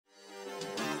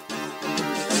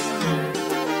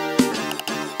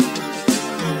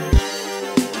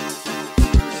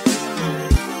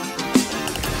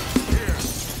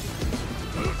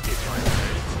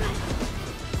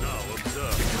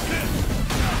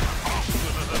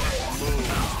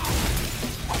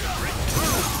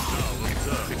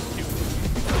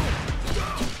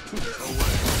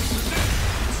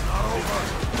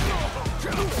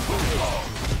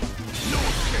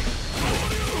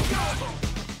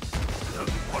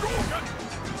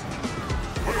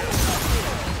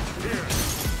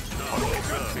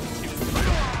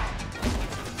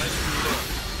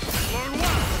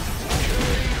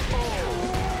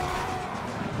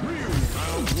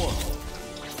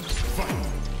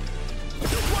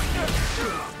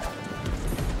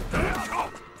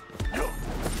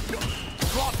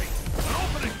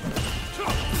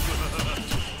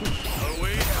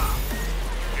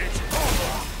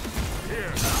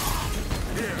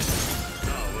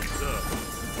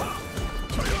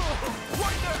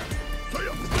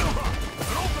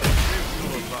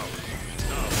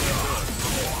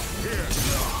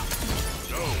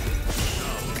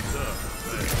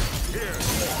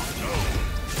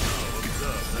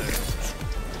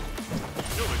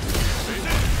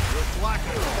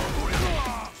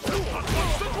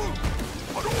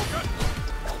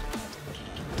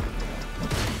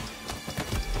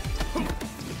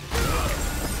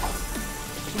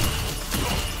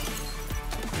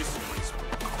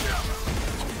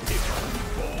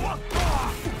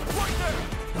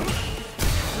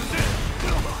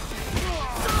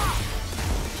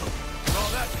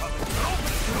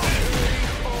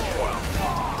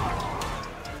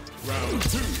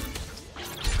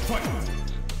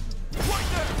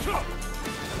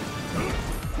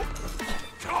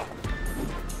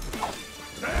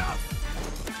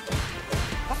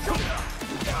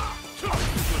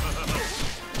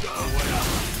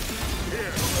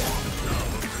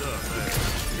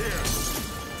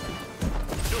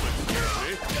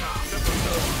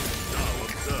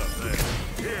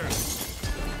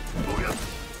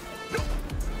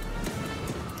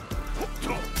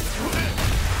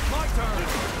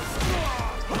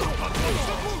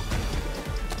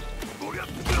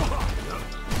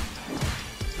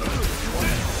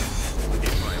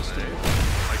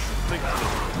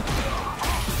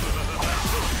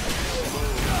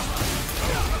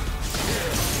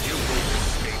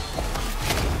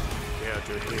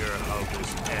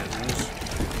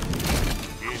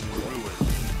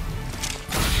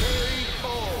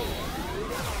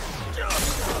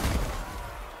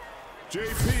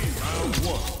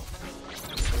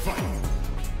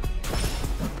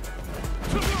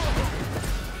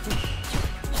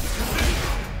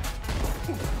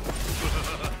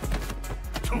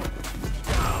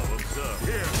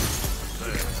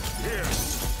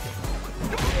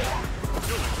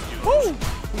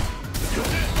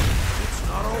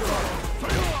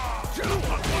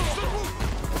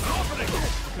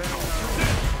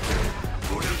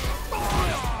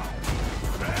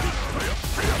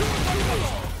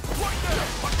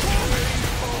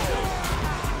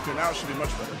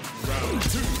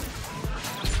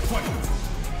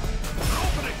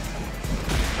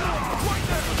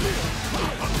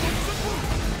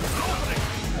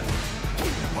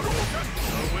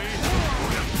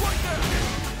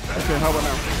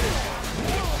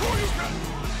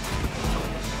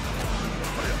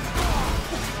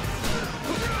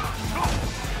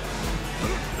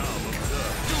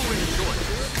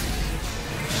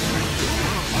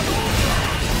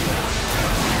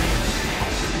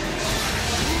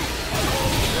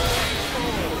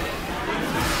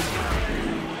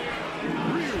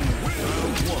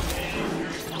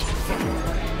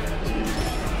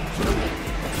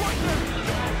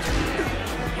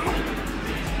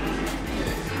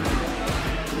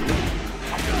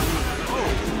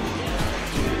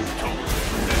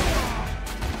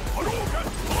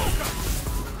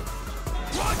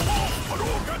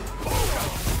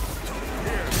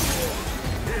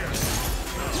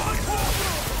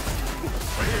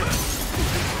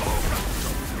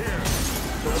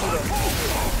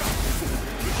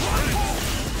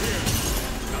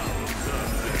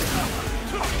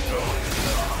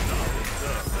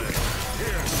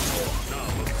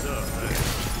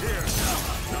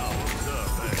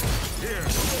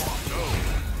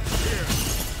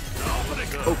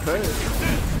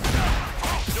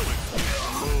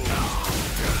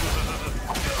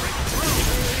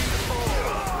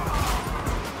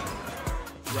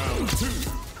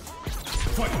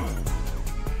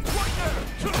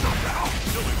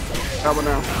That one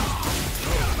now.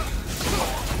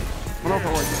 What up,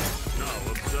 I like that.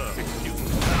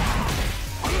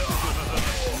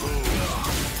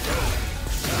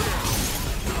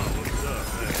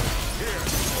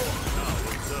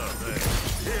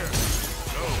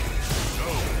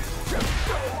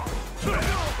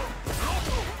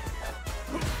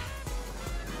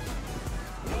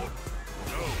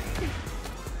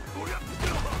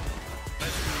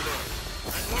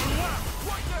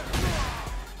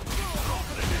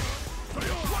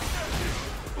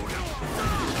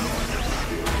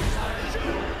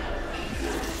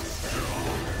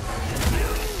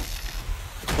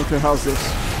 Okay, how's this?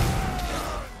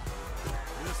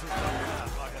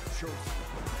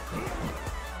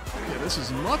 Yeah, this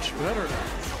is much better now.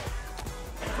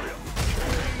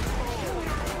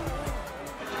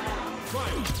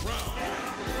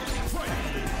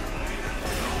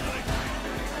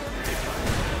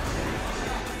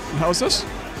 How's this?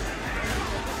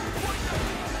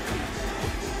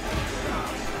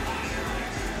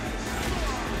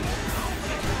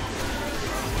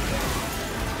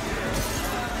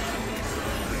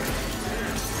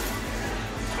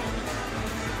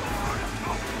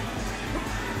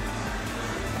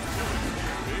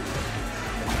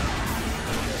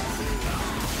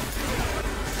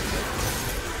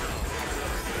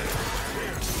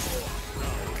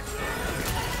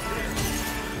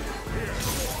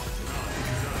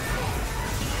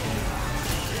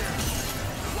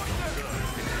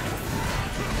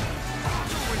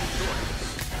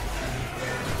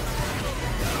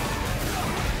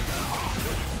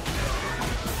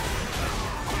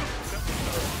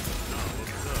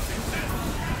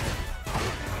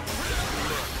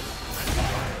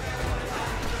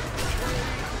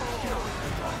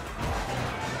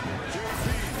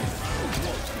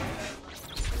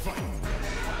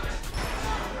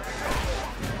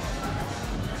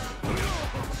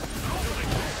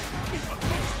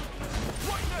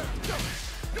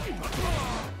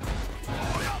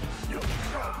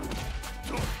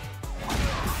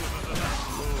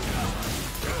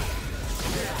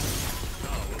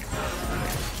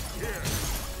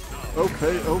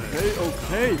 Okay, okay,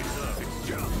 okay.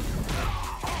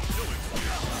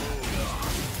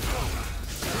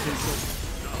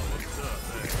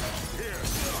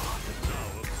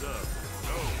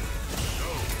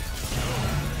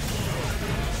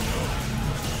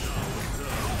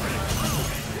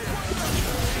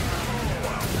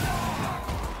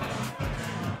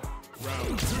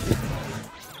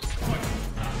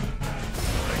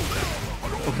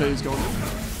 Okay, he's going in.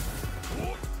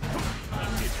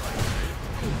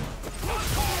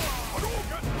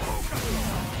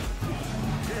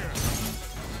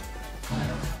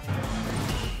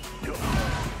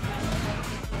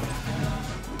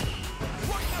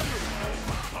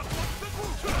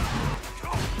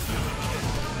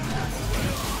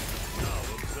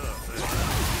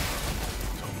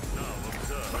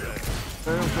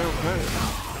 Okay.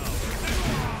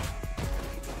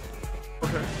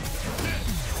 Okay.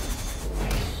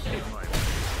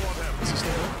 Is he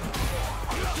still there?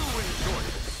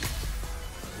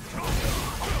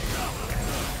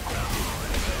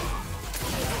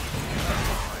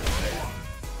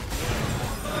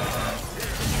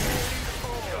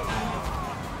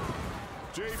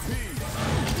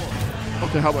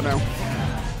 Okay, how about now?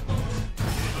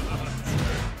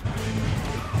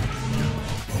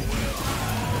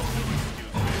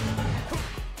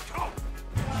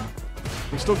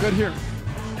 We're still good here.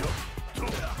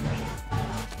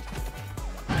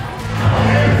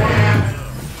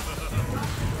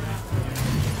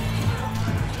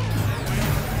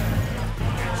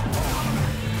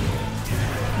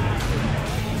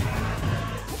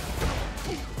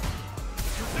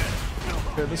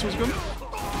 Okay, this was good.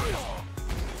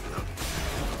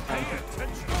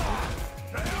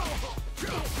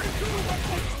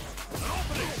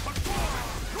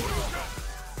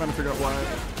 Trying to figure out why.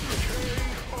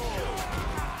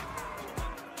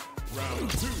 Round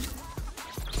 2.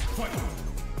 Fight.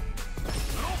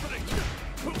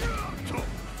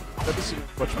 This is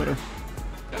much better.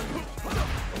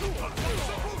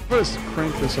 Let's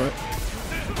crank this up.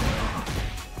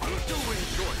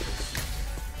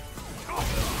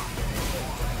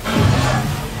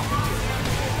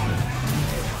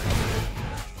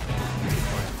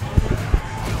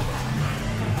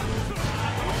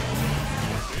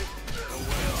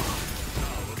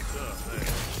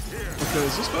 Okay,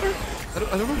 is this better?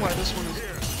 I don't know why this one is.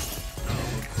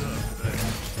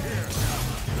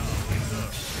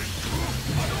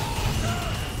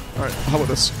 Alright, how about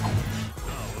this?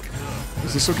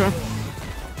 Is this okay?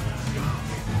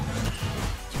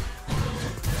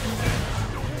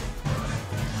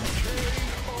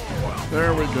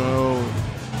 There we go.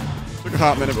 Took a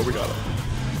hot minute, but we got it.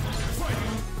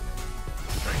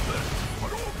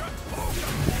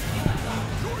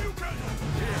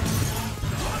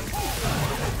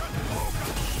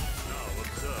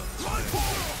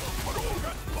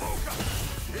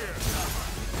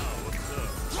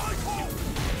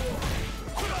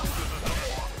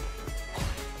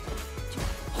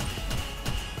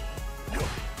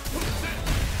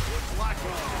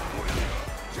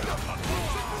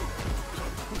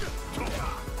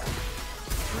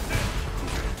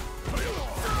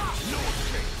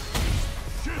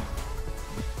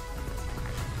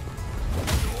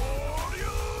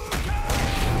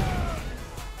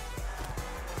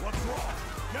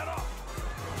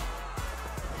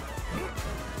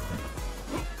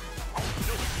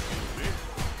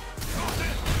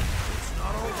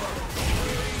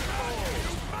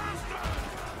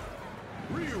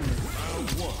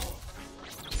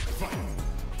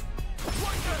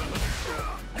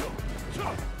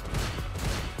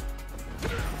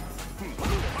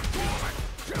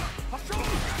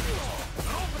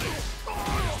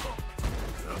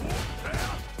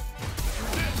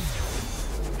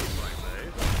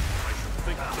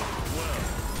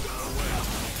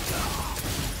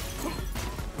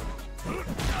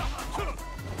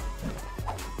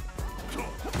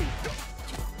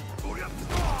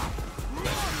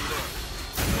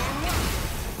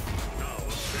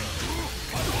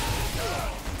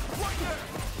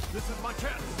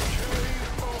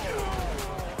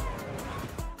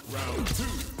 Round 2.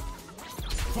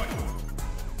 Fight.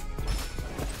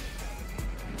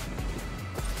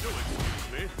 You'll excuse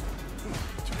me.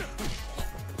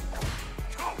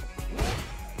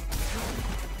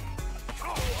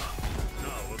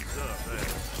 Now observe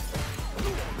this.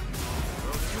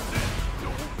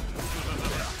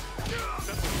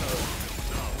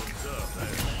 Now observe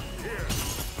this.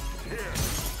 Here.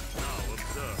 Now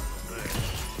observe this.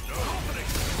 No opening.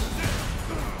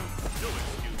 You'll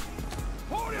excuse me.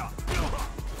 Hold up.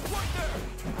 Right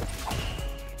there.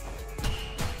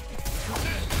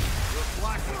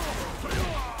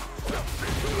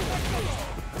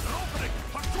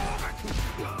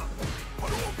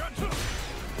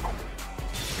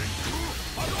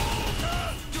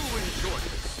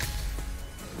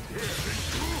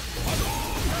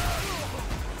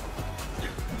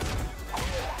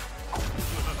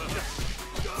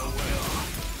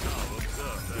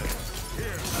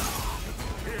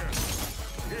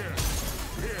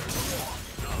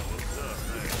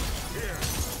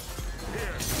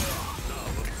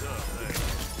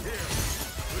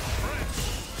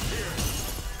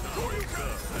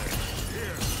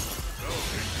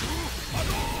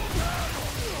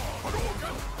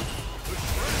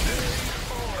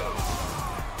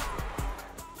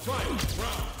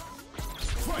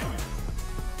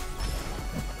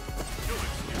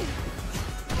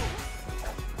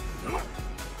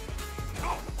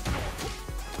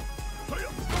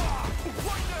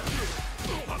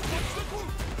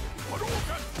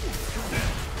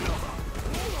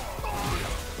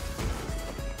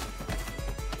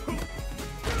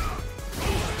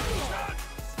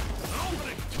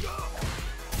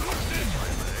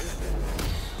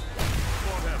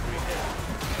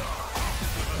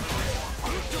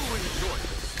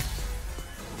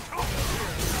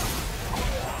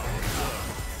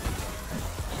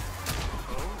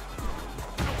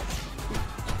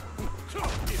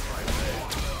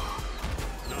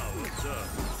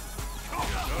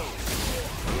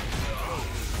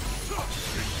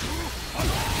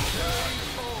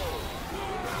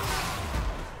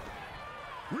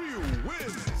 Ryu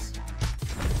wins!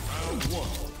 Round 1.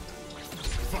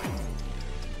 Fight!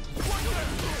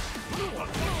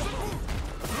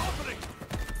 Opening!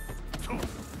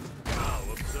 Now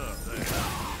observe there.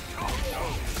 Now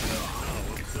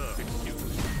observe.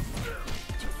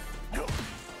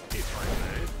 If I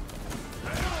may.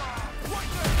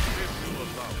 If you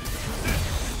allow me.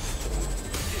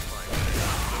 If I may.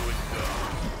 So it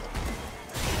goes.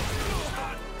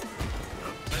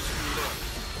 Let's look.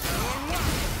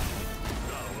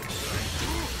 Now observe.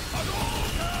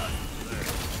 There.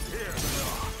 Here.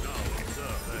 Now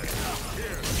observe there.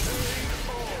 Here.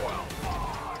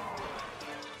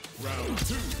 Round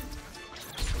 2.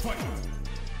 Fight!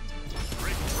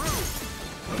 Break through!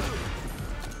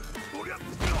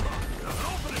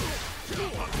 Opening!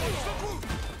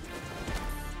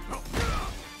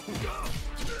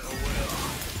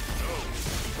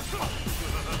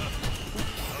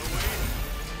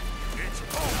 It's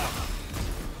over!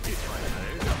 If I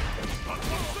may.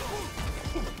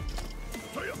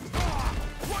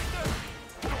 Right there!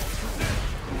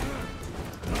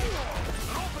 An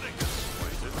opening!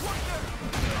 Right there!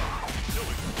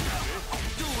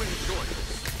 Do enjoy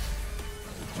this!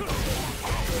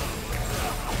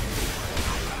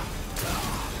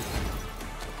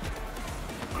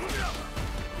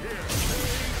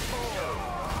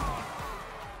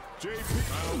 JP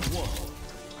round 1.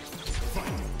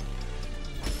 Fight!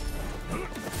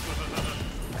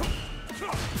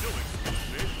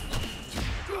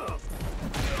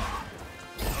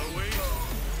 Away!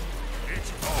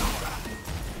 It's over!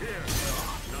 Here!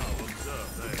 Now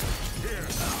observe there! Here!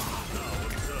 Now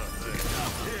observe there!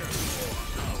 Here!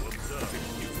 Now observe!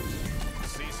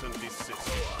 Cease and desist.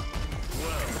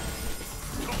 Well.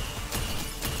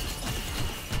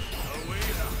 Away!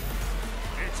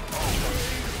 It's over!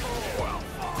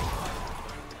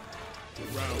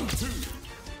 Round 2.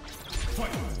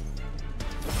 Fight!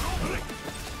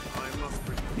 I must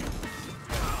repeat.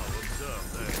 Now observe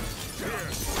there.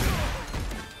 Here!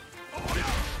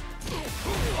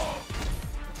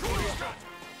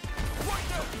 Right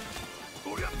there!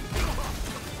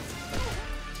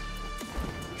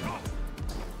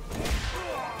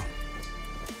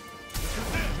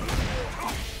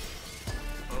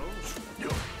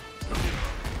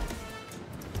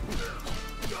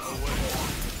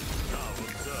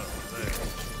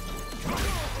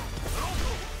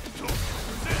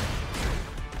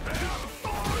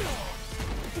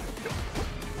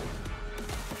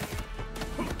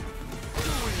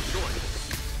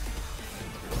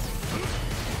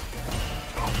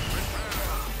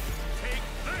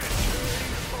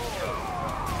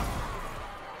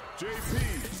 JP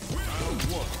round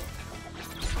 1.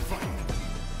 Fight!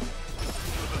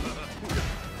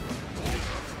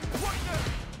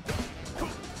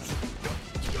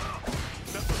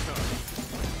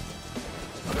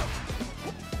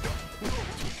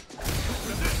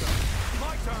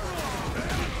 My turn!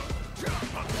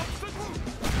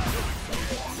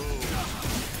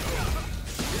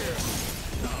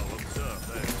 Now observe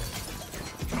there.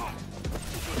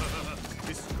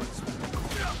 Disgraceful.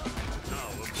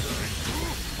 Now observe.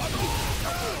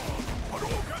 Hadouken!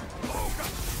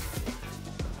 Hadouken!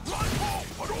 Right ball!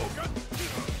 Hadouken!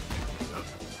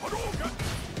 Hadouken!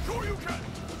 Sure you can!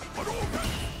 Hadouken!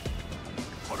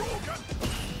 Hadouken!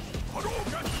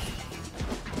 Hadouken!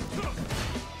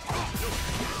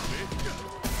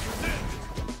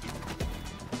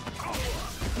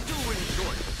 Do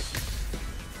enjoy this.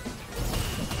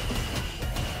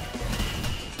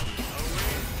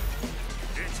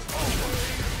 It's over.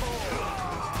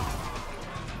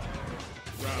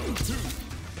 Round 2.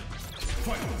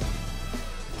 Fight!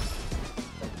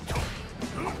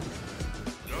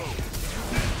 No.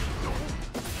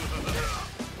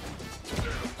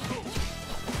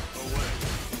 Away.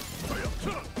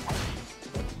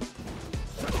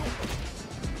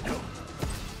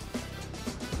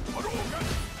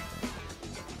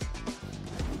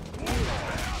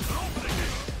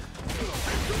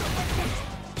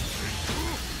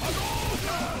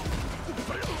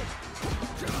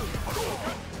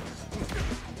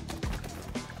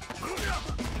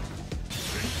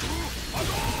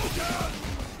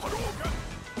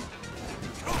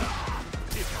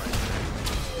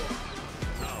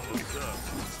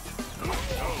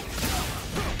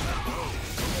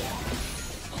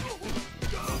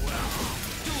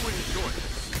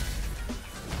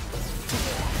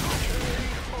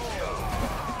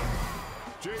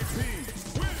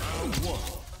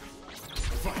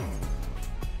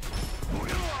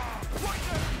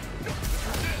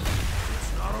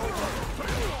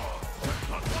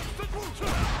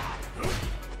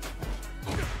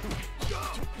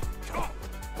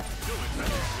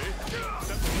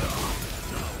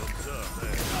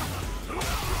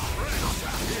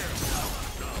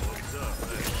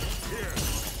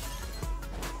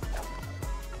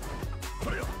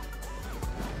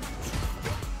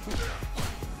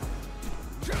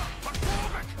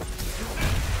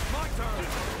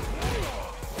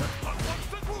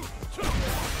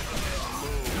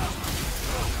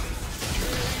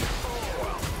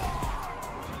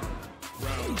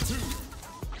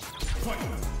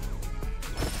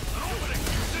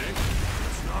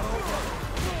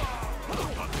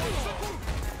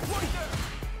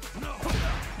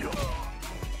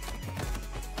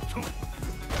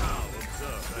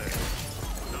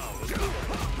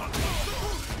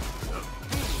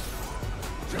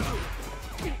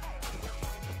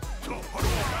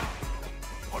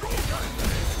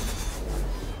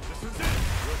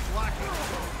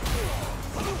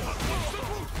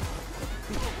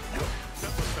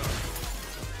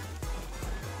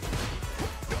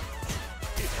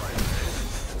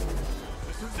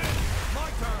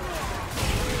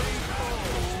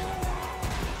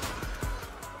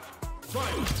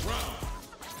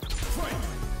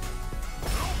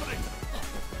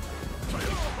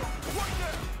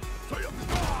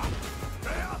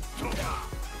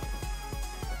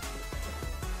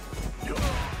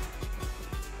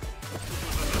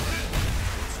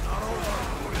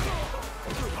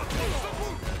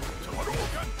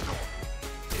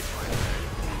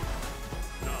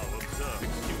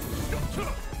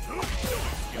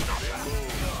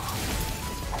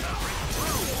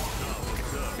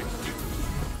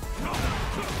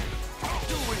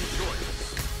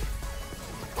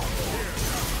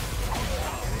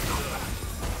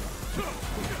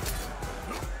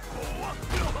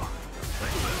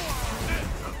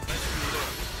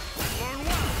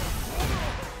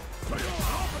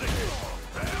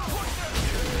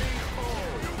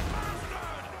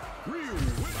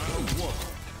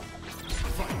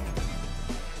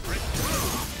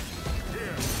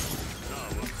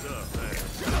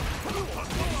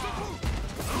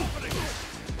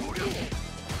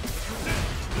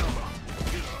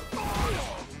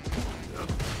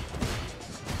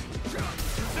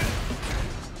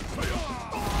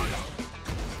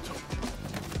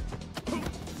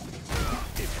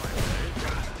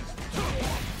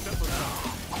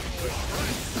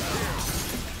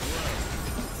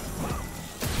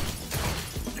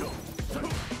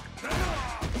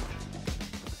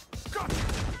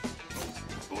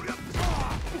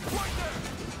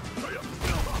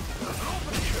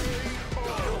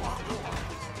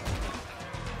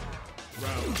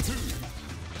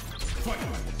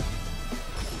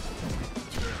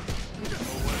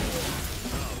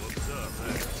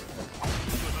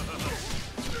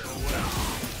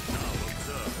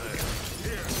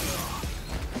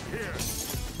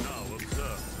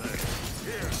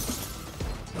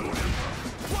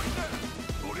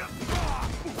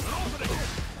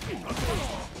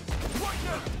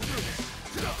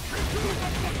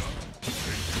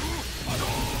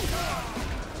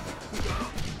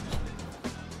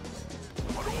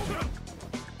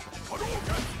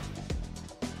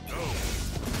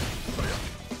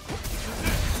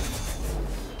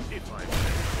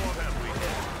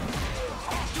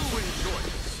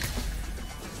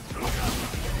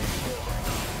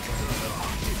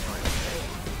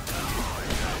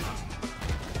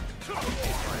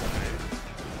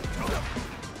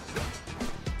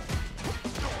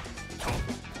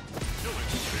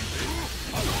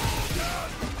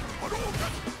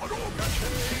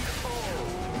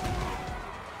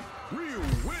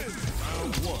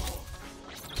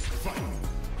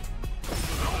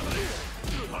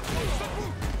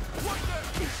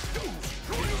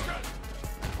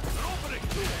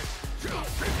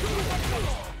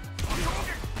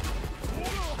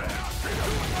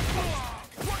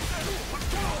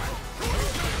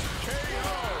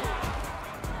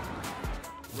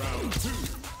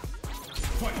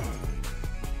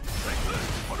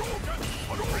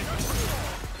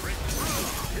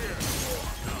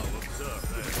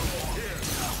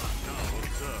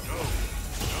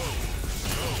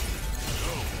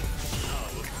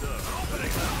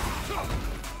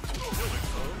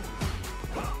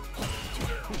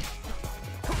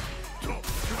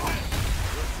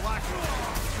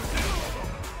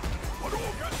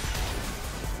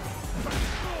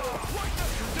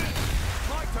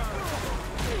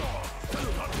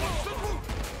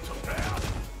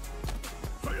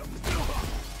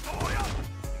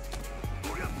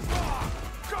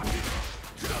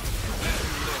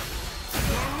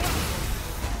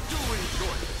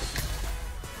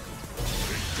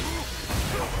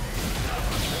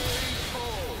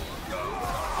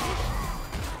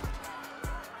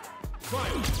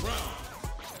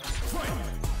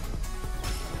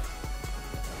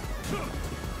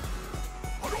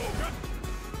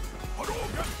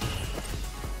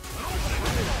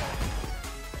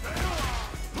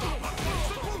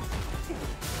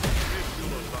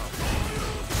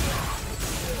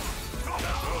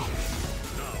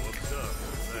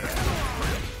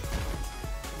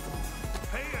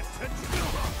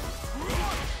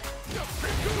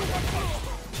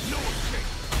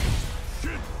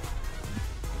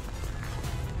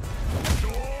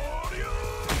 Sure.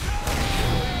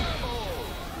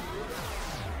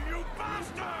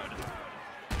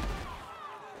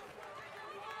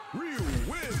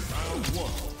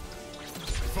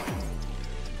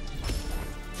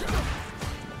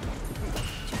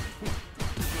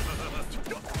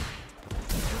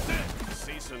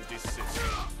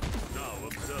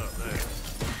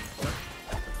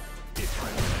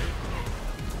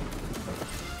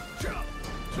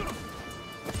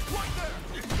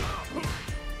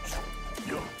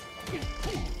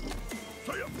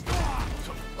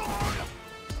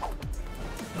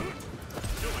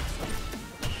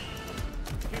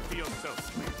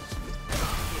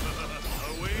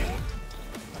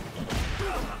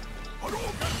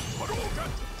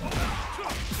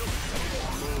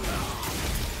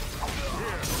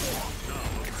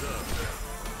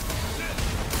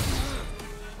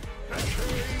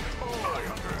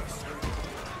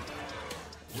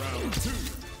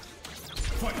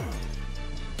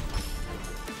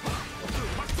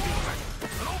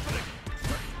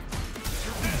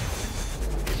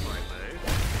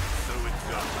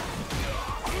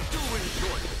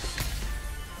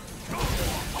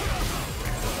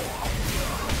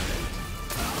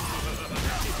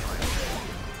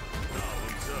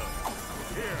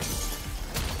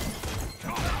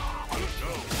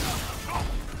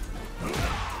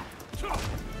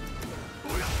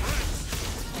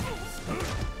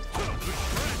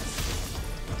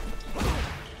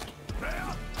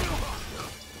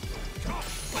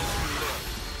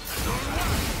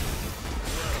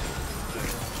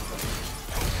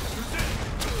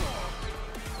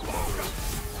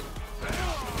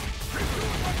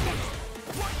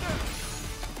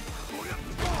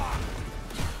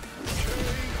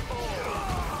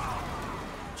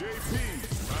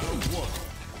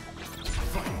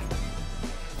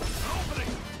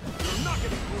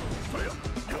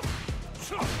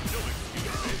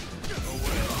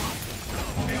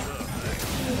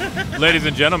 Ladies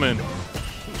and gentlemen,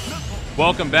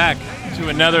 welcome back to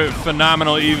another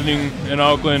phenomenal evening in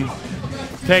Oakland.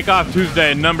 Takeoff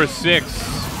Tuesday, number 6.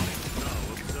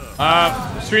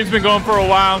 Stream's been going for a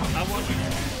while.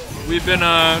 We've been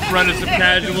running some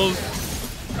casuals.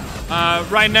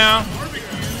 Right now,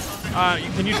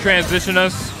 can you transition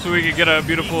us so we can get a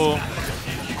beautiful?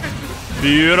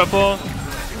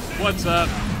 What's up?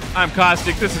 I'm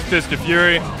Caustic. This is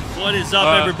FistOfFury. What is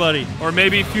up, everybody? Or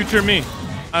maybe future me.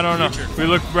 I don't know. We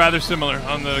look rather similar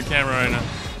on the camera right now.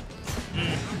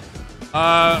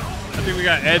 I think we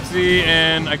got Ezii,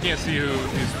 and I can't see who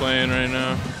he's playing right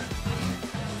now.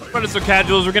 But it's some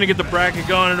casuals. We're gonna get the bracket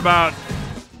going in about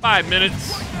 5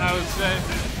 minutes, I would say.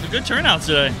 It's a good turnout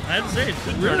today. I have to say, it's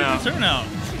a really good turnout.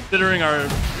 Considering our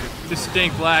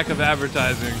distinct lack of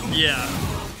advertising. Yeah.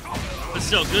 But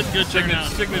still, good turnout.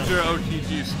 Signature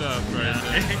OTG stuff, right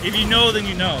there. If you know, then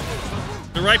you know.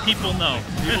 The right people know.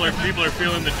 People are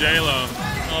feeling the J-Lo.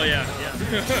 Oh yeah.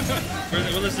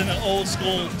 We're listening to old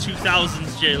school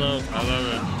 2000s J-Lo. I love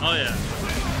it. Oh yeah.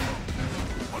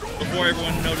 Before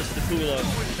everyone noticed the culo.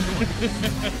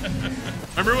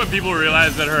 Remember when people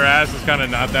realized that her ass is kind of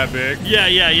not that big? Yeah.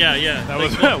 That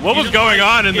was what was going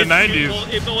on in the 90s?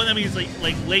 Well, that means like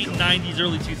late 90s,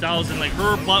 early 2000s. Like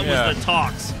her butt was the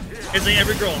talks. It's like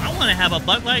every girl, I want to have a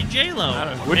butt like J-Lo.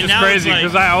 Which is crazy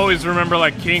because I always remember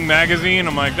like King magazine.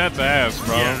 I'm like, that's ass,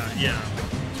 bro. Yeah.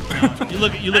 You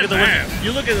look at the women.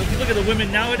 You look at the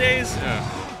women nowadays. Yeah.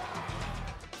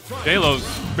 J-Lo's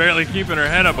barely keeping her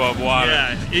head above water.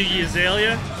 Yeah. Iggy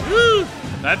Azalea. Woo.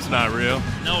 That's not real.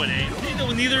 No, it ain't.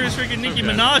 Neither is freaking Nicki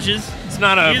Minaj's. It's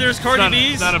not a. Neither is Cardi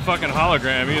B's. It's not a fucking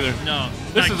hologram either. No.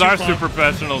 This is our super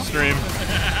professional stream.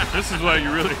 This is what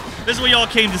you really. This is what y'all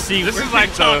came to see. This We're is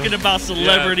like talking about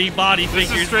celebrity body figures.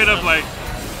 This is straight up like.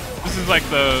 This is like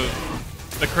the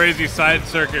crazy side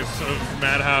circus of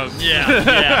MADHouse.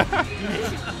 Yeah.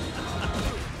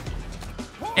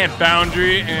 And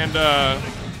Boundary and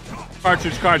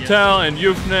Cartridge Cartel and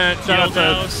Youthnet. Shout out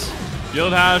to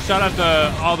Guildhouse. Shout out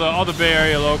to all the Bay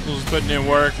Area locals putting in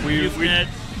work. It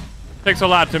takes a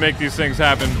lot to make these things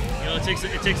happen. You know, it takes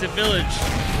a village.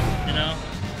 You know,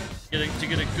 to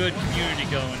get a good community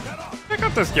going. Check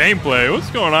out this gameplay. What's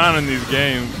going on in these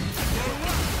games?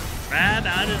 Grab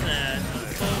out of that.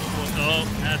 Oh,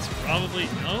 that's probably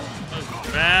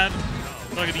grab.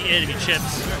 It's not gonna be enemy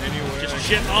chips. Just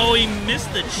chip. Oh, he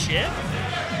missed the chip.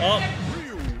 Oh,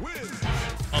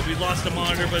 we lost the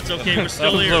monitor, but it's okay. We're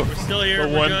still here. We're still here.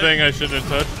 The one thing I shouldn't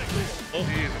have touched. Oh,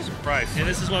 Jesus Christ! And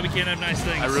this is why we can't have nice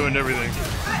things. I ruined everything.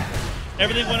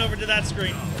 Everything went over to that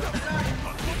screen.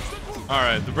 All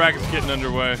right, the bracket's getting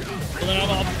underway. Well, then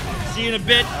I'll see you in a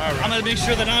bit. Right. I'm gonna make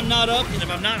sure that I'm not up, and if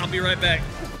I'm not, I'll be right back.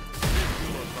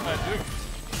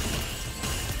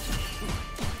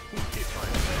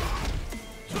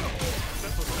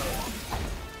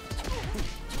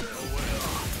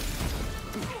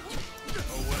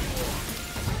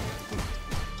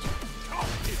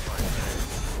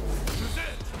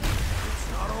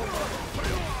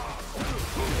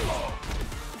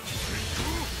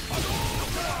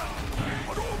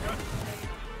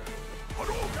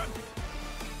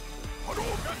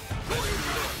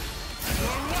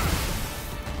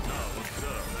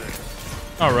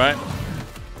 All right.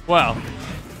 Well,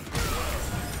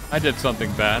 I did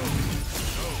something bad.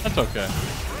 That's okay.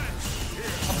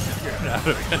 I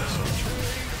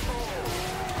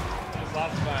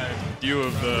lost my view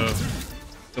of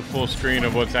the full screen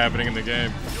of what's happening in the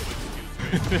game.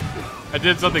 I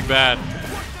did something bad.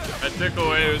 I took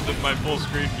away my full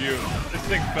screen view. This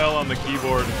thing fell on the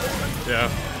keyboard. Yeah.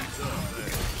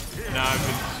 Now I've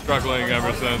been struggling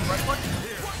ever since.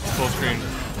 Full screen.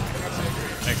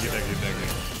 Thank you.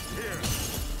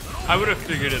 I would have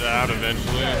figured it out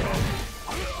eventually.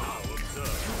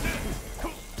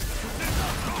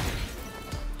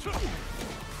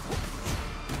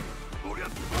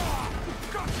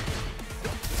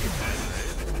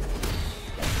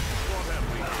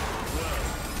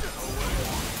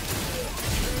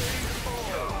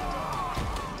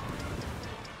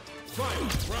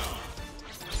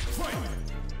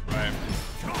 Right.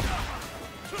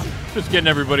 Just getting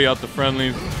everybody out the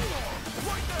friendlies.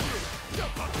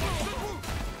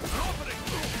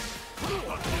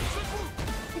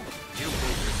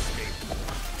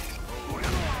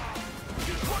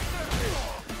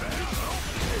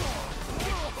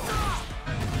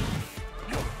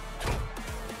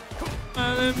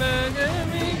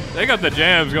 They got the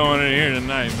jams going in here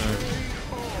tonight, man.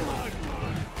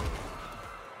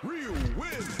 Real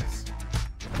wins.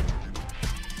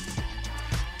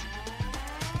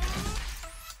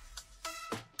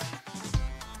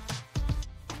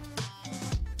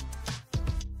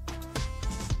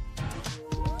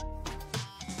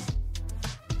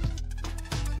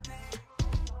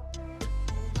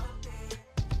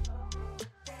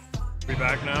 We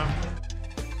back now?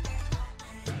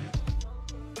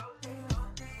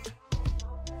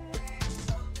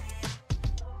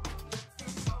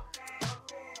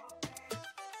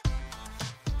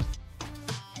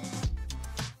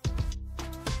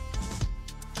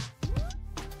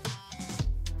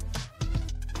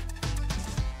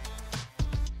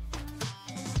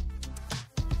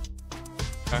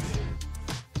 Okay.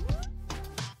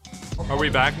 Are we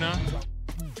back now?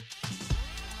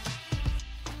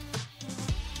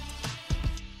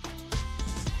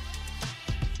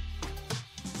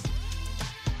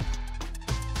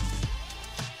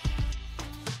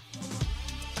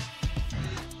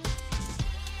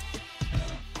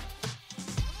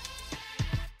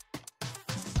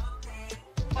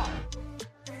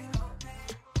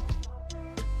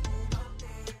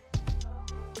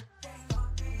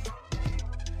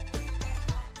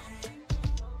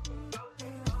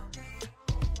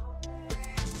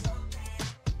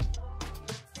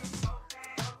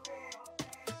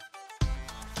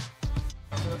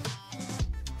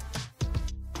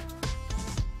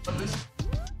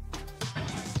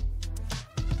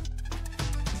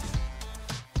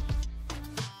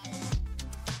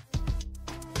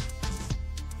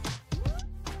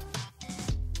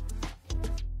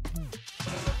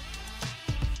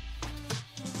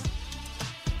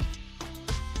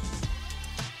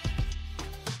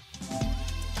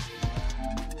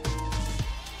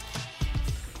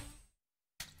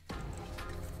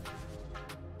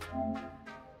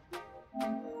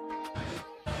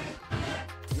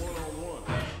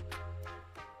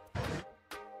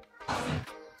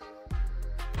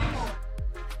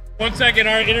 One second,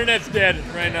 our internet's dead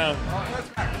right now. That's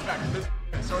back, it's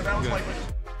back. So that was like,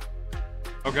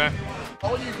 Okay.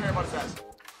 all you care about is that.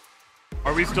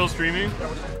 Are we still streaming?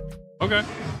 Okay.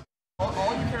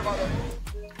 All you care about is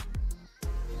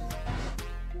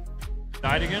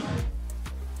Died again?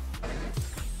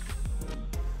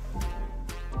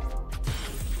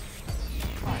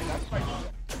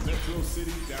 Metro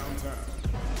City downtown.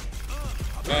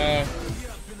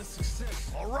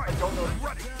 all right, don't know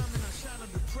ready.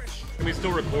 Can we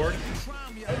still record?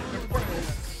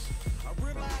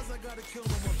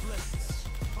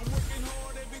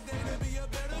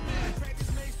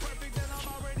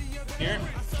 Here?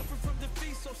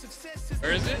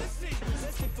 Where is it?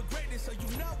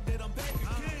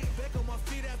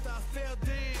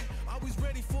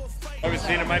 I was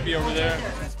seeing it might be over there.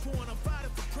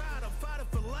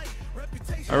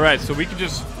 Alright, so we can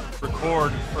just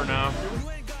record for now.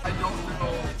 I don't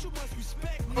know.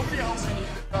 Nobody else needs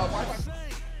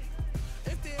Wi-Fi.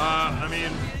 I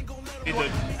mean, need the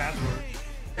password.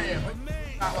 Yeah, but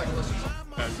not like this.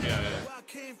 Yeah.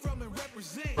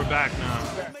 We're back now.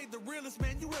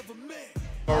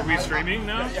 Are we streaming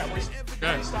now? Yeah, we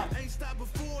Okay. stop.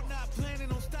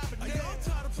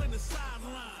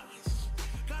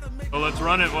 Well, let's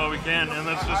run it while we can, and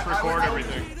let's just record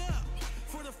everything.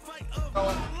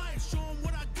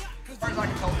 As far as I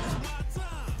can tell,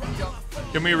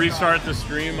 Can we restart the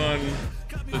stream on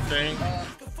the thing?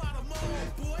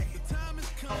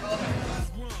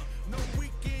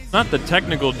 Not the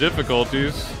technical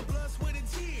difficulties.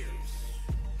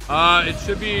 It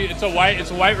should be. It's a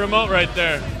white remote right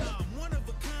there.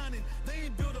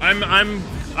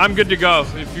 I'm good to go.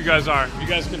 If you guys are, you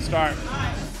guys can start.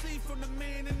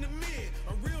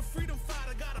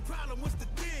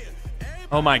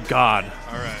 Oh my God!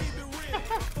 All right.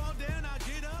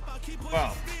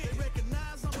 Wow.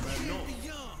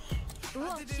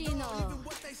 Watching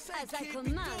as I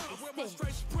command the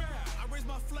stage.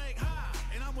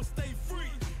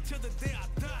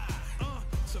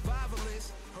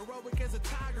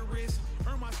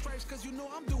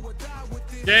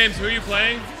 James, who are you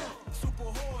playing?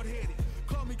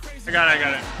 I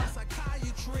got it.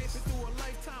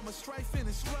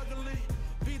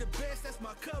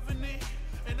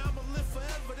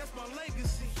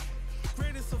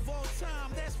 Greatest of all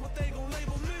time, that's what they gon'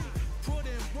 label me. Put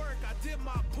in work, I did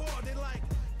my part. They like,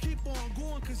 keep on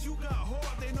going cause you got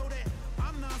hard. They know that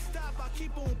I'm non-stop, I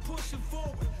keep on pushing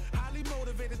forward. Highly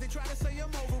motivated, they try to say I'm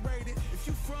overrated. If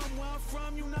you from where I'm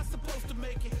from, you're not supposed to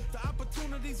make it. The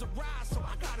opportunities arise, so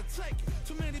I gotta take it.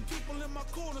 Too many people in my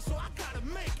corner, so I gotta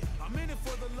make it. I'm in it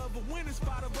for the love of winning,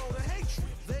 spot of all the hatred.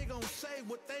 They gon' say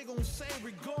what they gon' say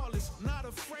regardless. Not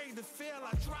afraid to fail,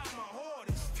 I try my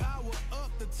hardest. Power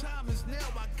up, the time is now,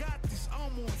 I got this.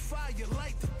 I'm on fire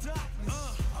like the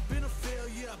darkness. I've been a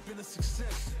failure, I've been a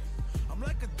success. I'm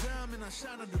like a diamond, I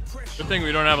shine under pressure. Good thing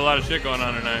we don't have a lot of shit going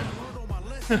on tonight.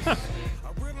 I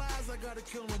realize I gotta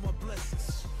kill on my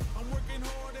blessings. I'm working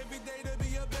hard every day to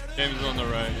be a better. James is on the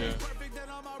right, yeah. Perfect that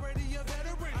I'm already a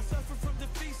veteran. I suffer from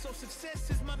defeat, so success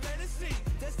is my medicine.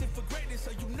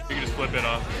 flip it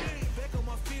off.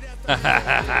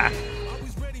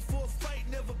 Always ready for a fight,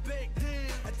 never back down.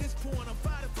 At this point, I'm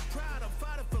fighting for pride, I'm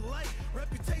fighting for life.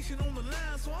 Reputation on the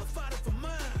line, so I'm fighting for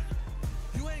mine.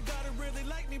 You ain't gotta really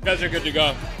like me. You guys are good to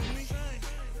go.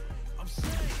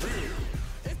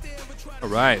 All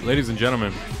right, ladies and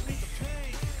gentlemen,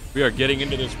 we are getting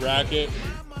into this bracket.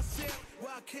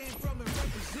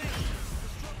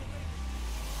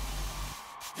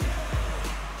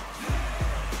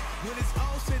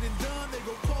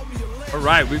 All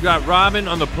right, we've got Robin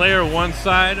on the player one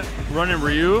side running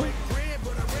Ryu.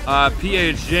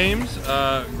 PH James,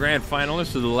 grand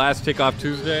finalist of the last Takeoff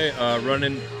Tuesday,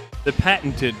 running the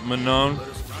patented Manon.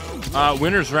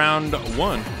 Winners round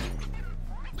one.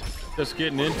 Just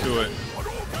getting into it.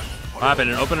 Robin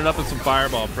and opening up with some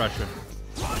fireball pressure.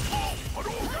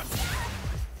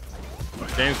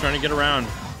 James trying to get around.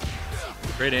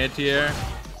 Great anti-air.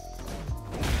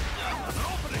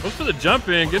 Goes for the jump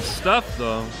in, gets stuffed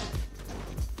though.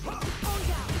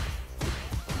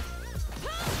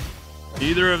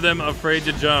 Neither of them afraid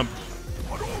to jump.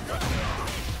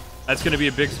 That's going to be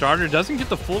a big starter. Doesn't get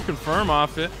the full confirm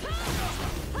off it.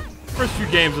 First few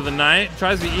games of the night.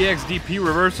 Tries the EXDP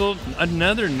reversal.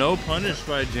 Another no punish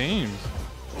by James.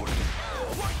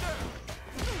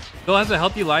 Still has a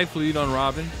healthy life lead on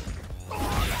Robin.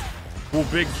 Cool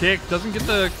big kick. Doesn't get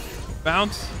the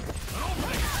bounce.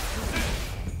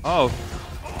 Oh.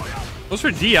 Goes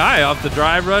for DI off the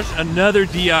drive rush. Another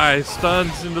DI.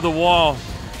 Stuns into the wall.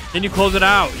 Can you close it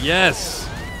out? Yes.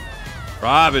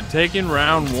 Robin taking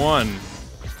round one.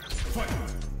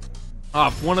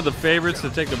 Off one of the favorites to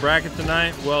take the bracket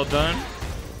tonight. Well done.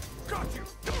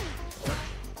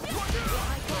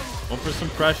 Going for some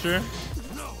pressure.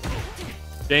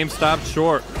 James stopped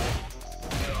short.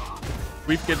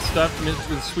 Sweep gets stuffed, missed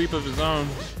with a sweep of his own.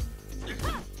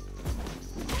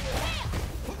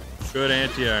 Good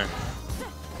anti-air.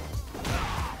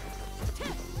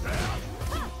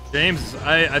 James,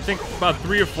 I think about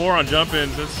 3 or 4 on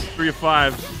jump-ins. That's 3 or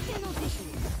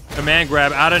 5. Command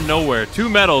grab out of nowhere. 2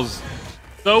 medals.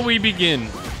 So we begin.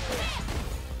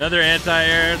 Another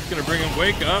anti-air. It's going to bring him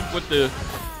wake up with the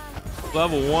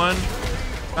level 1.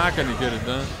 Not going to get it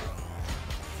done.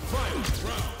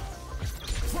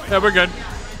 Yeah, we're good.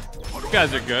 You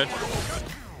guys are good.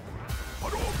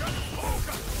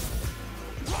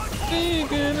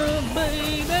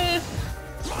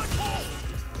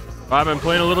 Robin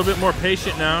playing a little bit more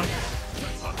patient now.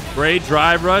 Great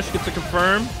drive rush, gets a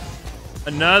confirm.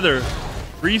 Another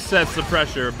resets the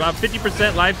pressure. About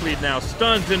 50% life lead now.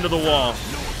 Stuns into the wall.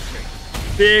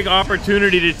 Big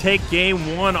opportunity to take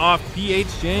game 1 off PH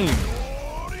James.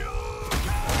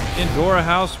 Indora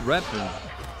House repping.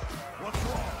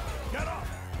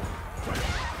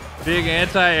 Big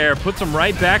anti-air puts him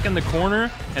right back in the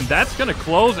corner, and that's gonna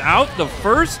close out the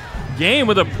first game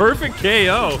with a perfect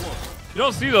KO. You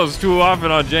don't see those too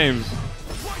often on James.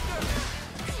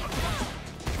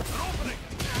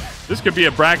 This could be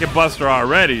a bracket buster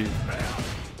already.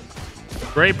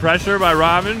 Great pressure by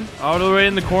Robin. All the way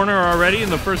in the corner already in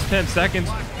the first 10 seconds.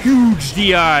 Huge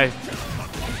DI.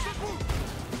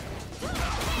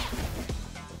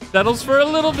 Settles for a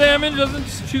little damage. Doesn't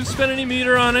choose to spend any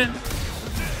meter on it.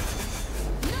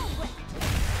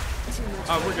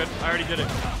 Oh, we're good. I already did it.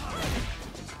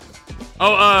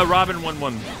 Oh, Robin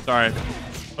 1-1. Sorry. I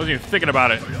wasn't even thinking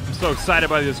about it. I'm so excited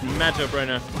by this matchup right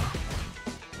now.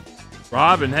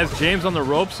 Robin has James on the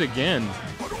ropes again.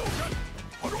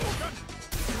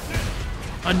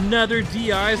 Another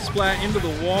DI splat into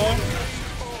the wall.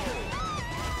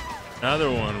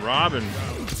 Another one. Robin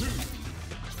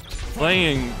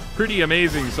playing pretty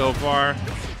amazing so far.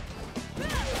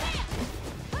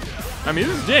 I mean,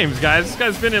 this is James, guys. This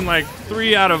guy's been in like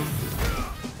 3 out of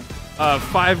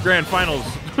 5 grand finals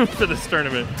for this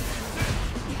tournament.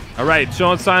 All right,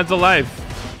 showing signs of life.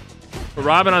 For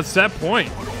Robin on set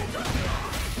point.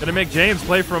 Gonna make James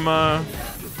play from a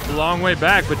long way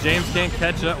back, but James can't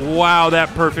catch up. Wow, that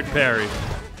perfect parry.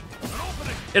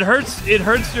 It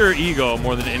hurts your ego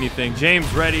more than anything.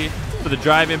 James ready for the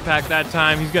drive impact that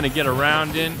time. He's gonna get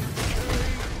around in.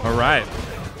 All right.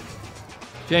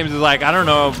 James is like, I don't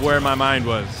know where my mind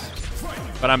was,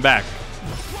 but I'm back.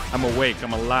 I'm awake.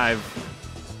 I'm alive.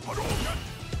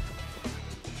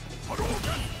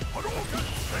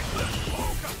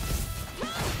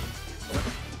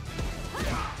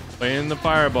 Playing the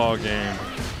fireball game.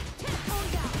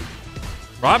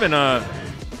 Robin,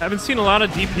 haven't seen a lot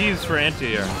of DPs for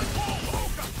anti-air.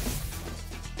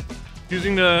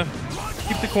 Choosing to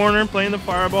keep the corner, playing the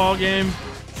fireball game.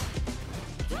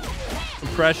 Some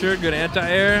pressure, good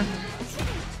anti-air.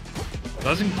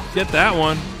 Doesn't get that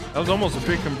one. That was almost a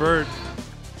big convert.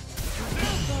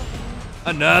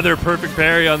 Another perfect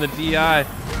parry on the DI.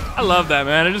 I love that,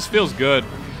 man. It just feels good.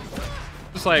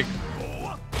 Just like,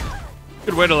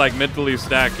 good way to like mentally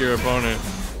stack your opponent.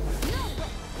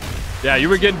 Yeah, you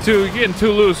were getting too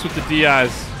loose with the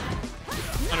DIs.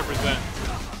 100%.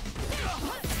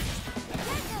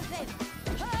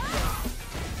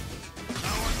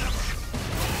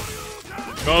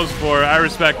 Goes for it. I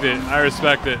respect it. I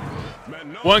respect it.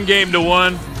 1 game to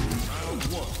 1.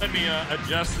 Let me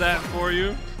adjust that for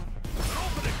you.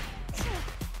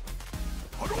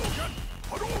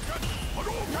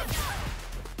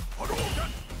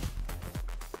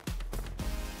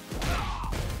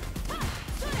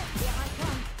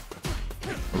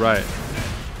 Right.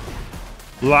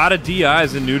 A lot of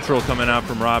DIs in neutral coming out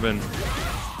from Robin.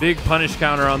 Big punish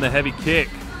counter on the heavy kick.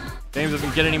 James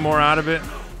doesn't get any more out of it.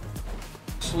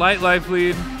 Slight life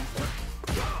lead.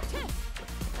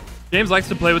 James likes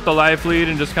to play with the life lead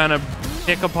and just kind of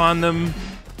kick upon them.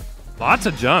 Lots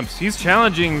of jumps. He's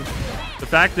challenging the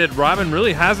fact that Robin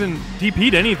really hasn't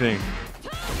DP'd anything.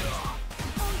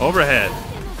 Overhead.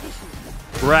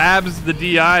 Grabs the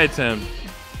DI attempt.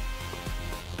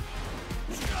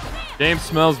 James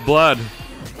smells blood.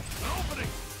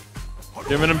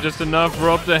 Giving him just enough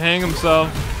rope to hang himself.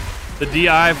 The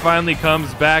DI finally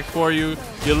comes back for you.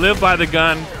 You live by the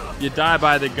gun, you die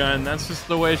by the gun. That's just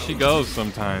the way she goes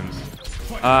sometimes.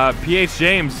 PH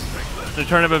James, the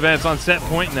turn of events on set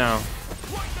point now.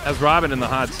 Has Robin in the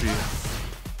hot seat.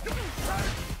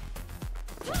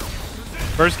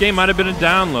 First game might have been a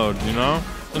download, you know?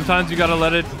 Sometimes you gotta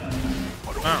let it.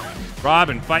 Wow.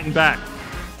 Robin fighting back.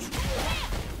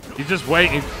 He's just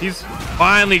waiting. He's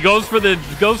finally goes for the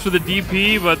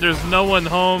DP, but there's no one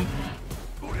home.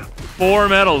 4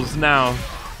 medals now.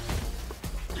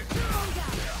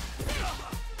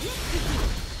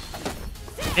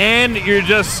 And you're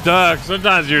just stuck.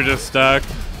 Sometimes you're just stuck.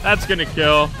 That's gonna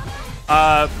kill.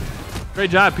 Great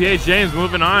job, PH James.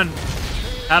 Moving on.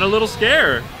 Had a little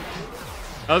scare.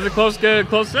 That was a close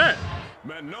set.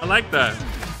 I like that.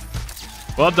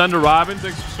 Well done to Robin.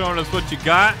 Thanks for showing us what you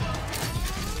got.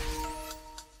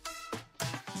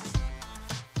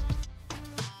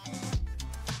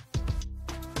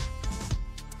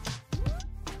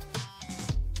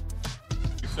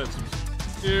 Set some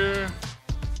here.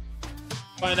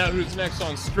 Find out who's next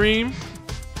on stream.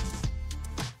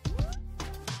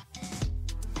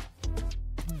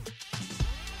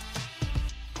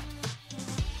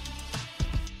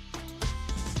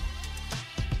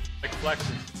 Like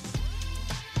Flexin.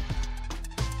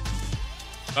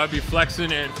 That'd be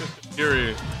Flexin and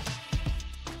FistOfFury.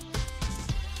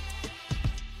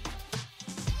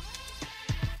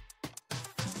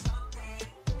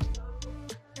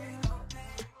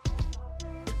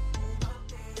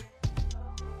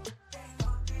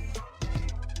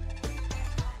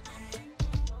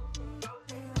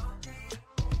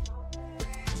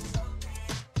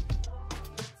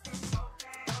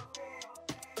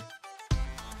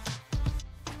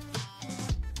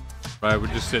 Right, we're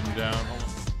just sitting down. Hold on.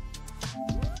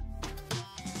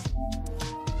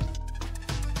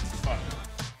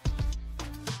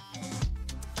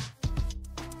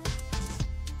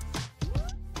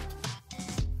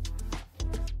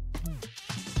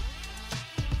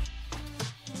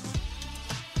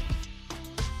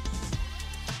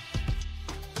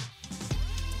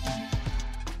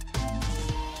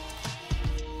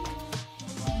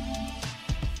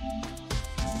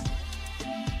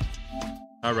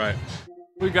 All right,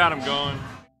 we got him going.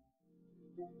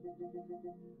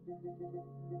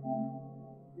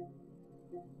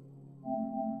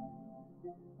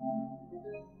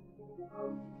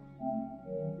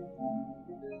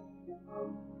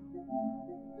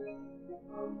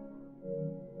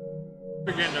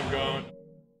 We're getting him going.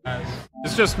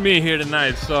 It's just me here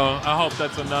tonight, so I hope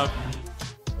that's enough.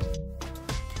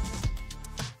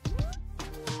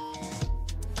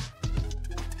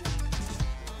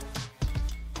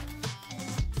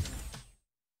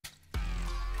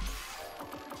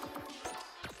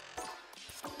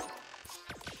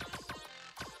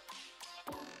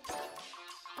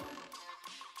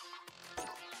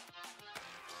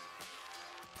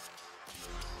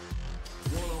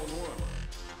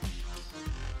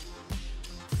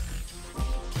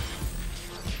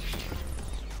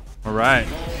 All right.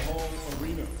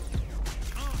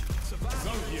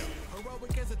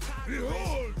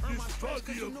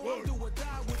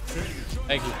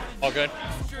 Thank you. All good?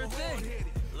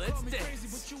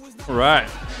 All right.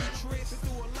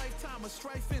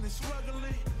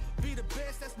 Be the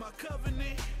best, that's my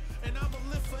covenant. And I'ma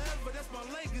live forever, that's my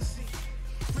legacy.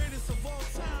 Greatest of all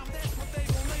time, that's what they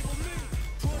gon' label me.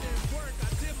 Put in work, I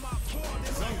did my part.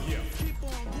 They like, keep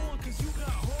on going, cause you got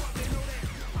hard. They know that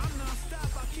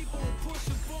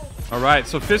All right,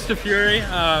 so FistOfFury.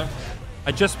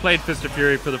 I just played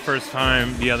FistOfFury for the first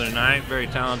time the other night. Very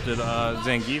talented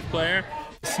Zangief player.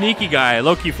 Sneaky guy,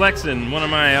 Lowekeyflexin, one of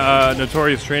my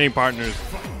notorious training partners.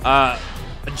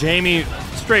 Jamie,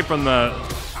 straight from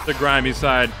the grimy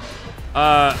side.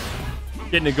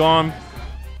 Getting it going.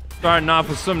 Starting off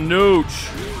with some nooch.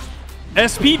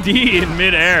 SPD in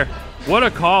midair. What a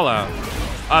call out.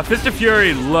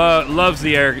 FistOfFury loves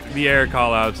the air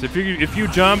call outs. If you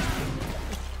jump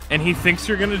and he thinks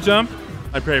you're gonna jump,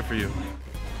 I pray for you.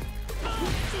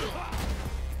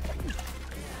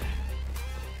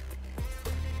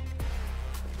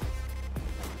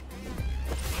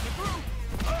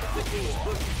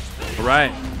 All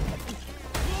right.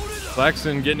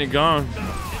 Flexin getting it going.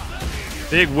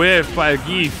 Big whiff by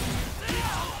Geef.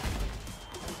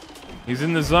 He's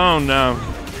in the zone now.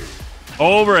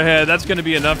 Overhead, that's going to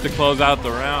be enough to close out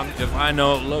the round if I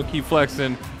know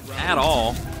Lowekeyflexin at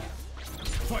all.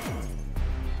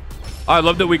 Oh, I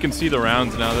love that we can see the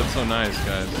rounds now. That's so nice,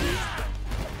 guys.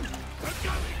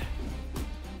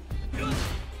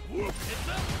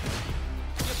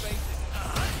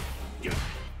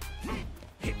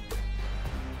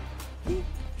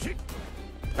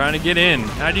 Trying to get in.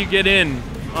 How do you get in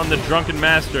on the Drunken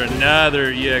Master?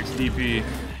 Another EXDP.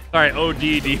 Sorry,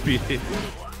 ODDP.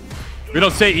 We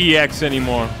don't say EX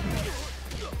anymore.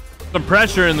 Some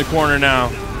pressure in the corner now.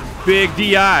 Big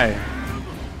DI.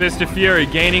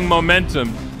 FistOfFury gaining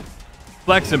momentum.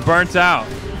 Flexin burnt out.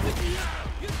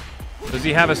 Does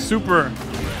he have a super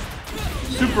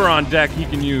on deck he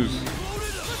can use?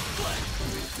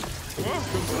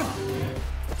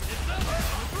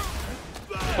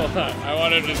 Hold on, I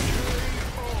want to just...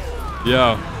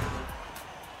 Yo.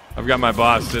 I've got my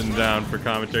boss sitting down for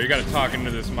commentary. You got to talk into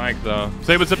this mic, though.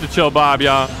 Say what's up to Chill Bob,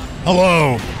 y'all.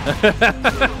 Hello.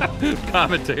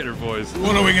 Commentator voice.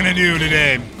 What are we going to do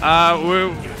today?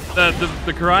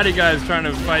 The karate guy is trying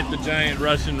to fight the giant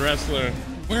Russian wrestler.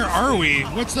 Where are we?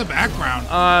 What's the background?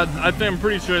 I'm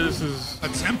pretty sure this is... A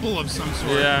temple of some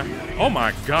sort. Yeah. Oh,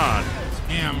 my God.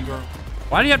 Damn, girl.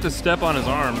 Why do you have to step on his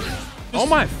arms? Oh,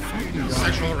 my fucking God.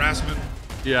 Sexual harassment.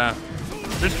 Yeah.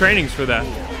 There's trainings for that.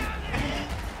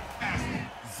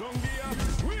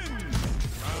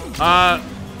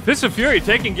 FistOfFury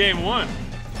taking game 1.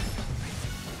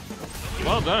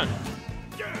 Well done.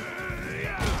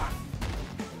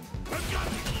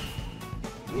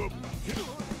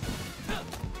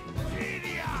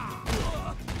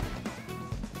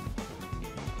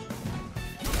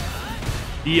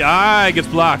 DI gets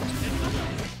blocked.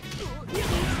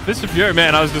 FistOfFury,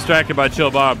 man, I was distracted by Chill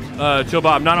Bob. Chill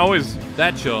Bob, not always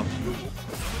that chill.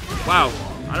 Wow.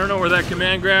 I don't know where that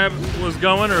command grab was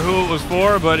going or who it was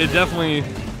for, but it definitely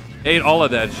ate all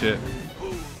of that shit.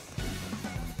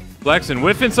 Flexin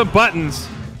whiffing some buttons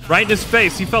right in his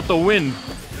face. He felt the wind.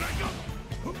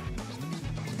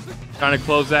 Trying to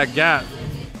close that gap.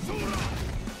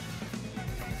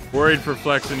 Worried for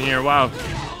Flexin here. Wow.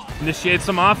 Initiate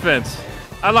some offense.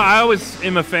 I always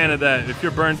am a fan of that. If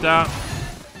you're burnt out,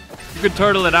 you could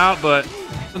turtle it out, but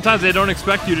sometimes they don't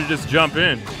expect you to just jump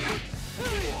in.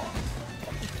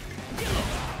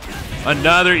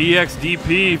 Another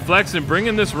EXDP. Flexin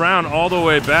bringing this round all the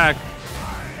way back.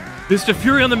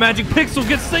 FistOfFury on the Magic Pixel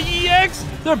gets the EX.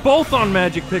 They're both on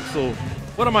Magic Pixel.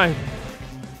 What am I?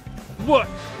 What?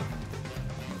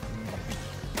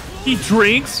 He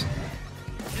drinks.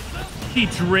 He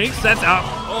drinks. That's out.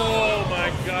 Oh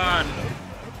my God.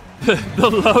 The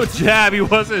low jab. He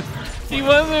wasn't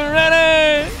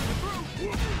ready.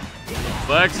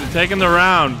 Flexin taking the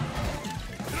round.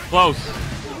 Close.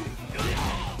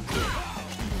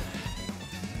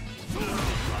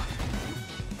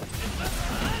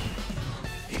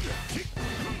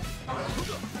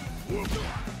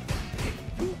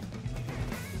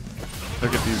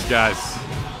 Look at these guys.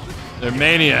 They're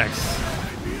maniacs.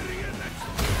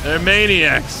 They're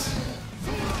maniacs.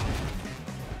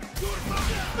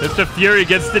 FistOfFury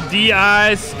gets the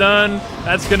DI stun.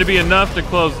 That's going to be enough to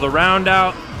close the round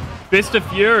out.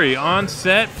 FistOfFury on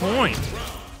set point.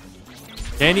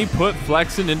 Can he put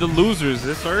Flexin into losers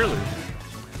this early?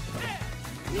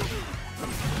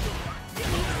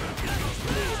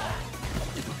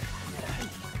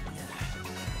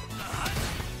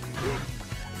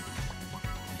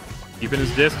 Keeping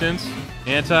his distance.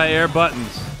 Anti-air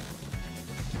buttons.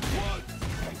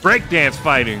 Breakdance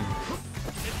fighting.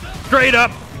 Straight up.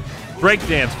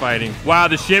 Breakdance fighting. Wow,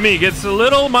 the shimmy gets a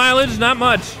little mileage, not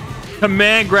much.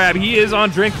 Command grab. He is on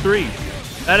drink 3.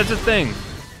 That is a thing.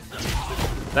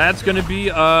 That's going to be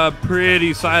a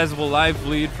pretty sizable life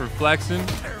lead for Flexin.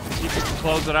 See if he can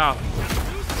close it out.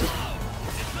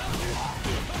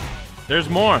 There's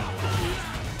more.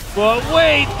 But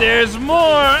wait, there's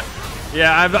more.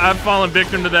 Yeah, I've fallen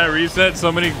victim to that reset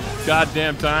so many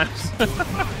goddamn times.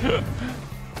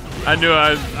 I knew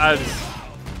I was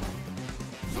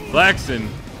flexing,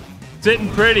 sitting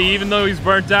pretty, even though he's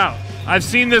burnt out. I've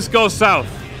seen this go south.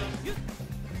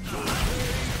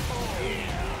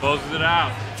 Closes it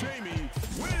out.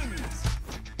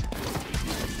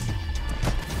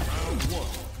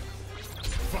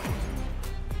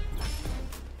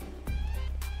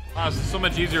 Wow, this is so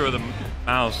much easier with a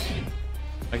mouse.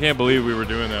 I can't believe we were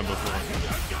doing that before.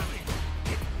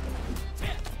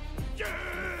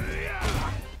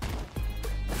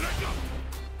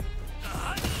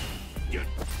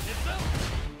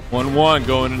 1-1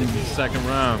 going into the second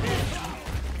round.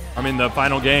 I mean, the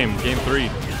final game, game 3.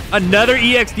 Another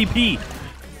EXDP.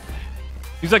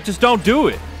 He's like, just don't do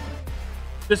it.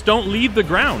 Just don't leave the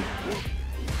ground.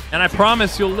 And I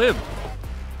promise you'll live.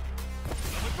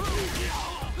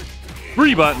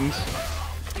 3 buttons.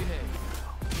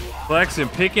 Flexing,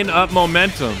 picking up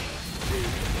momentum.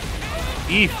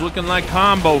 Eve looking like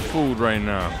combo food right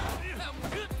now.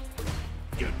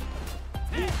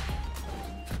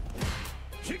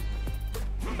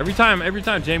 Every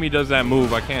time Jamie does that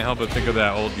move, I can't help but think of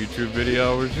that old YouTube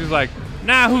video where she's like,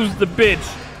 "Now who's the bitch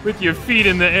with your feet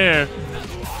in the air?"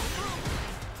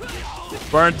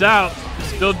 Burnt out,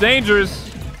 still dangerous.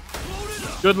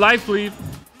 Good life lead.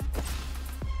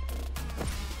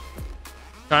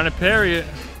 Trying to parry it.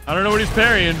 I don't know what he's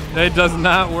parrying. It does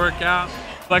not work out.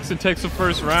 Flexin takes the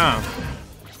first round.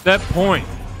 Set point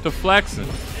to Flexin.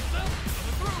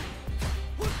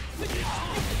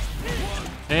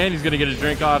 And he's gonna get a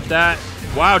drink off that.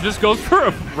 Wow, just goes for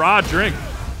a raw drink.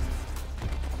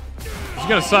 He's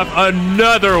gonna suck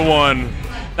another one.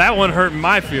 That one hurt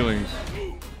my feelings.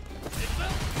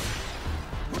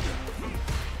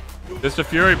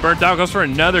 FistOfFury burnt out, goes for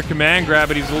another command grab,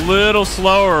 but he's a little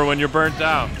slower when you're burnt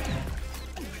out.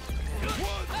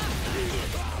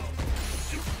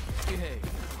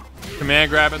 Command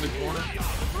grab in the corner.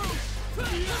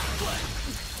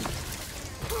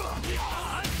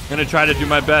 Gonna try to do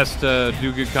my best to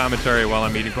do good commentary while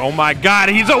I'm eating. Oh my God,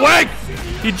 he's awake!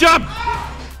 He jumped!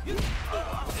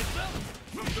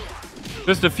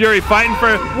 FistOfFury fighting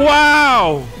for,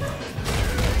 wow!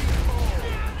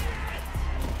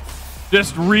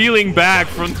 Just reeling back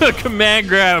from the command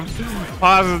grab.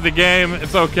 Pauses the game,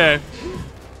 it's okay.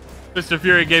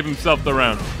 FistOfFury gave himself the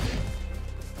round.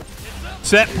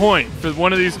 Set point for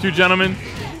one of these two gentlemen.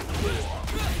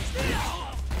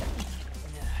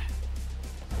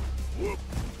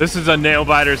 This is a nail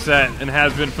biter set and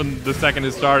has been from the second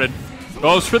it started.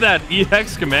 Goes for that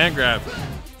EX command grab.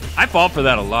 I fall for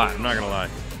that a lot, I'm not gonna lie.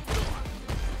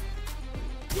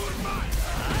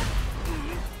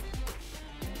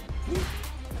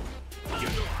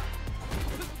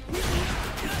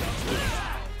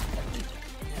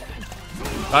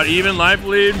 About even life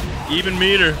lead, even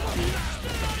meter.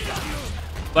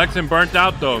 Flexin burnt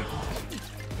out though.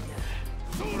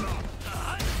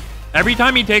 Every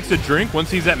time he takes a drink, once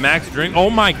he's at max drink, oh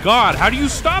my God, how do you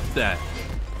stop that?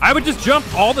 I would just jump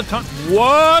all the time.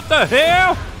 What the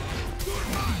hell?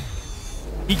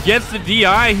 He gets the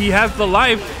DI, he has the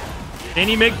life, and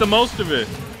he make the most of it.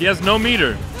 He has no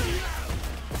meter.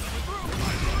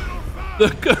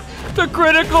 The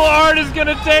critical art is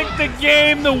gonna take the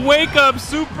game, the wake up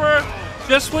super,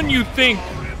 just when you think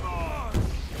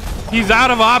he's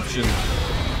out of options.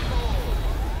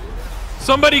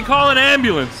 Somebody call an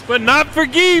ambulance, but not for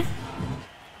Geef.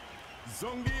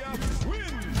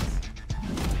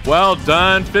 Well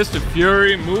done,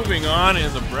 FistOfFury moving on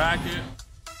in the bracket.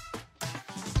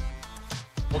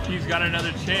 Loki's got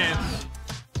another chance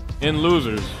in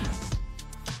losers.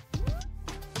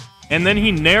 And then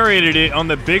he narrated it on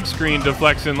the big screen to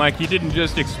Flexin like he didn't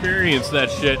just experience that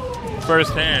shit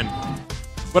firsthand.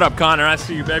 What up, Connor? I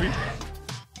see you, baby.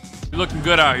 You're looking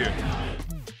good out here.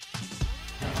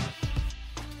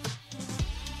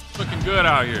 Looking good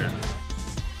out here.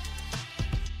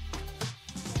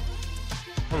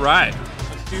 All right,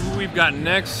 let's see who we've got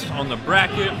next on the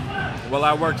bracket. While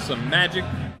I work some magic.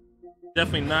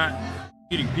 Definitely not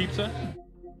eating pizza.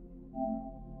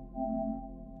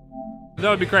 That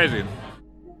would be crazy.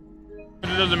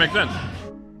 It doesn't make sense.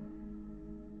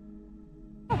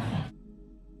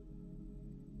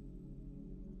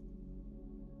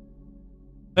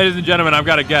 Ladies and gentlemen, I've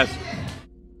got a guess.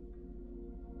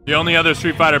 The only other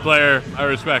Street Fighter player I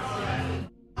respect.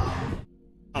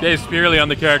 Dave's purely on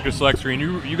the character select screen.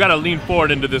 You got to lean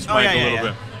forward into this mic a little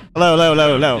bit.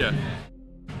 Hello. Yeah.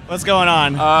 What's going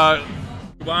on?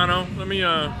 Cubano, let me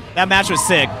That match was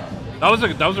sick. That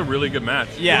was a really good match.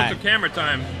 Yeah. It's a camera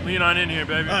time. Lean on in here,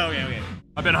 baby. Oh, okay.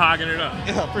 I've been hogging it up.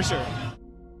 Yeah, for sure.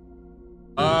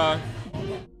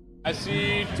 I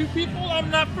see 2 people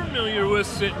I'm not familiar with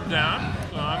sitting down,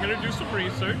 so I'm gonna do some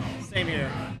research. Same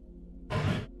here.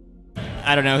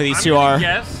 I don't know who these two are.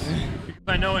 Yes, because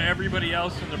I know everybody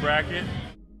else in the bracket.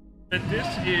 That this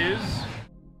is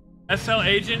SL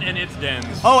Agent and it's Dens.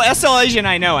 Oh, SL Agent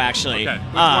I know actually.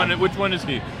 Okay. Which one is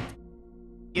he?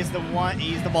 He's the one.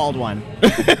 He's the bald one.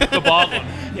 The bald one.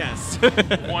 Yes.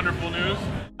 Wonderful news.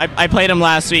 I played him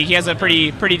last week. He has a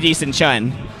pretty decent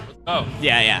chun. Oh.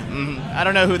 Yeah. I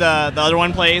don't know who the other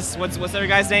one plays. What's the other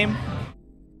guy's name?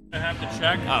 I have to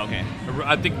check. Oh, okay.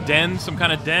 I think Dens, some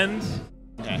kind of Dens.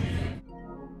 Okay.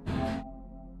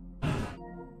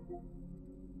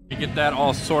 You get that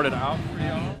all sorted out for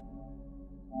y'all.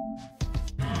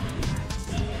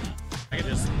 I can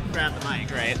just grab the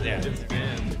mic right there.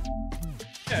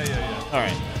 Yeah. All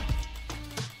right.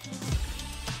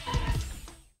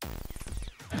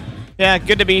 Yeah,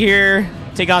 good to be here.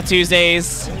 Take off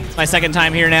Tuesdays. It's my second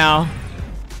time here now.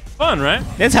 Fun, right?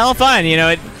 It's hella fun. You know,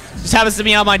 it just happens to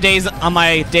be on my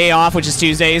day off, which is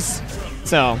Tuesdays.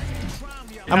 So,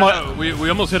 we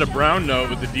almost hit a brown note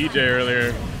with the DJ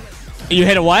earlier. You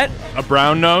hit a what? A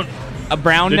brown note. A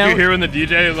brown note? Did you hear when the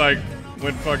DJ like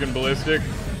went fucking ballistic?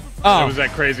 Oh. There was that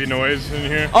crazy noise in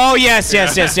here. Oh yes. Oh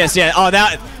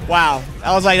wow.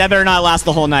 I was like, that better not last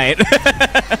the whole night.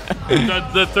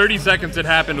 the 30 seconds it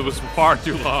happened was far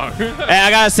too long. I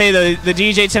gotta say the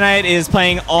DJ tonight is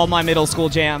playing all my middle school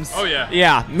jams. Oh yeah.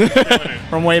 Yeah.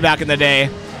 From way back in the day.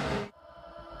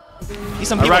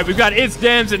 All right, we've got It's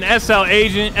Dens and SL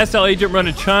Agent. SL Agent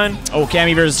running Chun. Oh,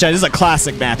 Cammy versus Chun. This is a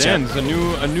classic matchup. Dens, a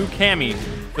new Cammy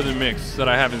for the mix that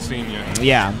I haven't seen yet.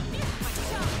 Yeah.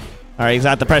 All right, he's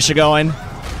got the pressure going.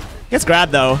 Gets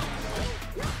grabbed though.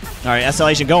 All right, SL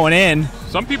Agent going in.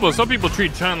 Some people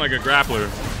treat Chun like a grappler.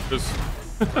 Just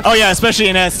oh yeah, especially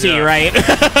in ST, right?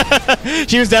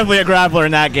 She was definitely a grappler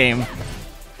in that game.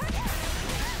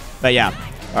 But yeah.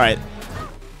 All right.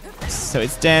 So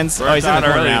it's Dens. Oh, he's in the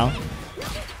corner now.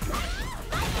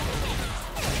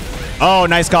 Oh,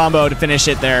 nice combo to finish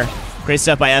it there. Great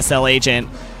stuff by SL Agent.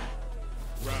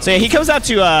 So yeah, he comes out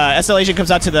to SL Agent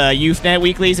comes out to the YouthNet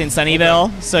weeklies in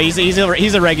Sunnyvale. So he's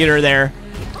a regular there.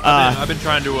 I've been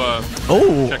trying to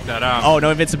check that out. Oh, no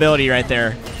invincibility right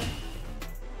there.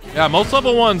 Yeah, most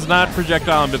level 1's not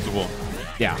projectile invincible.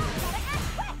 Yeah.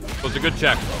 So it's a good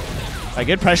check. A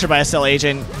good pressure by SL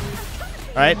Agent.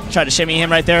 All right, try to shimmy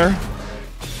him right there.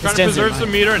 Trying to preserve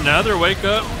some meter. Another wake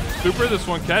up. Super, this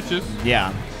one catches.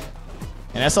 Yeah.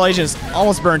 And SL Agent's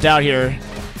almost burnt out here.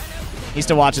 Needs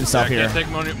to watch himself here. Can't take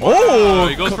money. Oh!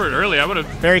 He goes for it early. I would have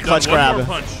very clutch grab. One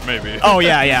more punch, maybe. Oh,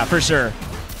 yeah, for sure.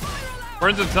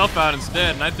 Burns himself out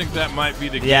instead, and I think that might be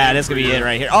the game. Yeah, this could be it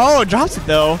right here. Oh, drops it,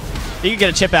 though. You can get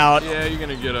a chip out. Yeah, you're going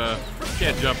to get a... You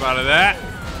can't jump out of that.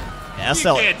 Yeah, you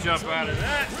can't jump out of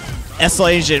that. SL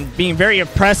Agent being very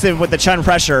impressive with the Chun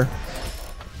pressure.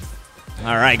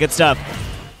 All right, good stuff.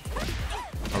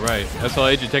 All right, SL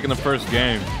Agent taking the first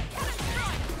game.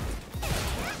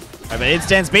 All right, but It's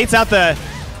Dens baits out the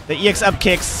EX up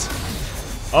kicks.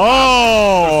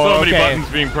 Oh, there's so many buttons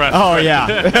being pressed. Oh,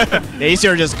 yeah. These two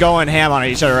are just going ham on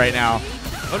each other right now.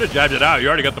 I would have jabbed it out. You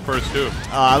already got the first two.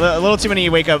 A little too many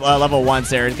wake up level 1s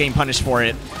there. He's getting punished for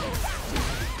it.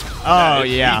 Oh,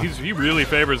 yeah. He really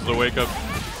favors the wake up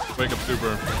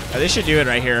super. They should do it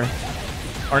right here.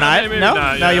 Or not? Maybe No?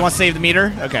 not, No, yeah. you want to save the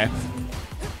meter? Okay.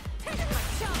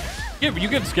 Yeah, you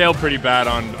get scaled pretty bad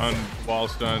on wall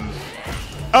stuns.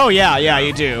 Oh, yeah,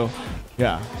 you do.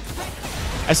 Yeah.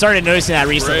 I started noticing that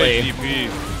recently. Great DP.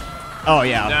 Oh,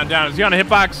 yeah. Down. Is he on a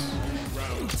hitbox?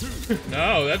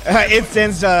 No, that's... It's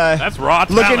Dens, that's raw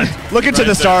talent. Looking to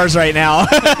the stars right now.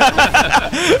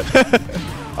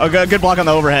 Oh, good block on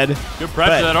the overhead. Good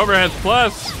pressure. That overhead's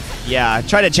plus. Yeah,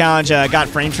 try to challenge. Got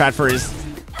frame trap for his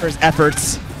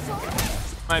efforts.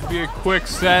 Might be a quick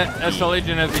set. SL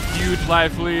Agent has a huge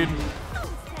life lead.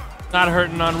 Not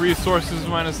hurting on resources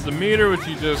minus the meter, which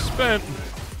he just spent.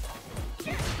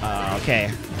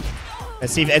 Okay.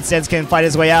 Let's see if It's Dens can fight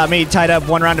his way out. Maybe tied up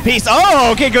one round apiece.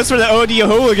 Oh, okay, goes for the OD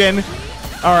hooligan.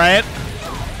 All right.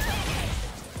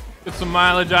 Get some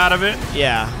mileage out of it.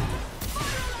 Yeah.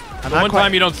 One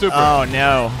time you don't super. Oh,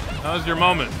 no. That was your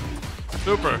moment.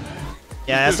 Super.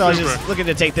 Yeah, that's all. Just looking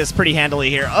to take this pretty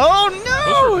handily here. Oh,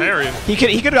 no! Those were parries. He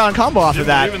could have gone combo off of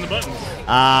that. Even the buttons.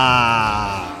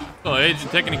 Ah. So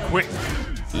Agent taking it quick.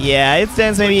 Yeah, It's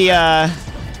Dens maybe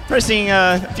pressing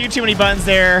a few too many buttons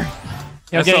there.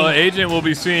 SL Agent will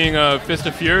be seeing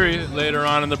FistOfFury later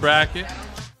on in the bracket.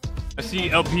 I see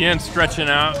LPN stretching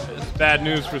out. It's bad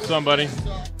news for somebody.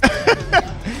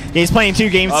 He's playing 2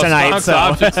 games tonight. Stonks So.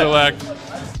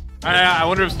 OptionSelect. I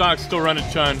wonder if Stonks still running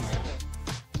Chun.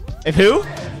 If who?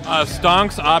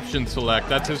 Stonks OptionSelect.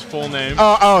 That's his full name.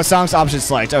 Oh, Stonks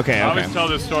OptionSelect. Okay, I okay. always tell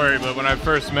this story, but when I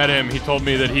first met him, he told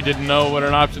me that he didn't know what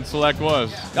an OptionSelect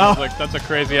was. I was like, that's a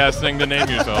crazy ass thing to name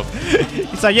yourself.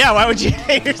 He's like, yeah, why would you?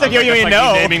 He's like, you don't even like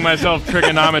know. me naming myself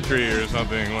trigonometry or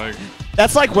something like.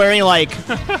 That's like wearing like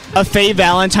a Faye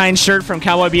Valentine shirt from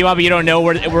Cowboy Bebop, but you don't know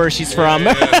where she's from.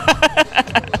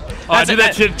 I did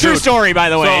that shit true story, by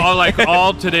the way. So like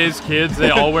all today's kids, they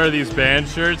all wear these band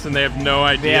shirts and they have no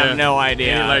idea. They have no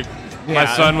idea. And, like my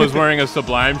son was wearing a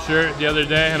Sublime shirt the other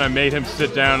day, and I made him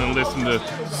sit down and listen to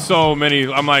so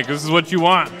many. I'm like, this is what you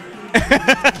want.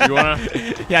 You wanna?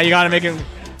 Yeah, you gotta make him.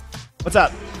 What's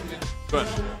up?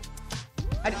 What?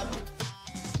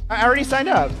 I already signed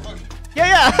up.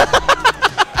 Yeah.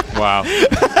 Wow.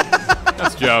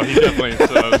 That's Joe. He's definitely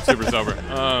super sober.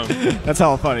 That's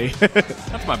hella funny.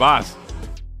 That's my boss.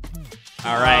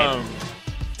 All right.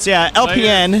 So yeah,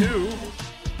 LPN.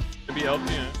 Could be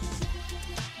LPN.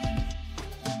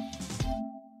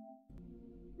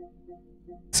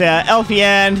 So yeah,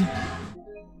 LPN.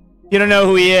 You don't know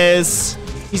who he is.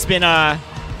 He's been a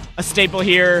staple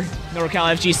here,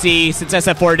 NorCal FGC, since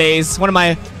SF4 days. One of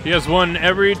my. He has won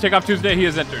every Takeoff Tuesday he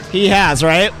has entered. He has,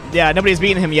 right? Yeah, nobody's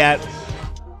beaten him yet.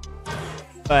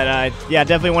 But yeah,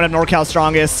 definitely one of NorCal's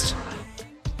strongest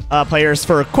players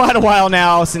for quite a while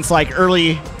now, since like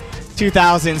early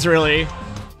 2000s, really.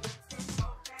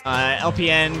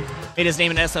 LPN made his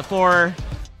name in SF4,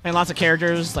 playing lots of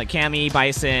characters like Cammy,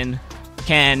 Bison,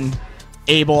 Ken,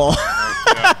 Abel.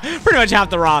 Pretty much half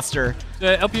the roster.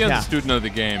 LPN's a student of the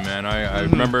game, man. I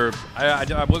remember,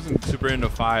 I wasn't super into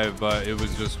 5, but it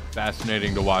was just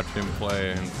fascinating to watch him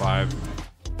play in 5.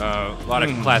 A lot of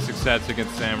classic sets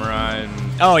against Samurai and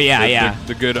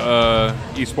the good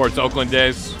esports Oakland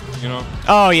days, you know.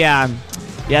 Oh yeah,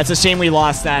 it's a shame we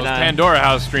lost that. Those Pandora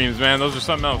House streams, man, those are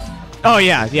something else. Oh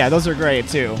yeah, those are great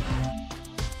too.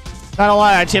 Not a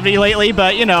lot of activity lately,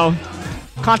 but you know,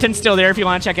 content's still there if you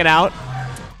want to check it out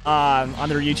on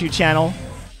their YouTube channel.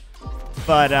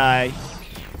 But yeah,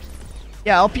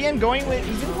 LPN going with,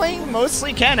 he's been playing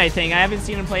mostly Ken, I think. I haven't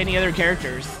seen him play any other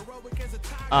characters.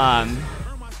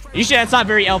 Usually that's not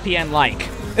very LPN-like.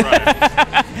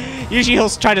 Right. Usually he'll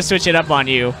try to switch it up on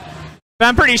you. But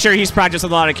I'm pretty sure he's practiced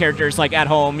with a lot of characters, like at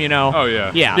home, you know. Oh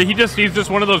yeah. Yeah. He's just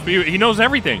one of those people. He knows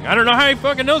everything. I don't know how he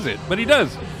fucking knows it, but he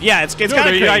does. Yeah, it's kind of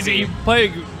crazy.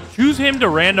 Choose him to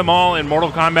random all in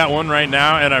Mortal Kombat 1 right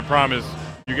now, and I promise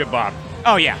you get bopped.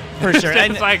 Oh yeah, for sure.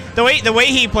 And like the way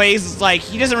he plays is like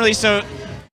he doesn't really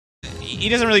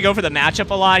go for the matchup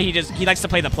a lot. He likes to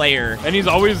play the player. And he's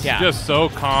always just so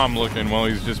calm looking while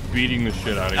he's just beating the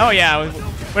shit out of you. Oh yeah,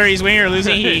 where he's winning or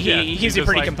losing, he keeps it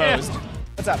pretty composed.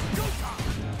 What's up?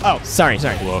 Oh, sorry.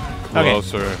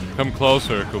 Closer. Okay. Come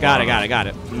closer. Got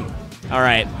it. All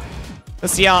right.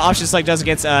 Let's see how OptionSelect does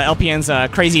against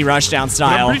LPN's crazy rushdown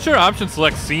style. I'm pretty sure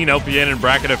OptionSelect's seen LPN in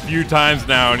bracket a few times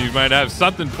now, and he might have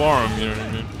something for him. You know what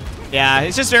I mean? Yeah,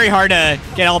 it's just very hard to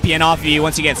get LPN off of you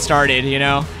once you get started. You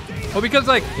know. Well, because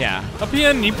like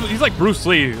LPN, he's like Bruce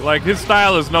Lee. Like his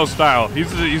style is no style.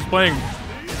 He's playing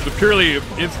the purely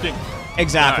instinct.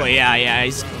 Exactly. Yeah.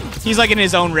 He's like in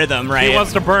his own rhythm, right? He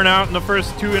wants to burn out in the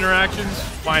first 2 interactions.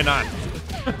 Why not?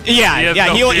 He'll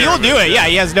do it. Yeah,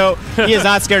 he is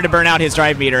not scared to burn out his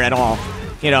drive meter at all.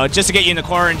 You know, just to get you in the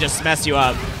core and just mess you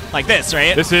up like this,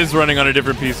 right? This is running on a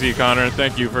different PC, Connor.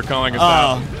 Thank you for calling us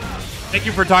out. Thank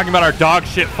you for talking about our dog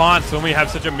shit fonts when we have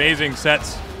such amazing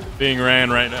sets being ran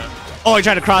right now. Oh, he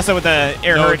tried to cross it with the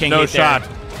air hurricane. No shot.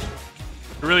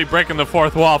 You're really breaking the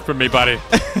 4th wall for me, buddy.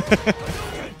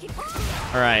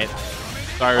 All right.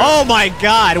 Sorry. Oh my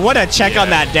God! What a check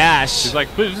on that dash. He's like,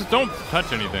 please just don't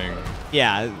touch anything.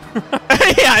 Yeah.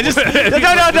 Just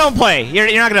don't play. You're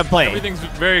not gonna play. Everything's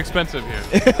very expensive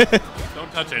here.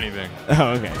 Don't touch anything. Oh,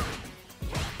 okay.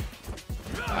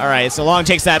 All right. So Long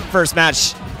takes that first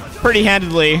match pretty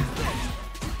handedly.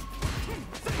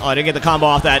 Oh, I didn't get the combo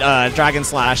off that Dragon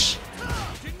Slash.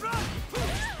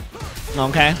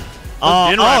 Okay.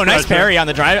 Oh, nice parry on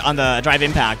the drive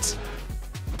impact.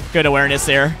 Good awareness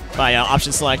there by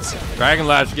OptionSelect. Dragon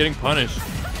Lash getting punished.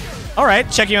 All right,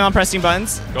 checking on pressing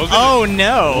buttons. No!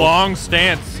 Long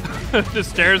stance.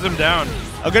 Just stares him down.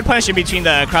 A good punish in between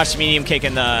the crouch medium kick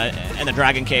and the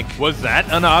dragon kick. Was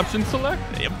that an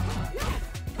OptionSelect? Yep.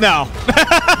 No.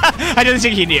 I didn't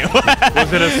think he knew.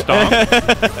 Was it a stomp?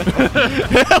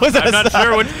 I'm not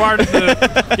sure which part of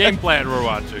the game plan we're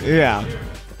watching. Yeah.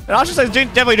 But OptionSelect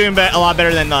definitely doing a lot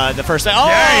better than the first time. Oh,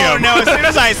 Damn. no, as soon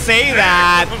as I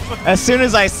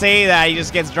say that, he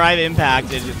just gets drive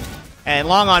impacted. And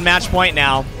Long on match point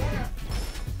now.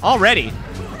 Already.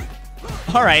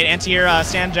 All right, anti-air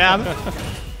stand jab.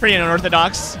 Pretty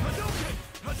unorthodox. All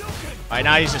right,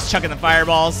 now he's just chucking the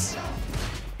fireballs.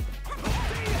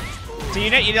 So you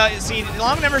know, see,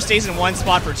 Long never stays in one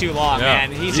spot for too long,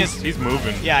 man. He's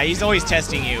moving. Yeah, he's always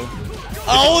testing you.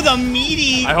 Oh, the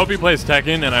meaty! I hope he plays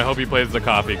Tekken, and I hope he plays the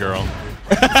coffee girl.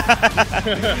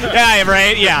 Yeah,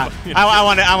 right. Yeah,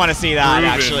 I want to see that Proven,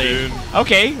 actually. dude.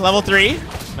 Okay, level 3.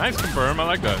 Nice confirm. I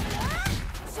like that.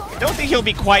 Don't think he'll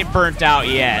be quite burnt out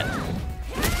yet.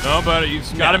 No, but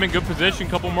he's got him in good position.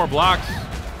 Couple more blocks.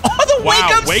 Oh, the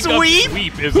Wow, wake up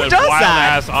sweep is Who a does wild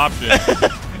that? ass option.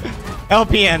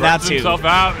 LPN, Burns that's who. himself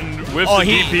out and whiffs the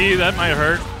DP. That might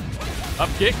hurt. Up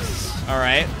kicks. All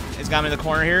right, he's got him in the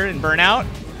corner here and burnout.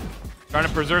 Trying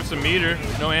to preserve some meter.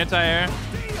 No anti-air.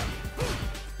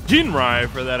 Jinrai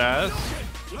for that ass.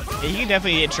 Yeah, you can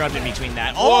definitely get trapped in between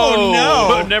that. Whoa, Oh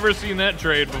no! I've never seen that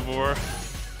trade before.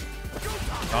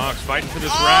 Stonks fighting for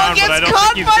this Oh, round, but I don't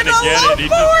think he's gonna get it. He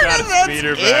just got his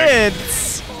meter back.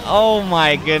 Oh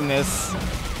my goodness!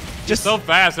 Just so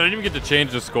fast. I didn't even get to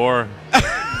change the score.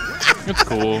 It's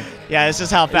cool. Yeah, it's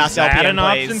just how fast Is that LPN an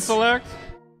plays. option select?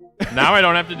 Now I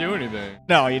don't have to do anything.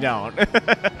 No, you don't. But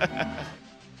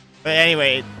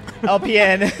anyway,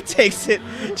 LPN takes it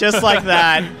just like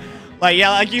that. Like, yeah,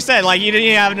 like you said, like you didn't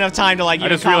even have enough time to like I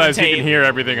even just realized you commentate. can hear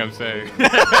everything I'm saying.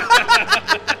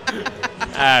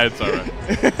 It's alright.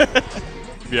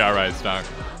 Be alright, Stock.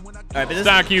 Alright, but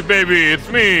Stock you, baby. It's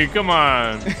me. Come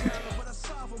on.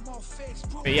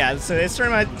 But yeah, so this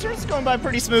tournament's going by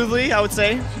pretty smoothly, I would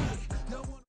say.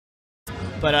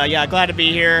 But yeah, glad to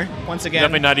be here once again.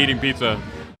 Definitely not eating pizza.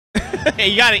 Hey,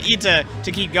 you gotta eat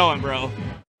to keep going, bro.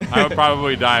 I would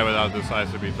probably die without this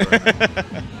slice of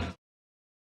pizza.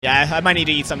 Yeah, I might need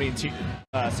to eat something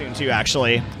soon too,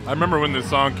 actually. I remember when this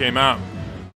song came out,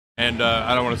 and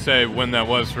I don't want to say when that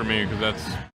was for me because that's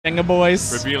Venga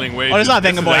Boys. revealing ways. Oh, it's not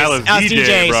Venga Boys. Alice Oh, it's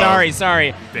DJ. bro.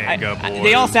 Sorry. Venga Boys.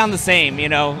 They all sound the same, you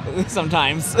know,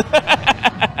 sometimes.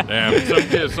 Damn,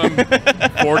 some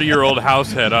 40-year-old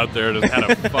househead out there just had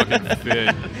a fucking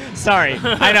fit. Sorry.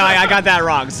 I know, I got that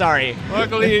wrong. Sorry.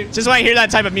 Luckily, just when I hear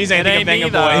that type of music, I think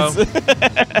of Venga Boys.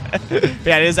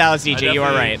 Yeah, it is Alice DJ. You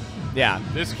are right. Yeah.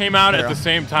 This came out at the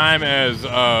same time as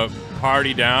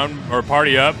Party Down or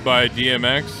Party Up by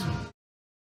DMX.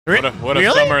 What a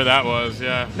Really? summer that was,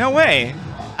 yeah. No way.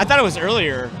 I thought it was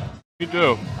earlier. You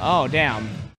do. Oh, damn.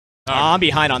 I'm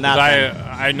behind on that.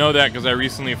 I know that because I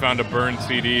recently found a burned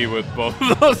CD with both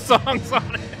of those songs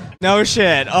on it. No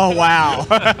shit. Oh, wow.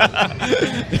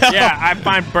 Yeah, I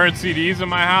find burnt CDs in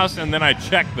my house and then I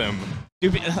check them.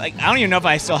 Dude, like, I don't even know if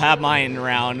I still have mine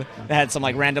around that had some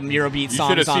like random Eurobeat songs on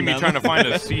them. You should have seen me trying to find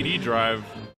a CD drive.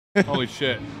 Holy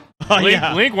shit. Oh,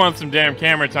 Link wants some damn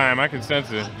camera time. I can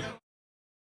sense it.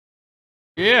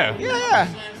 Yeah. Yeah.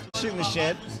 Shooting the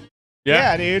shit.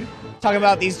 Yeah, dude. Talking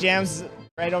about these jams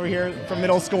right over here from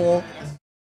middle school.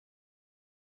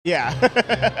 Yeah.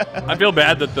 I feel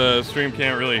bad that the stream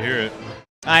can't really hear it.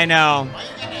 I know.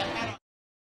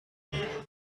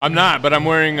 I'm not, but I'm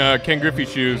wearing Ken Griffey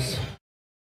shoes.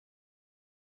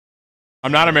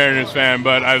 I'm not a Mariners fan,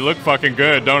 but I look fucking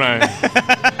good, don't I?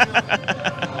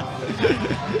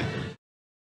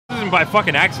 This isn't by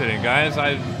fucking accident, guys.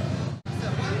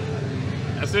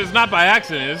 This is not by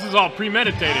accident. This is all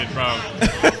premeditated, bro.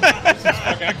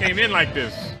 I came in like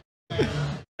this. You know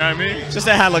what I mean? Just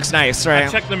that hat looks nice, right? I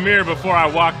checked the mirror before I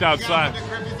walked outside.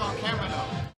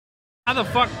 How the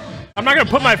fuck? I'm not gonna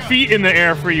put my feet in the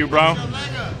air for you, bro.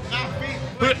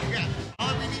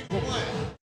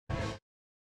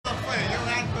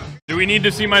 Do we need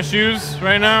to see my shoes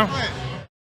right now?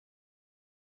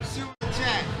 I'm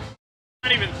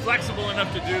not even flexible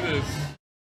enough to do this.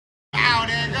 Ow,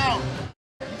 there you go.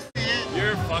 You see it?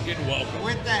 You're fucking welcome.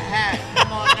 With the hat.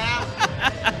 Come on now.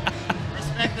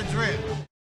 Respect the drip.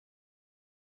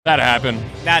 That happened.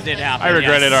 That did happen. I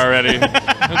regret it already.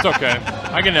 It's okay.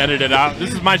 I can edit it out.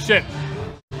 This is my shit.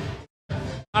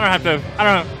 I don't have to. I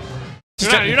don't.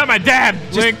 You're not my dad,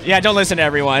 Link. Yeah, don't listen to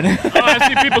everyone. Oh, I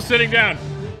see people sitting down.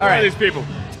 All right, these people.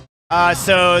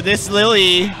 So this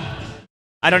Lily,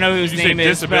 I don't know who his Did you name say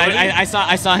is, but disability?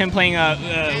 I saw him playing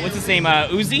what's his name?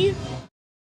 Uzi?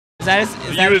 Is that his? Is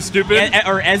You that was stupid?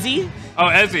 Or Ezii? Oh,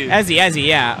 Ezii. Ezii,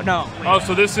 yeah. No. Oh,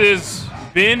 so this is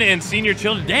Binh and Senior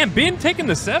Children. Damn, Binh taking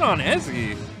the set on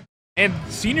Ezii. And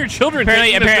Senior Children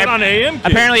taking the set on AMKidd.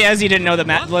 Apparently Ezii didn't know the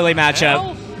Lily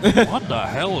matchup. What the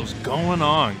hell is going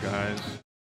on, guys?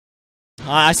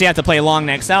 I see I have to play long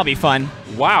next. That'll be fun.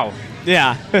 Wow.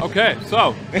 Yeah. Okay,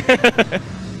 so.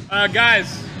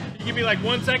 Guys, you give me like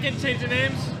 1 second to change the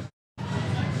names?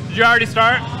 Did you already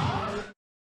start?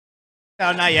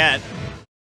 No, not yet. You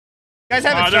guys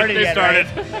haven't started they yet, started.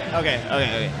 right?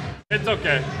 Okay. It's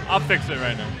okay. I'll fix it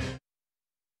right now.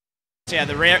 So yeah,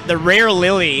 the rare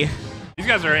Lily. These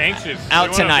guys are anxious.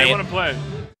 Out tonight. They want to play.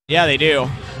 Yeah, they do.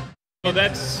 So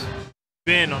that's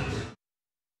Binh on.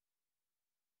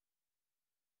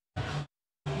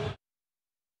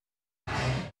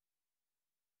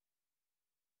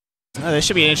 Oh, this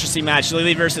should be an interesting match.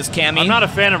 Lily versus Cammy. I'm not a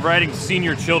fan of writing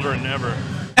senior children ever.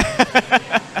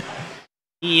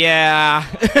 Yeah.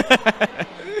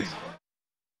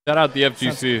 Shout out the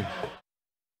FGC.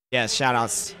 Yes, shout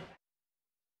outs.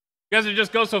 You guys are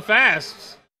just go so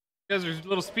fast. You guys are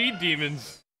little speed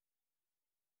demons.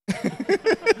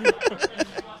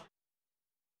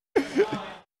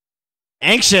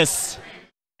 Anxious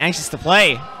to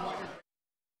play.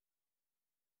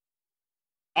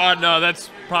 Oh no, that's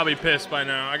probably pissed by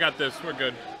now. I got this. We're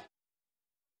good.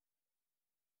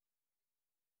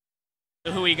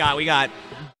 So who we got? We got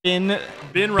Binh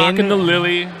rocking the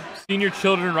Lily. Senior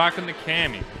children rocking the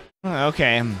Cammy. Oh,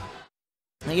 okay.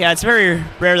 Yeah, it's very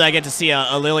rare that I get to see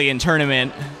a Lily in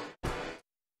tournament.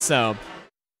 So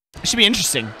it should be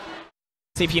interesting.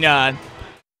 See if he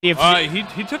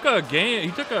he took a game.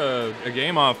 He took a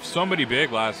game off somebody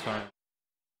big last time.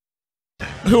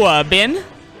 Who? Binh?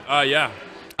 Yeah.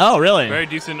 Oh, really? Very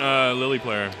decent Lily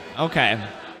player. Okay.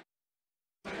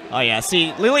 Oh yeah.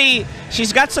 See, Lily,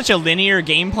 she's got such a linear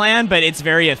game plan, but it's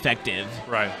very effective.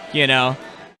 Right. You know,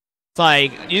 it's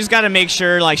like you just got to make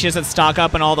sure like she doesn't stock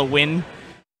up on all the wind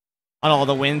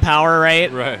power,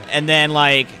 right? Right. And then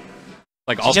like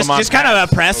just kind of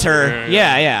oppress her.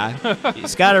 Yeah. You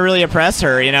just got to really oppress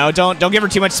her. You know, don't give her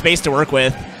too much space to work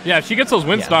with. Yeah, if she gets those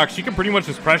wind stocks, she can pretty much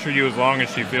just pressure you as long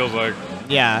as she feels like.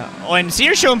 Yeah. Oh, and so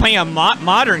you're showing playing a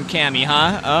modern Cammy,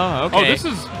 huh? Oh, okay.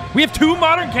 Oh, we have 2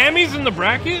 modern Cammies in the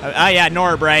bracket? Yeah,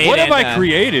 Norb, right? What have I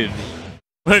created?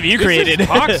 What have you created? This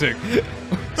is toxic.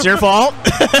 It's your fault?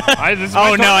 I think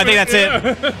that's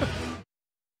it.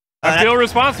 I feel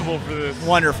responsible for this.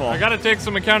 Wonderful. I gotta take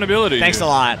some accountability. Thanks a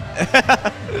lot.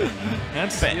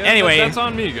 Anyway, that's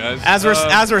on me, guys. As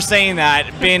we're saying that,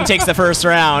 Binh takes the first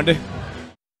round.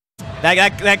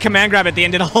 That command grab at the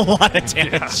end did a whole lot of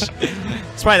damage. Yeah.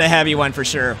 It's probably the heavy one for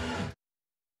sure.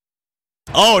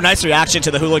 Oh, nice reaction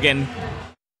to the hooligan.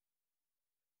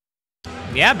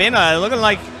 Yeah, Binh looking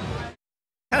like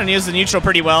kind of used the neutral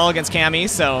pretty well against Cammy,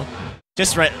 so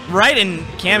just right in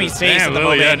Cammy's face at the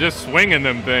moment. Yeah, just swinging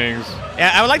them things.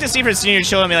 Yeah, I would like to see for senior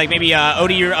show me like maybe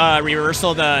OD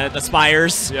reversal the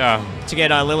spires. Yeah. To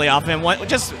get Lily off of him.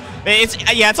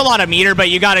 It's a lot of meter, but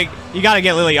you gotta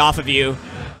get Lily off of you.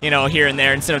 You know, here and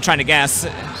there instead of trying to guess.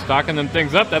 Stocking them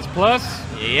things up, that's plus.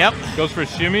 Yep. Goes for a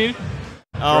shimmy.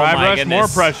 Oh, Drive my rush, goodness. more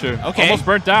pressure. Okay. Almost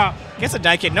burnt out. Gets a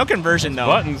die kid. No conversion, though.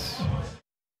 Buttons.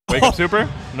 Wake up super.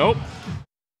 Nope.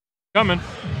 Coming.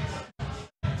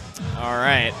 All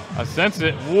right. I sense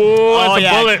it. Whoa, that's a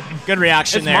bullet. Good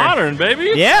reaction there. It's modern,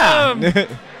 baby. Yeah.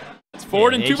 It's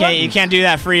forward and 2 buttons. You can't do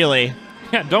that freely.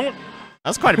 Yeah, don't.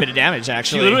 That's quite a bit of damage,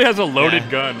 actually. She literally has a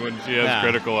loaded gun when she has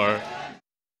critical art.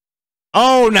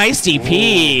 Oh, nice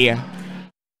DP. Ooh.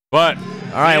 But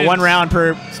all right, 1 round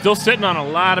per. Still sitting on a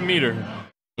lot of meter.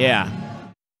 Yeah.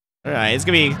 All right, it's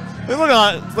gonna be. Look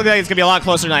like it's gonna be a lot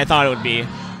closer than I thought it would be.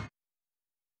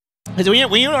 Because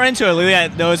when you run into a Lily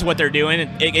that knows what they're doing,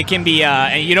 it can be,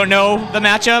 and you don't know the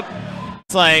matchup.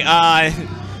 It's like,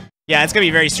 yeah, it's gonna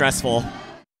be very stressful.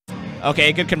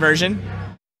 Okay, good conversion.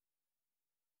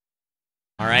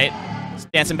 All right,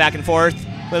 dancing back and forth.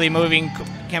 Lily moving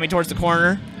Cammy towards the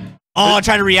corner. Oh,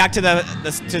 trying to react to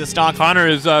the stock. Connor,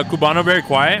 is Cubano very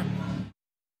quiet?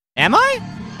 Am I?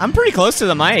 I'm pretty close to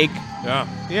the mic. Yeah.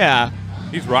 Yeah.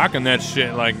 He's rocking that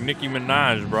shit like Nicki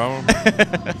Minaj, bro.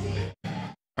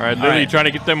 All right, Lily trying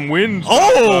to get them wins.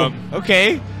 Oh,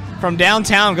 okay. From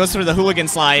downtown, goes through the hooligan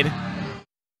slide.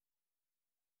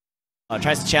 Oh,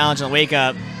 tries to challenge and wake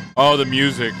up. Oh, the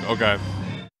music. Okay.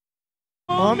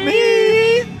 On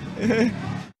me.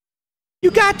 You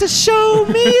got to show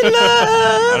me love.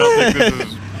 I don't think this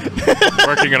is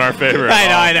working in our favor.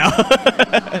 I know.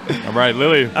 All right,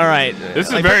 Lily. All right. This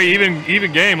is a very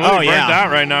even game. Lily burnt out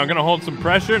right now. Gonna hold some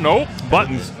pressure. Nope.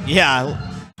 Buttons. Yeah.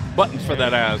 Buttons for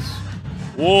that ass.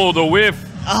 Whoa, the whiff.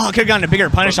 Oh, could have gotten a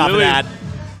bigger punish off of that.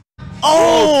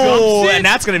 Oh, and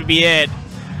that's gonna be it.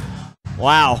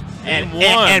 Wow. And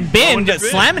Binh just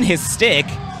slamming his stick.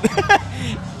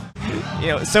 You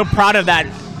know, so proud of that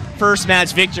first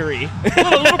match victory.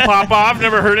 a little pop off,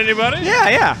 never hurt anybody.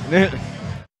 Yeah.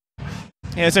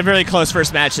 Yeah, it's a really close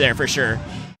first match there for sure.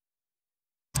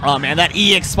 Oh man, that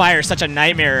E expire is such a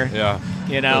nightmare. Yeah.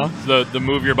 You know? The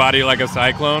move your body like a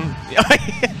cyclone.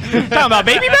 Talking about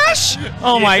Baby Bash?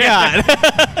 Oh my god.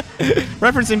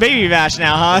 Referencing Baby Bash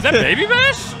now, huh? Is that Baby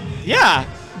Bash? Yeah.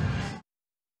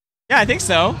 Yeah, I think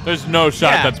so. There's no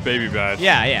shot Yeah. that's Baby Bash.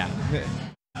 Yeah, yeah.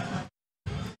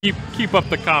 Keep up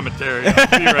the commentary.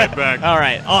 I'll be right back. All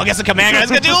right. Oh, I guess the command guy's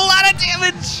gonna do a lot of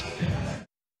damage.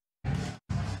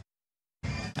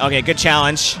 Okay, good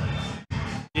challenge.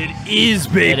 It is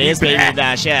Baby Bash. It is Baby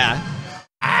Bash, yeah.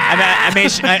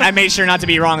 I made sure not to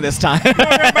be wrong this time.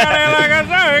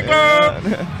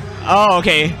 Oh,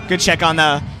 okay. Good check on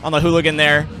the hooligan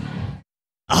there.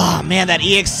 Oh man, that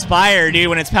E expire, dude,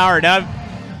 when it's powered up.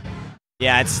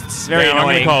 Yeah, it's very annoying.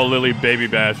 I'm gonna call Lily Baby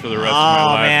Bash for the rest of my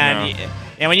life man. now.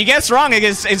 And when you guess wrong,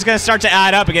 it's gonna start to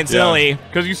add up against Lily.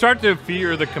 Because you start to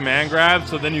fear the command grab,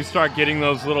 so then you start getting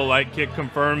those little light kick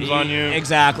confirms on you.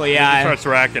 Exactly, yeah. It starts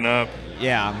racking up.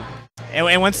 Yeah.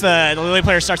 And once the Lily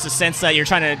player starts to sense that you're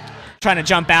trying to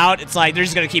jump out, it's like they're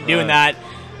just gonna keep doing that,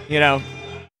 you know.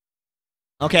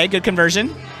 Okay, good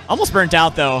conversion. Almost burnt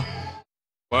out though.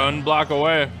 One block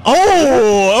away.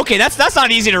 Oh, okay, that's not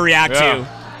easy to react to,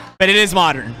 but it is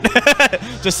modern.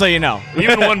 Just so you know.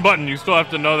 Even one button, you still have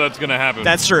to know that's gonna happen.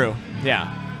 That's true.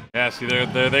 Yeah. Yeah. See,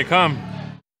 there they come.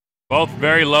 Both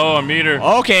very low on meter.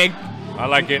 Okay. I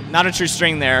like it. Not a true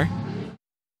string there.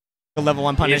 The level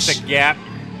 1 punish. It's a gap.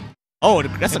 Oh,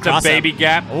 that's it's a baby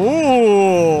gap.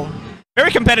 Ooh.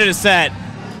 Very competitive set.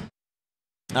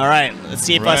 All right, let's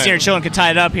see if Senior Chillin can tie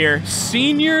it up here.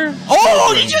 Senior?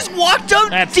 Oh, he just walked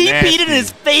up, DP'd in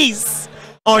his face.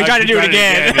 Oh, he tried to do it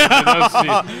again.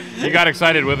 He got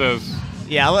excited with us.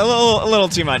 Yeah, a little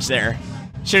too much there.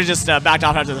 Should have just backed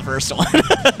off after the first one.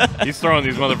 He's throwing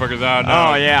these motherfuckers out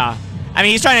now. Oh, yeah. I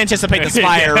mean, he's trying to anticipate the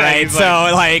spire, right? So,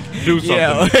 like, do something. You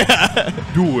know,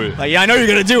 do it. Like, yeah, I know you're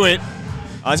going to do it.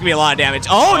 Oh, it's going to be a lot of damage.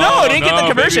 Oh, no, didn't get the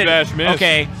conversion. Baby Bash missed.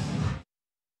 Okay.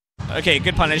 Okay,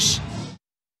 good punish.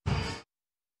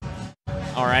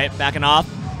 All right, backing off.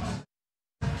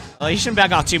 Well, you shouldn't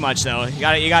back off too much though. You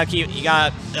gotta keep.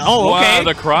 Oh, okay. Wow,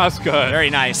 the cross cut. Very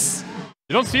nice.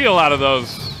 You don't see a lot of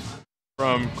those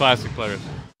from classic players.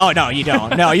 Oh no, you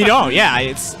don't. No, you don't. Yeah,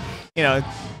 it's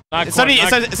it's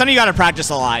something you gotta practice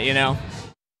a lot. You know.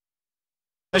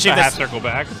 Especially half circle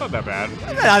back. It's not that bad.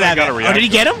 Not that bad. Oh, did he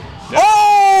get him? Yeah.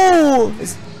 Oh!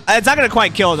 It's not gonna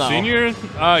quite kill though. Senior?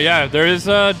 Yeah, there is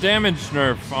a damage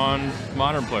nerf on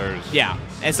modern players. Yeah,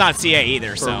 it's not CA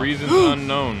either. For reasons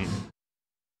unknown.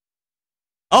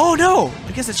 Oh no!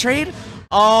 I guess a trade.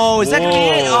 Oh, is that gonna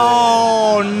be it?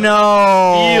 Oh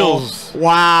no! Steals.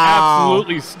 Wow!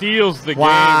 Absolutely steals the game.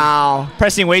 Wow!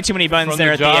 Pressing way too many buttons From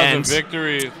there at the end. Of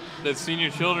victory that Senior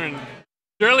Children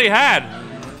surely had.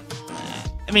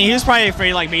 I mean, he was probably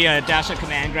afraid like me to dash a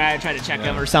command grab, try to check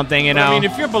him or something, you know. I mean,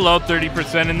 if you're below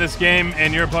 30% in this game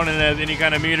and your opponent has any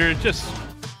kind of meter,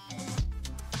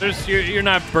 you're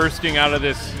not bursting out of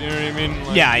this. You know what I mean?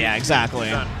 Like, yeah, exactly.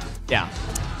 Yeah.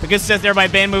 The good stuff there by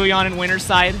Binh, moving on in winner's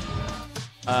side.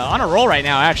 On a roll right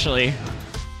now, actually.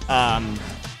 But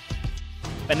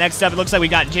next up, it looks like we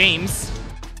got JameS.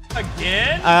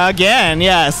 Again? Again,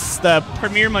 yes. The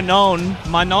premier Mano of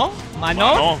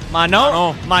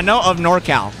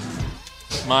NorCal.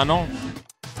 Mano.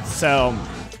 So.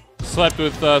 Slept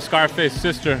with Scarface's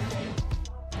sister.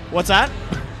 What's that?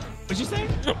 What'd you say?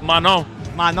 Mano.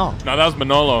 No, that was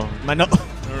Manolo. Remember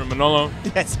Manolo?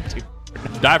 Yes, dude.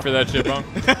 Die for that shit, bro.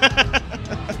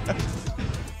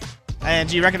 And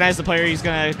do you recognize the player he's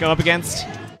gonna go up against?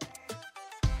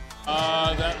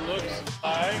 That looks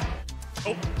like...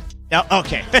 Oh. No,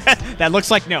 okay. That looks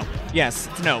like Nope. Yes,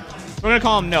 it's Nope. We're gonna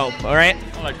call him Nope, alright?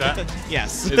 I like that.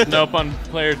 Yes. Is Nope on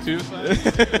player 2?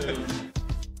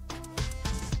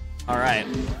 Alright.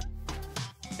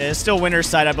 It's still winner's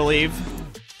side, I believe.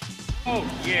 Oh,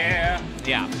 yeah.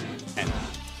 Yeah. Okay.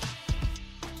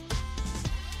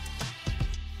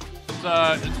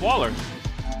 It's Waller.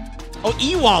 Oh,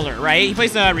 E-Waller, right? He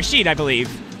plays Rashid, I believe.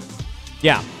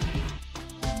 Yeah.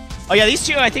 Oh, yeah, these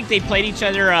two, I think they played each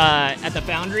other at the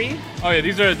Foundry. Oh, yeah,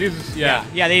 these, yeah.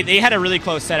 Yeah, they had a really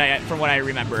close set, from what I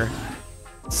remember.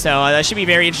 So that should be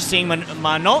very interesting.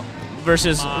 Mano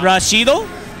versus Rashido.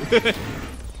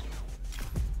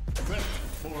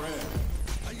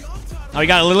 Oh, we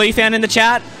got a Lily fan in the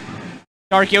chat.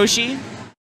 Dark Yoshi.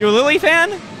 You a Lily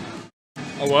fan?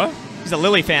 A what? He's a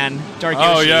Lily fan. Dark Yoshi.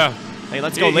 Oh, yeah. Hey,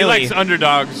 let's go, Lily. He likes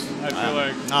underdogs, I feel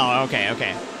like. Oh,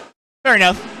 okay. Fair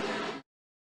enough.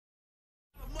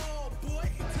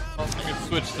 I can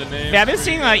switch the name. Yeah, I've been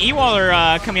seeing E-Waller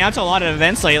coming out to a lot of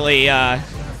events lately.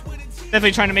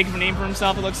 Definitely trying to make a name for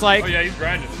himself, it looks like. Oh, yeah, he's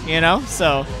grinding. You know,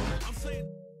 so.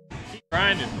 He's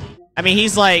grinding. I mean,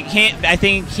 he's like, I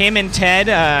think him and Ted.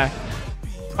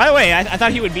 By the way, I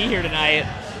thought he would be here tonight.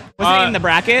 Wasn't he in the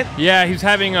bracket? Yeah, he's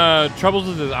having troubles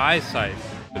with his eyesight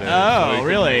today. Oh, so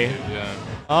really? Yeah.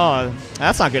 Oh,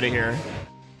 that's not good to hear.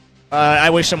 I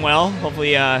wish him well.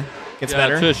 Hopefully gets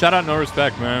better. Shout out, no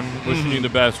respect, man. Wishing you the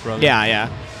best, brother. Yeah, yeah.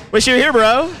 Wish you were here,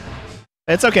 bro.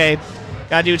 It's okay.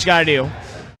 Gotta do what you gotta do.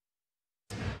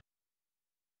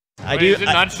 Wait, is it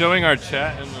not showing our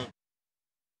chat?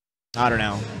 I don't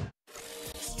know.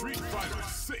 Street Fighter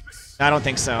 6. I don't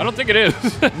think so. I don't think it is.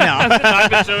 No. Has it not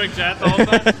been showing chat the whole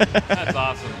time? That's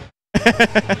awesome.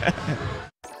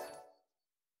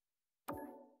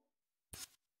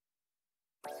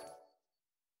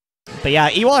 But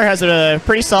yeah, Ewaller has a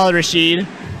pretty solid Rashid.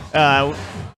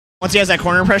 Once he has that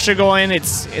corner pressure going,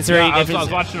 it's very. I was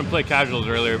watching him play casuals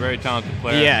earlier. Very talented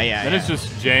player. Yeah, yeah. Then it's just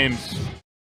JameS,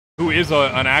 who is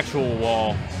an actual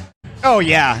wall. Oh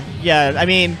yeah, yeah. I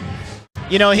mean,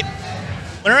 you know,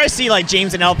 whenever I see like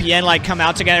JameS and LPN like come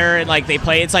out together and like they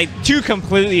play, it's like two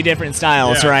completely different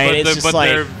styles, right? But It's just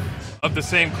like they're of the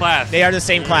same class. They are the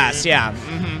same class, yeah.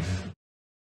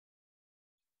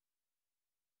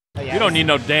 You don't need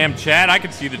no damn chat. I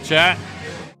can see the chat.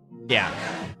 Yeah.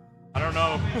 I don't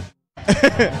know.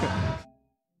 I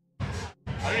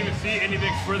don't even see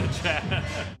anything for the chat.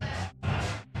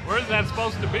 Where is that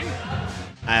supposed to be?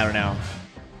 I don't know.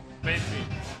 Maybe.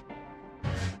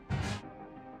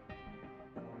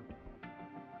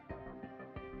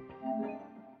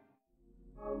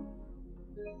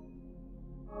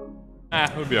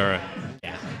 We'll be alright.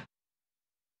 Yeah.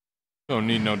 Don't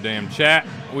need no damn chat.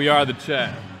 We are the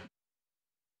chat.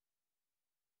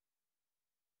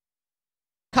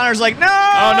 Connor's like, no!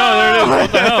 Oh no, there it is.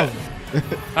 What the hell?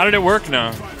 How did it work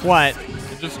now? What?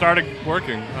 It just started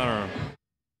working. I don't know.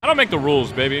 I don't make the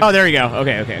rules, baby. Oh, there you go.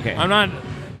 Okay. I'm not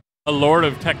a lord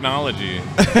of technology.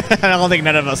 I don't think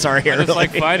none of us are here. I just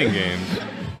like fighting games.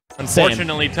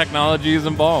 Unfortunately, technology is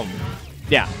involved.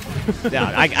 Yeah.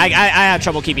 Yeah, I have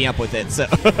trouble keeping up with it, so.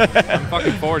 I'm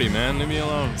fucking 40, man. Leave me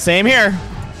alone. Same here.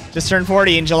 Just turned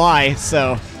 40 in July,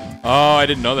 so. Oh, I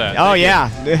didn't know that. Oh,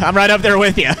 yeah. I'm right up there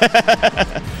with you.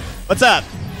 What's up?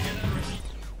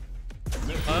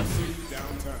 Huh?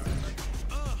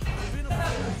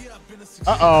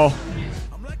 Uh-oh.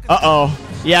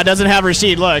 Uh-oh. Yeah, it doesn't have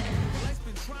Rashid. Look.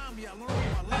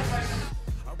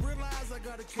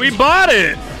 We bought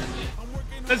it!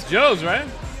 That's Joe's, right?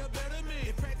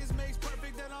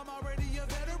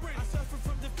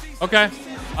 Okay.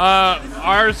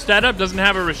 Our setup doesn't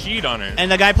have a Rashid on it.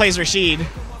 And the guy plays Rashid.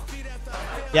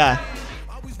 Yeah.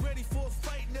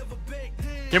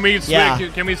 Can we switch? Yeah.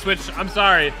 Can we switch? I'm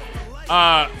sorry.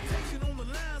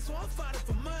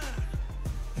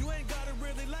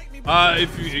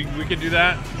 If we could do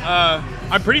that.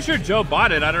 I'm pretty sure Joe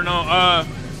bought it. I don't know.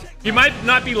 He might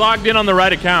not be logged in on the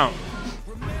right account.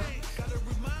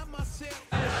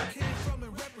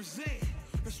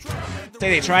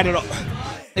 They tried it.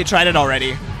 They tried it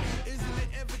already.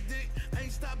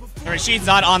 Rashid's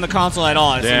not on the console at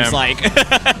all. It seems like.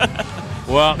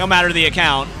 Well, no matter the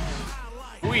account.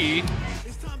 We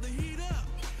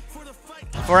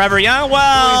forever young.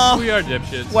 Well, we are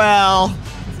dipshits. Well,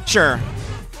 sure.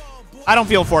 I don't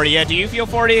feel 40 yet. Do you feel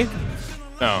 40?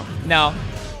 No. No.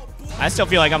 I still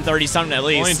feel like I'm 30 something at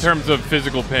least. Only in terms of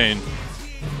physical pain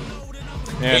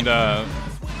and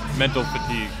mental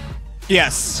fatigue.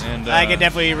 Yes. And I can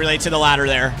definitely relate to the latter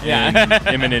there.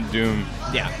 Yeah. Imminent doom.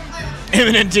 Yeah.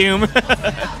 Imminent doom. Get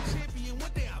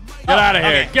out of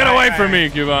here. Okay. Get away from me,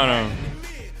 Cubano.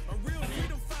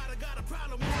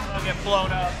 I'll get blown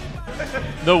up.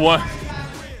 The one.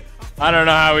 I don't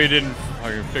know how we didn't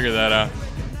fucking figure that out.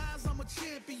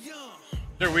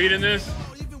 Is there weed in this?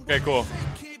 Okay, cool.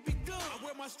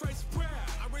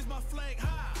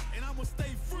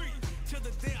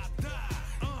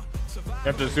 You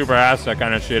have to super ass that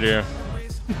kind of shit here.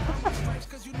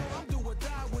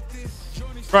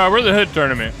 Bro, we're the hood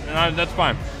tournament, and that's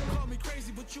fine.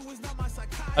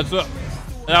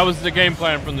 That was the game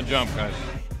plan from the jump, guys.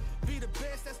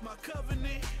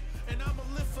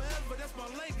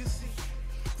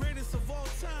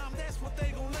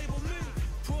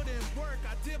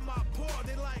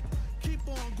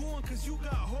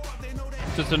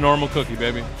 Just a normal cookie,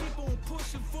 baby.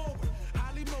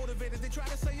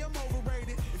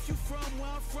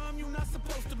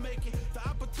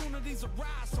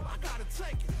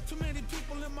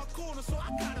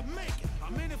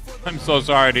 I'm so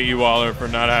sorry to Ewaller for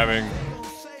not having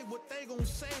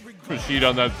Rashid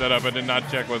on that setup. I did not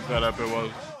check what setup it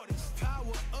was.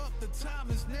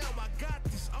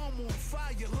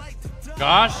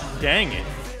 Gosh dang it.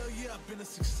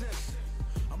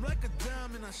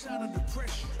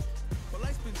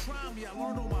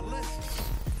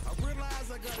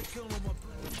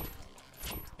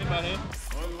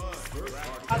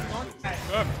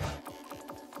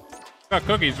 Got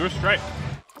cookies, we're straight.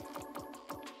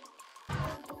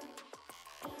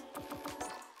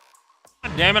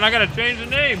 God damn it, I gotta change the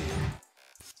name.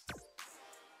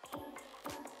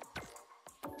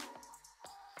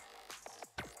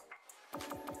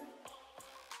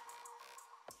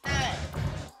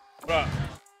 What up?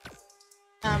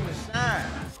 Time to shine.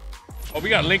 Oh, we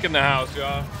got Link in the house,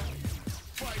 y'all.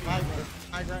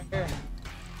 Mike right here.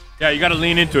 Yeah, you gotta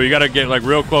lean into it. You gotta get like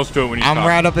real close to it when you I'm talk.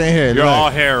 right up in here. You're Look. all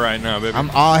hair right now, baby. I'm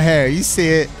all hair. You see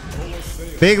it.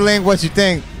 Big Link, what you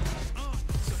think?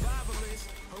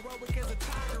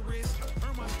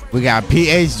 We got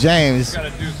PH James.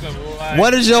 Gotta do some live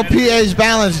What is your editing. pH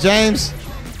balance, James?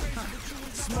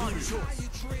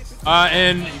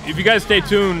 And if you guys stay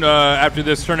tuned after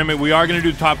this tournament, we are going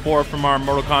to do top 4 from our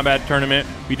Mortal Kombat tournament.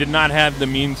 We did not have the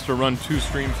means to run 2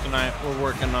 streams tonight. We're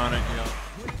working on it.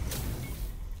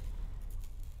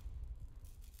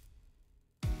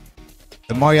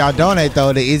 The more y'all donate,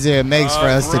 though, the easier it makes for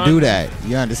us to do that.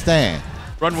 You understand?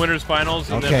 Run winners finals.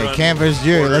 And Okay, then run Cam versus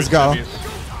Jury. Let's go. semis.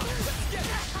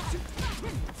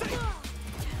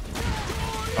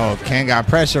 Oh, Ken got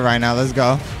pressure right now. Let's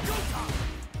go.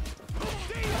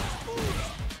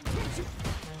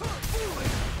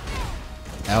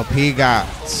 LP got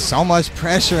so much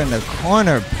pressure in the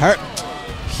corner.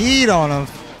 Heat on him.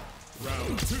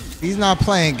 He's not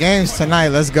playing games tonight.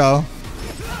 Let's go.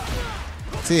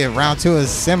 See if round 2 is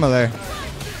similar.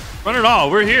 Run it all.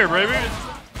 We're here, baby.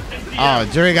 Oh,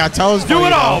 Jury got toes. Do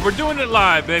it all. We're doing it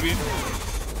live, baby.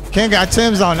 Ken got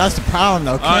Tim's on. That's the problem,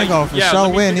 though. Ken gonna for yeah, sure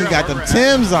let me win. He figure out got where them we're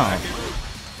at. Tim's on.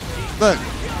 Look,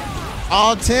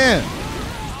 all Tim.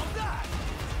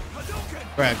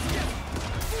 Correct.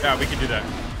 Yeah, we can do that.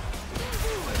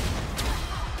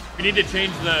 We need to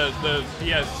change the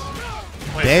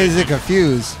PS. Dazed and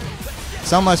confused.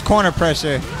 So much corner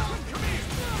pressure.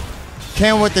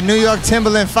 Ken with the New York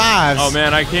Timberland 5s. Oh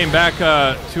man, I came back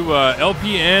to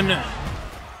LPN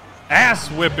ass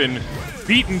whipping,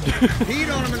 beaten. Beat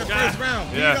on him in the first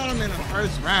round. Beat Yeah. on him in the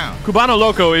first round.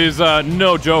 ElCubanoLoco is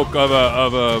no joke of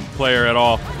a player at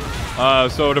all.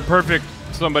 So to perfect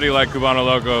somebody like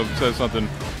ElCubanoLoco says something.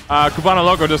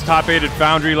 ElCubanoLoco just top 8 at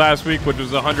Foundry last week, which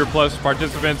was 100+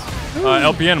 participants.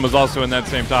 LPN was also in that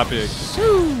same top 8.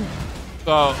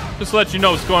 So just to let you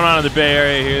know what's going on in the Bay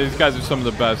Area here. These guys are some of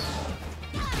the best.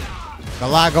 A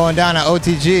lot going down at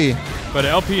OTG. But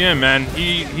LPN, man,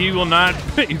 he will not.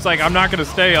 He's like, I'm not going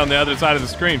to stay on the other side of the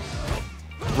screen,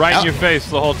 right in your face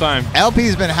the whole time.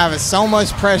 LP's been having so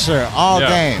much pressure all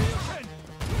game.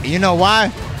 You know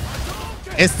why?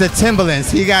 It's the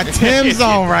Timberlands. He got Tim's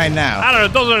on right now. I don't know.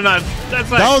 Those are not. That's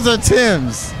like. Those are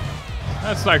Tim's.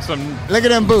 That's like some. Look at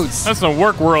them boots. That's some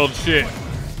work world shit.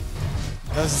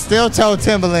 Those steel toe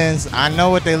Timberlands. I know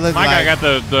what they look My like. guy got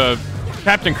the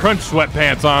Captain Crunch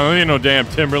sweatpants on. There ain't no damn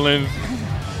Timberlands.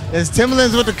 It's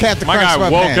Timberlands with the Captain My Crunch guy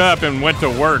sweatpants. woke up and went to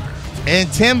work. In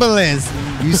Timberlands.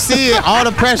 You see it, all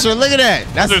the pressure. Look at that.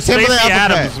 That's Those the are Timberland Stacey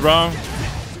uppercut. Adams, bro.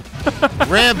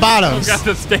 Red bottoms. Got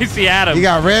the Stacey Adams. He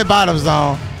got red bottoms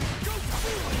on.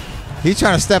 He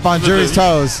trying to step on Look Jury's at-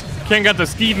 toes. Ken got the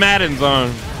Steve Maddens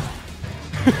on.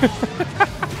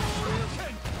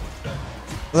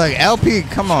 Look, LP,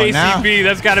 come on now. KCB,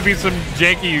 that's got to be some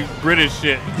janky British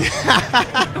shit.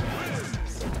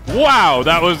 Wow,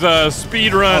 that was a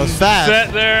speed run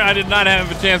set there. I did not have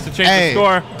a chance to change the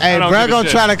score. Hey, bro, gonna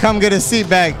try to come get his seat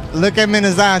back. Look him in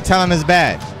his eye and tell him it's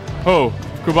bad. Who?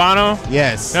 Cubano?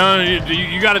 Yes. No,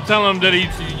 you got to tell him that he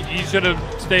should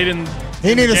have stayed in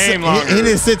He need the to sit, game longer. he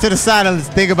need to sit to the side and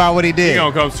think about what he did. He's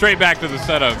going to come straight back to the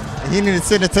setup. He need to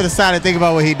sit to the side and think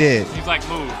about what he did. He's like,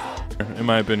 move, in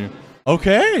my opinion.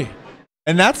 Okay.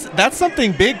 And that's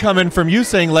something big coming from you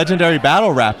saying legendary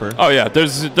battle rapper. Oh, yeah.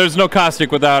 There's no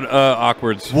caustic without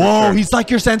awkwards. Whoa, Sure. he's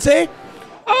like your sensei?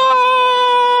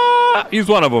 He's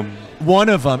one of them. One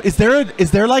of them. Is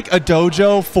there like a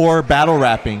dojo for battle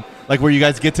rapping? Like where you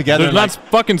guys get together? There's not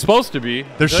fucking supposed to be.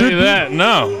 There Tell should you be. that.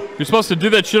 No. You're supposed to do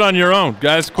that shit on your own.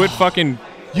 Guys, quit fucking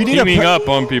You need to teaming up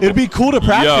on people. It'd be cool to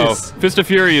practice. Yo,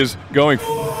 FistOfFury is going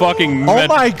fucking Oh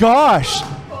my gosh.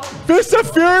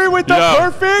 FistOfFury with the Yo,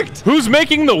 perfect. Who's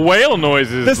making the whale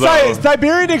noises, The though?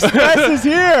 Siberian Express is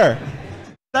here.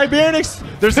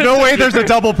 There's no way there's a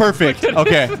double perfect.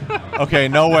 Okay. Okay,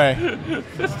 no way.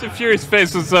 FistOfFury's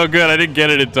face was so good, I didn't get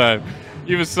it in time.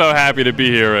 He was so happy to be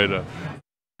here right now.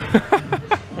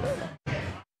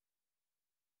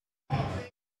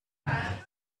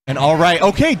 And all right,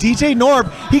 okay, DJ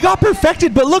Norb, he got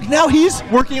perfected, but look, now he's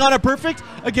working on a perfect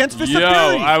against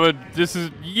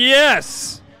FistOfFury.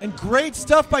 Yes! And great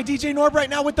stuff by DJ Norb right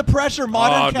now with the pressure,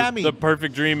 modern Cammy. The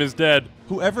perfect dream is dead.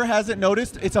 Whoever hasn't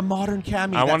noticed, it's a modern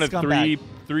Cammy. I that wanted scumbag.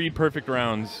 three perfect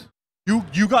rounds.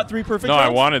 You got 3 perfect No, rounds?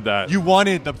 I wanted that. You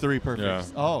wanted the 3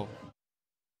 perfects. Yeah. Oh.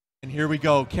 And here we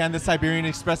go. Can the Siberian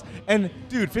Express? And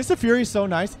dude, Fist of Fury is so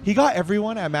nice. He got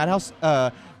everyone at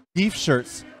MADHouse beef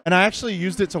shirts, and I actually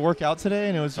used it to work out today,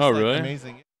 and it was just really?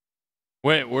 amazing.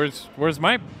 Wait, where's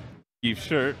my beef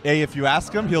shirt? Hey, if you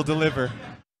ask him, he'll deliver.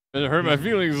 It hurt my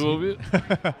feelings a little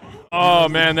bit. Oh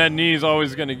man, that knee is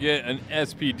always gonna get an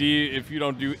SPD if you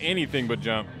don't do anything but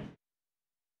jump.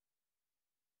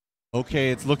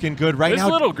 Okay, it's looking good right now.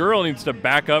 This little girl needs to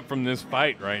back up from this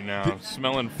fight right now,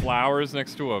 smelling flowers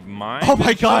next to a mine. Oh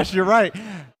my gosh, you're right.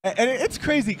 And it's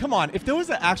crazy. Come on, if there was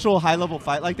an actual high-level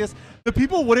fight like this, the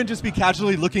people wouldn't just be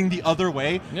casually looking the other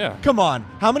way. Yeah. Come on,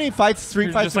 how many fights, street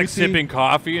You're fights, just do we like see? sipping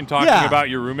coffee and talking about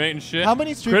your roommate and shit. How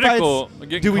many street Critical, fights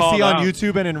getting do we see called on out.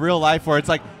 YouTube and in real life where it's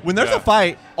like when there's a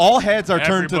fight, all heads are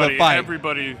turned to the fight.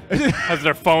 Everybody has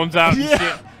their phones out and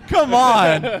shit. Come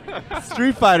on,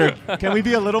 Street Fighter. Can we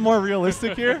be a little more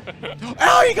realistic here?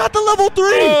 Oh, he got the level 3.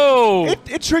 Oh.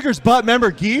 It triggers, but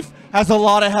remember, Geef has a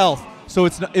lot of health, so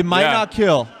it might not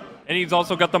kill. And he's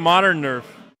also got the modern nerf.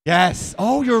 Yes.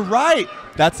 Oh, you're right.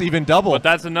 That's even double. But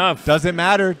that's enough. Doesn't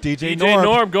matter. DJ Norb.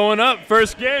 Norb going up.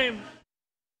 First game.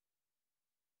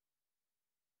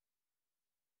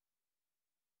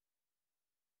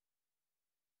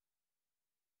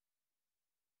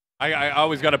 I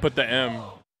always got to put the M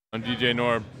on DJ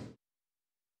Norb.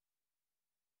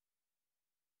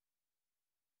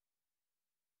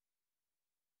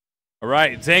 All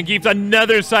right, Zangief's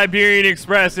another Siberian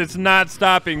Express. It's not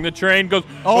stopping. The train goes.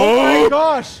 Oh my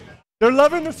gosh. They're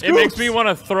loving the scoops. It makes me want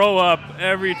to throw up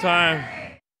every time.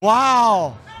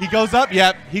 Wow. He goes up.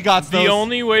 Yep, he got those. The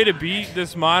only way to beat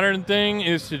this modern thing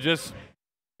is to just,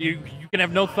 you can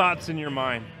have no thoughts in your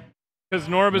mind. Because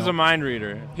Norb is a mind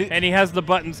reader, and he has the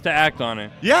buttons to act on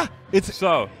it. Yeah, it's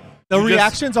so the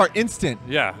reactions are instant.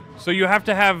 Yeah, so you have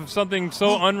to have something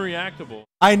so unreactable.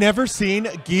 I never seen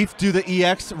Geef do the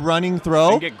EX running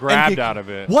throw And get grabbed out of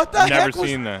it. What the I've heck? never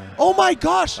seen that. Oh my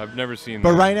gosh! I've never seen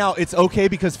But that. right now it's okay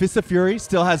because Fist of Fury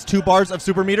still has 2 bars of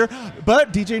super meter,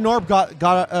 but DJ Norb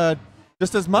got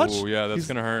just as much. Oh yeah, that's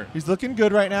gonna hurt. He's looking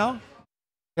good right now.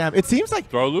 Damn, it seems like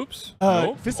throw loops.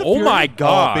 Fist of Oh Fury, my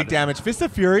god! big damage. Fist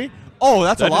of Fury. Oh,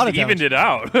 that's that a lot of just damage. evened it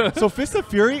out. So Fist of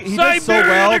Fury, he does so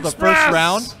well the first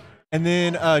round, and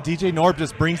then DJ Norb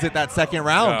just brings it that second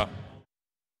round.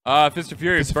 Yeah. Fist of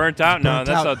Fury is burnt out now.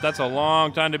 burnt That's a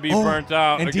long time to be burnt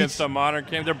out and against a modern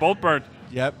game. They're both burnt.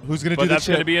 Yep. Who's gonna But do the that's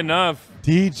gonna chip? be enough.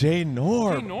 DJ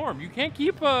Norb. DJ Norb, you can't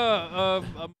keep a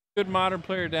good modern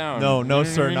player down. No, You know what I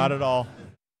sir, mean? not at all.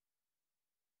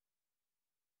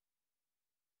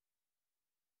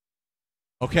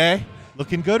 Okay,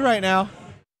 looking good right now.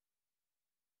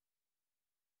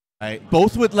 All right,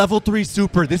 both with level 3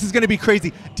 super. This is going to be crazy.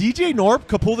 DJ Norb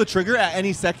could pull the trigger at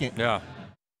any second. Yeah.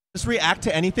 Just react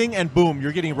to anything, and boom,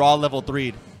 you're getting raw level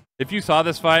 3'd. If you saw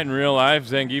this fight in real life,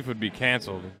 Zangief would be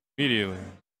canceled immediately.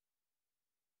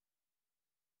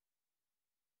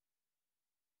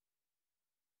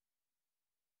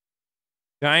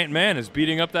 Giant man is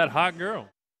beating up that hot girl.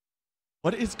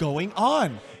 What is going on?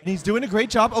 And he's doing a great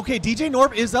job. Okay, DJ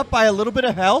Norb is up by a little bit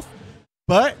of health,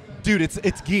 but dude, it's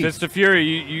Geef. Fist of Fury,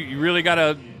 you really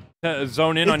gotta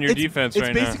zone in on your defense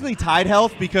right now. It's basically tied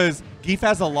health because Geef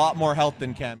has a lot more health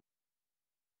than Cam.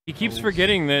 He keeps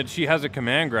forgetting that she has a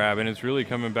command grab, and it's really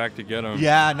coming back to get him.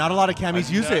 Yeah, not a lot of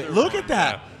Camis use it. Look at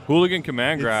that. Yeah. Hooligan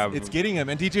command grab. It's getting him.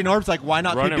 And DJ Norb's like, why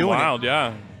not keep running doing wild,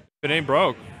 yeah. If it ain't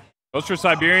broke. Goes for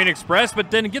Siberian Express,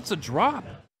 but then it gets a drop.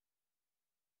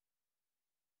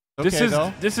 Okay,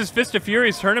 this is Fist of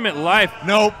Fury's tournament life.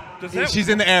 Nope. She's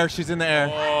in the air. She's in the air.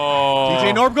 Oh.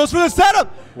 DJ Norb goes for the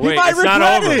setup. Wait, he might it's not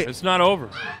regret over. it. It's not over.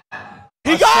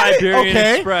 He got Siberian it.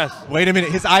 Okay. Express. Wait a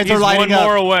minute. His eyes He's are lighting one up.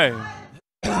 more away.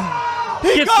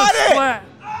 He Gets got the it. splat.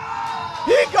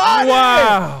 He got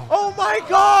Wow. it. Oh my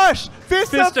gosh.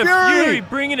 Fist of Fury.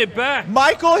 bringing it back.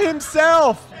 Michael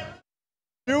himself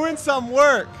doing some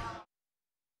work.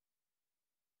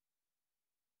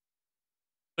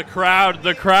 The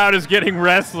crowd is getting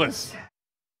restless.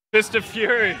 Fist of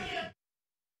Fury. You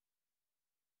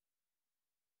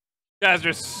guys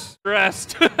are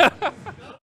stressed.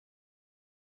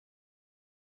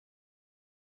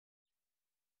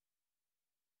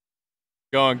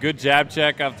 Going good jab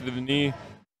check after the knee.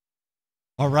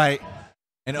 All right.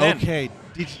 And Man. okay,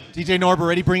 DJ Norb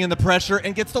already bringing the pressure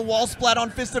and gets the wall splat on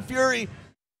Fist of Fury.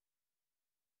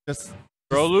 Just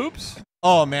throw loops?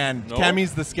 Oh man, Nope.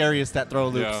 Cammy's the scariest at throw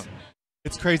loops. Yeah.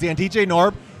 It's crazy. And DJ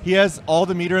Norb, he has all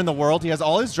the meter in the world. He has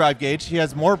all his drive gauge. He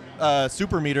has more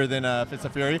super meter than Fist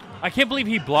of Fury. I can't believe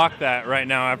he blocked that right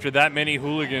now after that many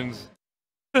hooligans.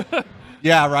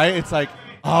 Yeah, right? It's like,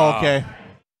 oh, okay.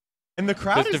 And the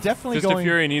crowd is definitely going.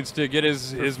 FistOfFury needs to get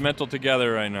his mental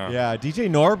together right now. Yeah, DJ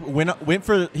Norb went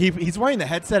for he's wearing the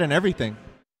headset and everything.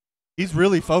 He's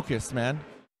really focused, man.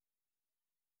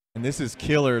 And this is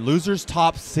killer. Losers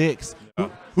top 6.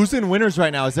 Who's in winners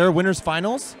right now? Is there a winners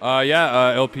finals?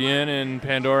 Yeah, LPN and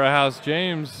Pandora House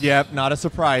James. Yep, not a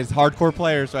surprise. Hardcore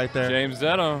players right there. James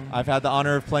Zetto. I've had the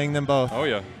honor of playing them both. Oh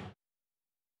yeah.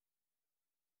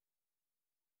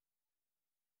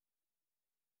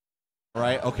 All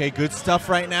right, okay, good stuff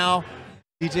right now.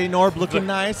 DJ Norb looking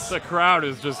nice. The crowd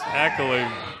is just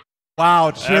heckling.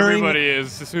 Wow, cheering. Everybody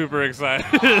is super excited.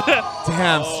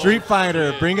 Damn, Street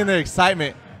Fighter bringing the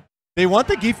excitement. They want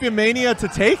the Geefy Mania to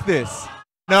take this.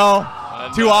 No,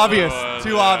 too obvious.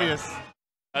 Too obvious.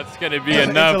 That's going to be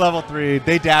enough. Into level 3.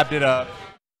 They dabbed it up.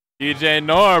 DJ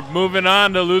Norb moving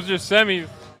on to loser semis.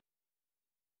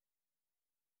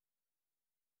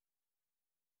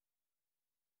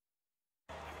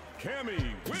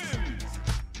 Cammy wins.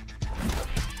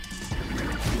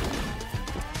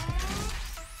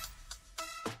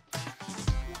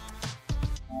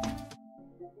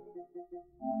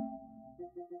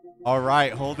 All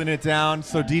right, holding it down.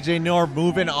 So DJ Norb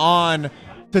moving on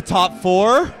to top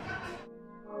 4.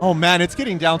 Oh man, it's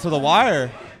getting down to the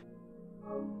wire.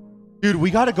 Dude,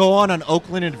 we got to go on an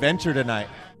Oakland adventure tonight.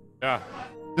 Yeah.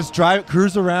 Just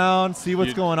cruise around, see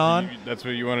what's going on. That's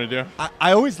what you want to do?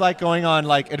 I always like going on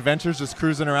like adventures, just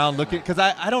cruising around, looking, because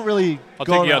I don't really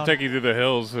I'll take you through the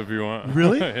hills if you want.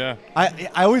 Really? Yeah.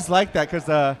 I always like that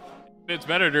because it's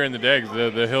better during the day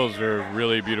because the hills are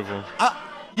really beautiful.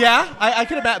 Yeah, I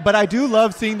can imagine, but I do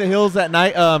love seeing the hills at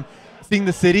night, seeing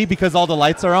the city because all the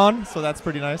lights are on, so that's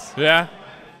pretty nice. Yeah.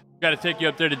 Got to take you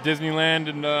up there to Disneyland,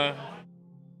 and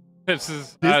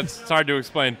it's hard to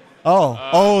explain.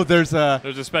 There's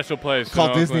a special place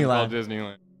called Oakland Disneyland. Called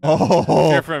Disneyland. Oh,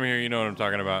 if you're from here, you know what I'm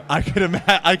talking about. I could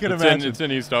imagine. It's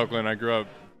in East Oakland. I grew up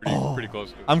pretty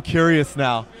close to it. I'm curious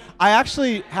now. I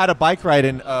actually had a bike ride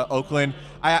in Oakland.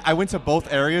 I went to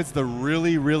both areas, the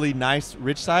really, really nice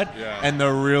rich side and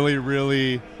the really,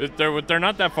 really... They're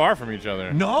not that far from each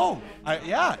other. No.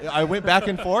 I went back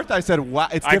and forth. I said, wow,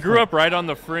 it's different. I grew up right on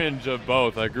the fringe of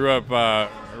both. I grew up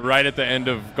right at the end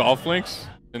of golf links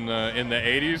in the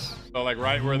 80s. So like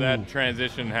right where that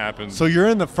transition happened. So you're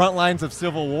in the front lines of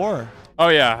Civil War. Oh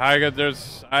yeah, I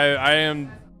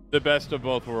am the best of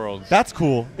both worlds. That's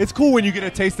cool. It's cool when you get a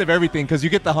taste of everything because you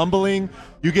get the humbling,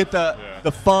 you get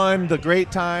the fun, the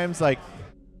great times. Like,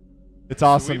 it's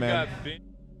awesome, man.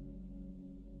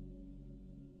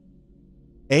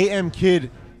 AMKidd.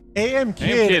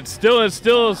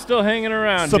 AMKidd still hanging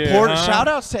around. Supporter. Here, huh? Shout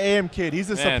outs to AMKidd. He's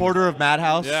a supporter of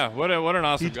MADHouse. Yeah, what an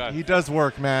awesome guy. He does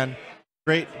work, man.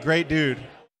 Great dude.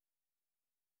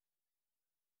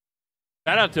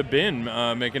 Shout out to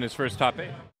Binh making his first top 8.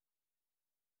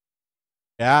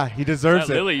 Yeah, he deserves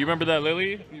it. Lily, you remember that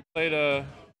Lily? You played a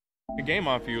game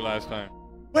off you last time.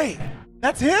 Wait,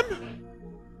 that's him?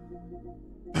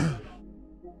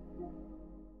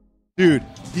 Dude,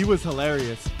 he was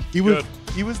hilarious. He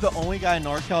was the only guy in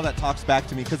NorCal that talks back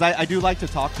to me because I do like to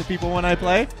talk to people when I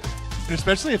play. And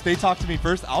especially if they talk to me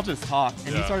first, I'll just talk.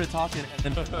 And he started talking,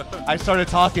 and then I started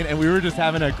talking, and we were just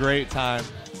having a great time.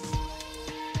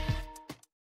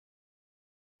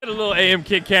 Get a little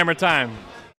AMKidd camera time.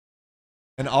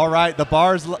 And all right, the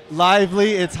bar's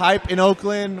lively. It's hype in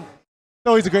Oakland. It's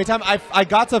always a great time. I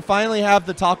got to finally have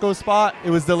the taco spot. It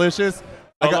was delicious.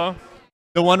 I got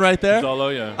the one right there. Solo,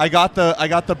 yeah. I got the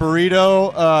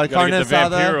burrito, carne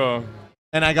asada,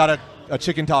 and I got a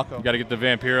chicken taco. You got to get the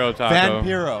Vampiro taco.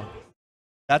 Vampiro.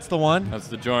 That's the one. That's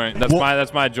the joint.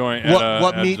 That's my joint.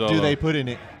 What at meat Zolo. do they put in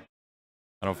it?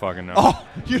 I don't fucking know. Oh,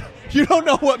 you don't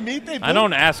know what meat they put? I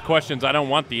don't ask questions. I don't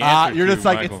want the answer. You're just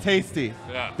like, Michael. it's tasty.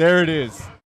 Yeah. There it is.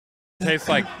 Tastes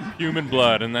like human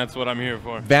blood, and that's what I'm here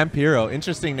for. Vampiro,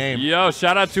 interesting name. Yo,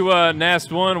 shout out to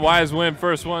Nast1, Wise Win,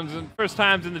 first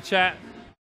times in the chat.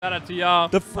 Shout out to y'all.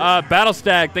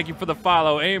 Battlestag, thank you for the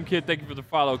follow. AMKidd, thank you for the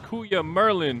follow. Kuya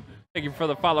Merlin, thank you for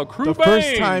the follow. Crew the Bang,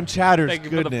 first time chatters, thank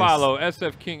you for the follow.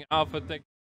 SF King Alpha, thank you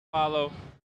for the follow.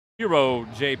 Hero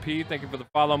JP, thank you for the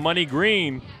follow. Money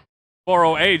Green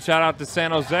 408, shout out to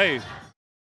San Jose.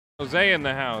 Jose in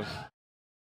the house.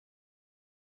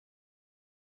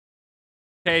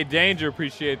 K Danger,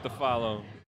 appreciate the follow.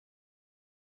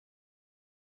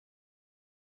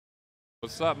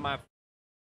 What's up, my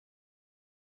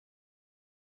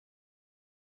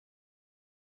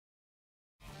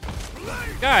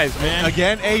guys, man?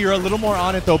 Again, hey, you're a little more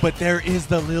on it though, but there is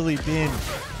the Lily Binh.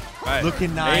 Right.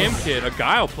 Looking nice. AMKidd, a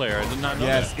Guile player. I did not know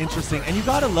that. Yes, interesting. And you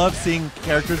gotta love seeing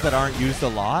characters that aren't used a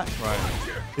lot. Right.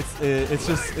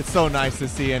 It's so nice to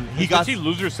see. And he got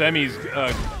loser semis,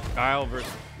 Guile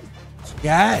versus.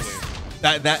 Yes.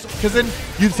 Because then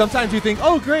sometimes you think,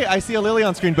 oh great, I see a Lily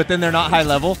on screen, but then they're not high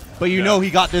level. But you know he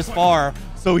got this far,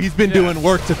 so he's been doing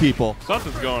work to people.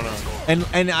 Something's going on.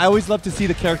 And I always love to see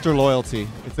the character loyalty.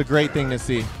 It's a great thing to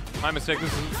see. My mistake.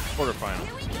 This is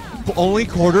quarterfinal. Only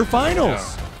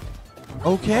quarterfinals. Yeah.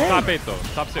 Okay. Top 8 though.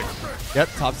 Top 6. Yep,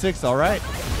 top 6. All right.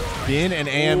 Binh and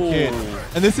AMKidd.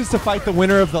 And this is to fight the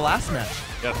winner of the last match.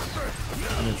 Yes.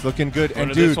 And it's looking good.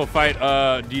 And dude, this will fight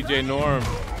DJ Norb.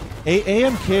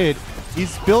 AMKidd,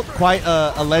 he's built quite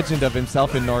a legend of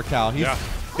himself in NorCal. He's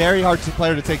very hard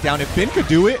player to take down. If Binh could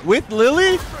do it with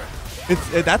Lily,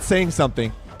 that's saying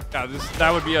something. Yeah,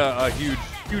 that would be a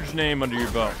huge name under your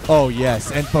belt. Oh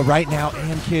yes, but right now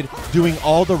AMKidd doing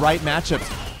all the right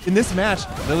matchups. In this match,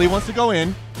 Lily wants to go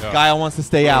in, Guile wants to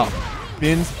stay out.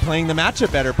 Binh's playing the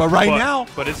matchup better, but now,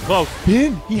 it's close.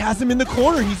 Binh, he has him in the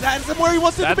corner. He's has him where he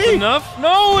wants it to be. That's enough.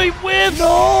 No, he whiffs.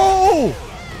 No.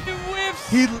 He whiffs.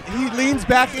 He leans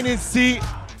back in his seat.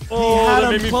 Oh, that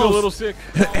made me feel a little sick.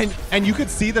 and you could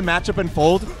see the matchup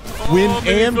unfold. When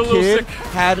AMKidd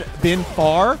had Binh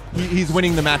far, he's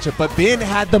winning the matchup. But Binh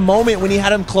had the moment when he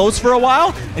had him close for a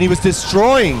while, and he was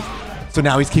destroying. So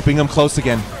now he's keeping him close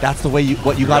again. That's the way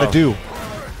what you got to do.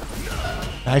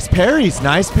 Nice parries.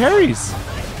 Nice parries.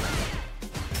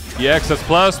 EX, that's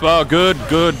plus. Well, good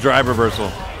drive reversal.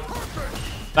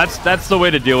 That's the way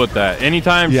to deal with that.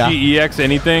 Anytime she EX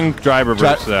anything, drive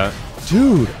reverse that.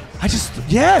 Dude.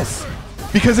 Yes.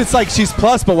 Because it's like she's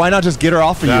plus, but why not just get her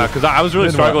off of you? Yeah, because I was really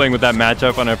struggling with that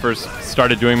matchup when I first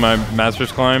started doing my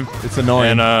Master's Climb. It's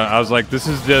annoying. And I was like, this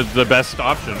is the best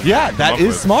option. Yeah, that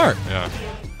is smart. Yeah.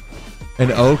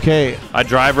 And okay. I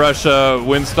drive rush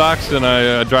Windstocks and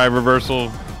I drive reversal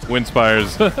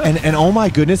Windspires. and oh my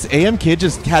goodness, AMKidd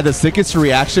just had the sickest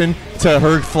reaction to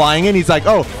her flying in. He's like,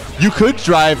 oh, you could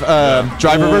drive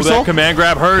reversal. That command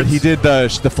grab hurts. And he did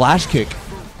the flash kick.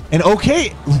 And okay,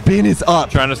 Binh is up.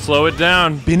 Trying to slow it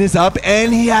down. Binh is up,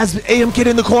 and he has AMKidd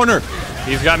in the corner.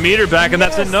 He's got meter back, and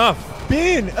that's enough.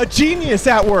 Binh, a genius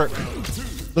at work.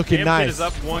 Looking nice. AMKidd is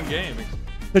up 1 game.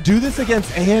 To do this against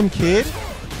AMKidd,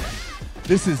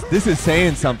 this is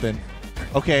saying something.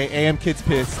 Okay, AMKidd's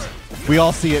pissed. We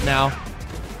all see it now.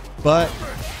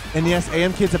 And yes,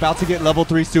 AMKidd's about to get level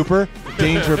 3 super.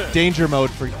 Danger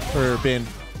mode for Binh.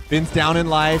 Binh's down in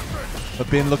life. But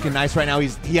Binh looking nice right now.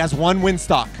 He has 1 win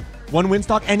stock. 1 win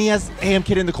stock, and he has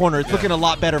AMKidd in the corner. It's looking a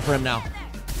lot better for him now.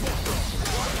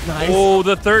 Nice. Oh,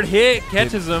 the 3rd hit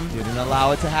catches him. Didn't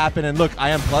allow it to happen. And look, I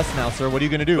am plus now, sir. What are you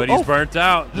going to do? But he's burnt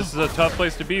out. This is a tough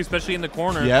place to be, especially in the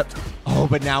corner. Yep. Oh,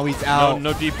 but now he's out.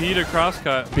 No DP to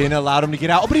crosscut. Binh allowed him to get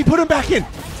out. Oh, but he put him back in.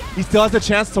 He still has a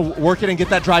chance to work it and get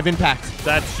that drive impact.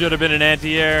 That should have been an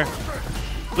anti-air.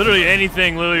 Literally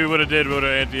anything Lily would have did would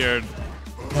have anti-aired.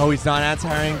 No, he's not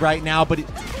anti-airing right now, but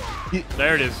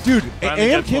there it is. Dude,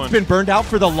 AMKidd's been burned out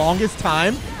for the longest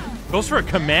time. Goes for a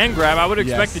command grab. I would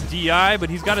expect a DI, but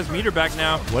he's got his meter back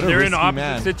now. What a They're in risky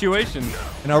opposite situations.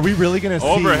 And are we really going to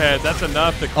see overhead? That's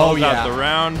enough to close out the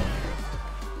round.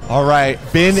 All right,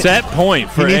 Binh. Set point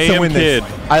for AMKidd.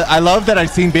 I love that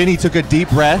I've seen Binh. He took a deep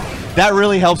breath. That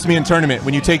really helps me in tournament.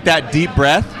 When you take that deep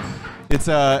breath,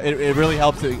 it really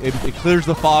helps. It clears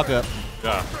the fog up.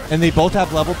 Yeah. And they both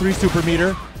have level 3 super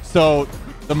meter. So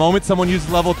the moment someone uses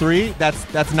level 3,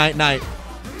 that's night.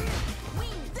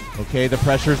 Okay, the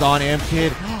pressure's on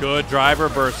AMKidd. Good drive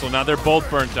reversal. Now they're both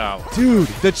burnt out. Dude,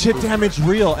 the chip damage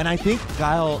real. And I think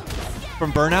Guile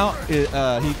from Burnout,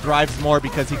 he thrives more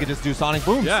because he could just do sonic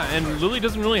booms. Yeah, and Lily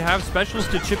doesn't really have specials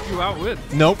to chip you out with.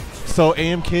 Nope. So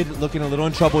AMKidd looking a little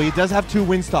in trouble. He does have 2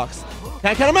 win stocks. Can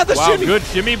I count him out the shimmy? Good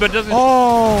shimmy, but doesn't.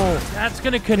 Oh, that's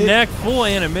gonna connect. Full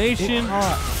animation.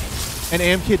 And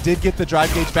AMKidd did get the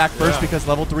drive gauge back first because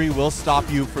level 3 will stop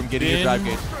you from getting your drive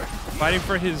gauge. Fighting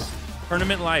for his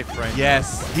tournament life right now.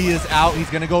 Yes, he is out. He's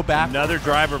gonna go back. Another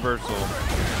drive reversal.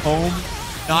 Home.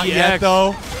 Not yet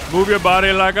though. Move your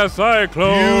body like a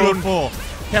cyclone. Beautiful.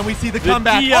 Can we see the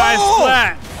comeback? DI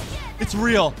splat. It's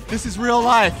real. This is real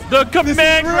life. The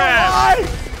command grab.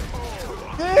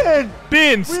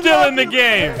 Binh still in the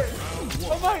game.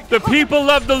 Oh my God. The people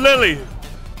love the Lily.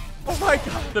 Oh my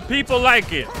God. The people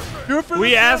like it.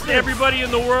 We asked everybody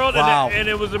in the world, and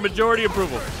it was a majority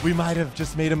approval. We might have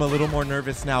just made him a little more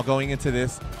nervous now going into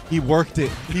this. He worked it.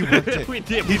 He worked it. We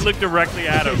did. We looked directly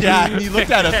at him. Yeah, he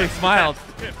looked at us and smiled.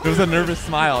 It was a nervous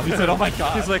smile. He said, "Oh my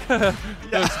God." He's like, "That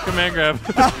was command grab."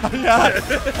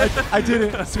 Yeah, I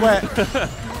didn't sweat.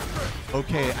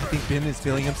 Okay, I think Binh is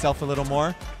feeling himself a little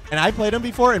more. And I played him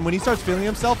before, and when he starts feeling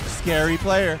himself, scary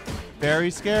player.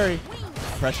 Very scary.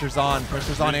 Pressure's on.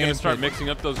 Pressure's on. He's going to start mixing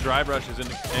up those drive rushes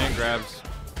into command grabs.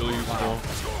 Still useful.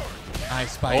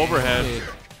 Nice by overhead. AMKidd.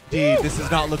 Dude, this is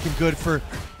not looking good for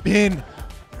Binh.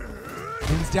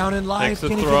 Binh's down in life.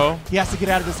 Takes a throw. He has to get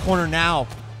out of this corner now.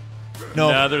 No.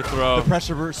 Another throw. The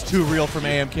pressure is too real from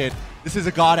AMKidd. This is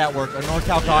a god at work, a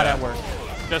NorCal god at work.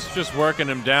 Just working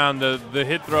him down. The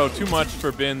hit throw too much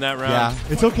for Binh that round. Yeah,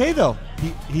 it's okay though.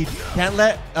 He can't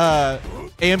let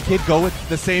AMKidd go with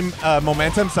the same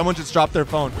momentum. Someone just dropped their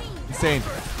phone. Insane.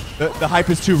 The hype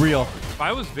is too real. If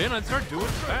I was Binh, I'd start doing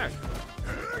it back.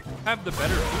 Have the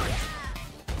better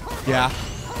tools. Yeah.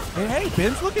 Hey,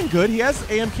 Binh's looking good. He has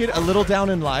AMKidd a little down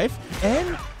in life,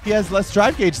 and he has less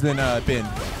drive gauge than Binh.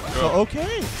 So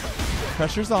okay.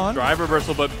 Pressure's on. Drive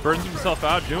reversal, but burns himself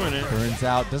out doing it. Burns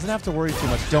out. Doesn't have to worry too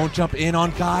much. Don't jump in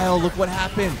on Guile. Look what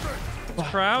happened.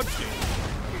 Crouching.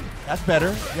 That's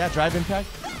better. Yeah, drive impact.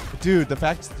 Dude, the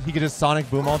fact he could just sonic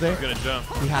boom all day. He's gonna jump.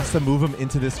 He has to move him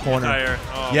into this corner.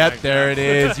 Oh, yep, there it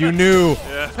is. You knew.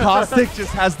 Yeah. Caustic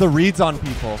just has the reads on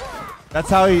people. That's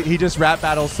how he just rap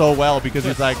battles so well, because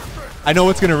he's like, I know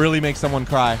what's gonna really make someone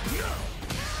cry.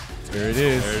 There it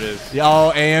is. There it is.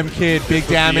 Oh, AMKidd, big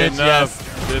damage. Yes.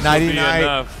 This Nighty will be night.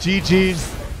 enough.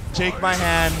 GG's. Shake my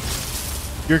hand.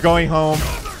 You're going home.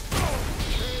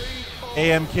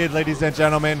 AMKidd, ladies and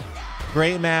gentlemen.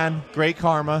 Great man. Great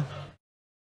karma.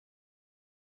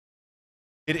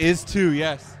 It is 2,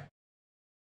 yes.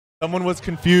 Someone was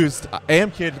confused.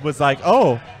 AMKidd was like,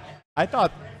 "Oh, I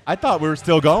thought we were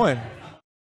still going."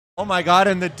 Oh my God!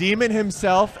 And the demon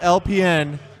himself,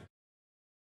 LPN,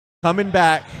 coming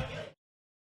back.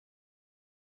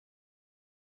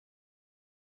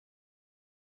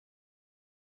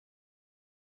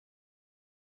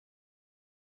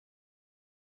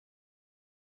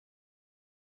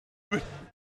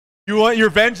 You want your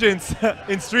vengeance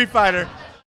in Street Fighter.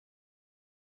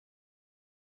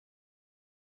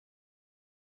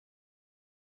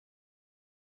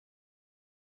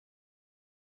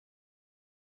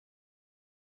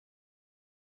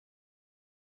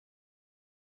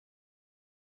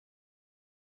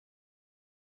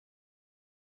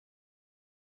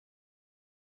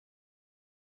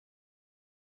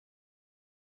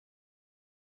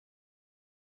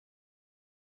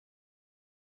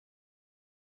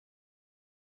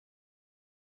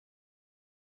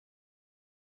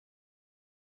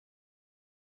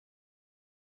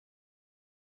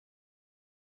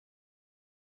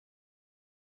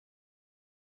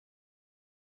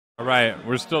 All right,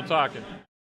 we're still talking.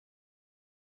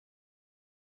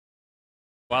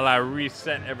 While I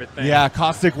reset everything. Yeah,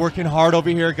 Caustic working hard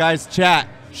over here, guys. Chat,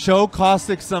 show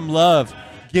Caustic some love.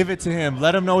 Give it to him.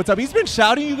 Let him know what's up. He's been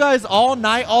shouting you guys all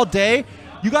night, all day.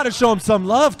 You got to show him some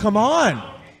love. Come on.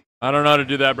 I don't know how to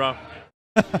do that, bro.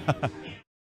 Gonna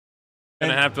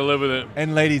have to live with it.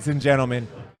 And ladies and gentlemen,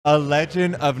 a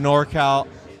legend of NorCal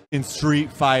in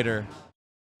Street Fighter.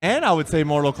 And I would say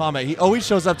Mortal Kombat. He always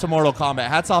shows up to Mortal Kombat.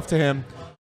 Hats off to him.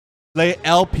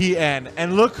 LPN.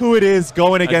 And look who it is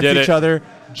going against each other.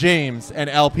 JameS and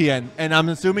LPN. And I'm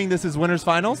assuming this is winners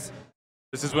finals?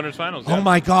 This is winners finals. Oh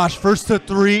my gosh, first to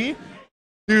 3?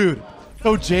 Dude.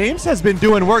 So JameS has been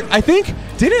doing work. I think,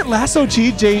 didn't Lasso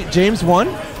cheat JameS won?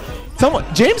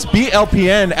 JameS beat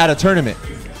LPN at a tournament.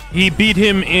 He beat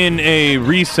him in a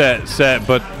reset set,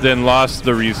 but then lost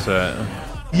the reset.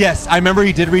 Yes, I remember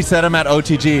he did reset him at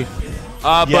OTG.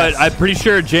 But I'm pretty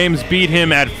sure JameS beat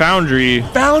him at Foundry.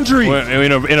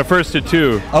 In a first to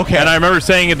 2. Okay. And I remember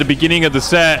saying at the beginning of the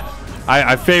set,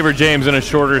 I favor JameS in a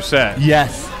shorter set.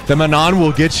 Yes. The Manon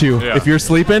will get you if you're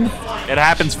sleeping. It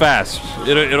happens fast.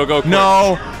 It'll go quick.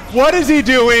 No. What is he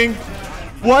doing?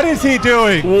 What is he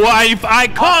doing? I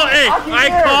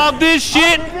called this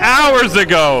shit hours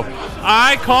ago.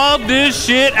 I called this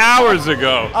shit hours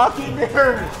ago.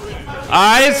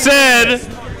 I said,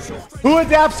 who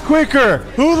adapts quicker?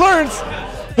 Who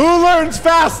learns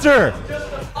faster?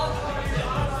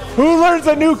 Who learns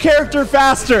a new character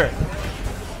faster?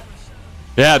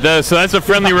 Yeah, so that's a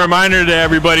friendly reminder to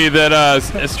everybody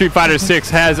that Street Fighter 6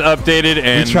 has updated,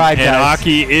 and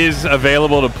Aki is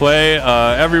available to play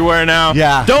everywhere now.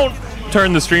 Yeah. Don't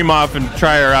turn the stream off and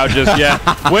try her out just yet.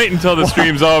 Wait until the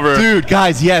stream's over. Dude,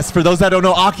 guys, yes, for those that don't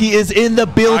know, Aki is in the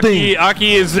building.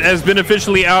 Aki has been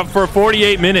officially out for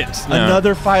 48 minutes now.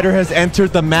 Another fighter has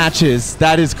entered the matches.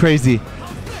 That is crazy.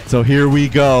 So here we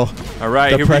go. All right,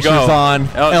 the here we go. pressure's on.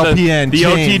 LPN, the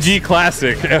JameS. OTG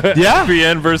Classic. Yeah.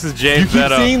 LPN versus JameS. You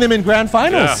keep seeing them in grand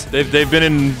finals. Yeah, they've been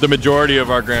in the majority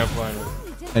of our grand finals.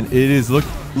 And it is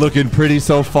looking pretty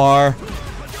so far.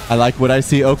 I like what I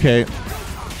see. Okay.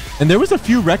 And there was a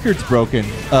few records broken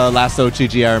last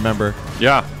OTG, I remember.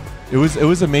 Yeah. It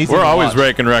was amazing. We're always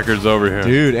breaking records over here.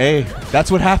 Dude, hey,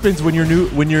 that's what happens when you're new,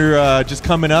 when you're just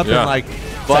coming up and like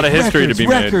a lot of history to be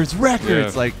made. Records,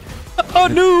 Yeah. like a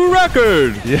new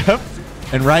record. Yep.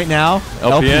 And right now,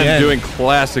 LPN doing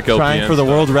classic LPN trying for the stuff.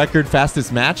 world record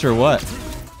fastest match or what?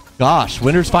 Gosh,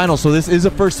 winners final. So this is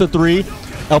a first to 3.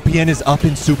 LPN is up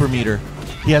in super meter.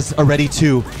 He has already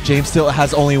 2. James still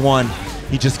has only 1.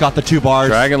 He just got the 2 bars.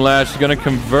 Dragon Lash is going to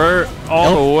convert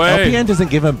all the way. LPN doesn't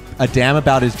give a damn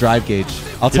about his drive gauge.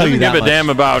 I'll tell you that He doesn't give much. a damn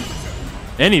about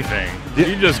anything.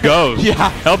 He just goes.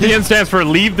 Yeah. LPN stands for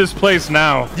leave this place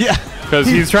now. Yeah. Because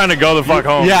he's trying to go the fuck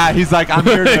home. Yeah, he's like, I'm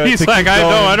here to He's to like, keep I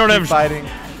going, know, I don't keep have fighting.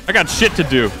 I got shit to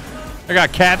do. I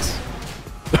got cats.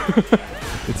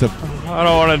 It's a I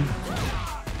don't want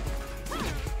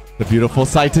to. beautiful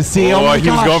sight to see. Oh, my he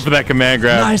was gosh. going for that command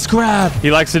grab. Nice grab.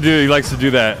 He likes to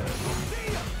do that.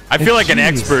 I feel like an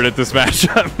expert at this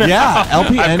matchup. now. Yeah,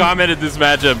 LPN. I've commented this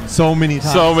matchup so many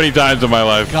times. so many times in my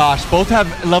life. Gosh, both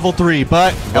have level 3,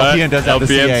 but LPN does have the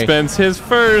LPN CA. spends his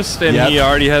first, and he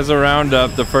already has a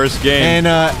roundup the first game.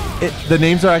 And the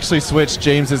names are actually switched.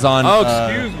 James is on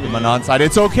excuse me. the Manon side.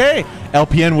 It's okay.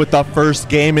 LPN with the first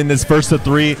game in this first of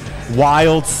 3.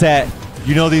 Wild set.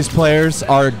 You know these players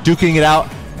are duking it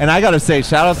out. And I got to say,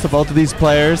 shout outs to both of these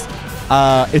players.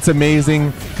 It's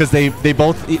amazing because they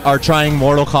both are trying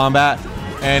Mortal Kombat,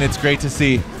 and it's great to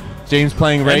see. James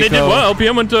playing Reiko. And they did well.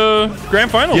 LPN went to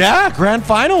Grand Finals. Yeah, Grand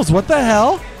Finals. What the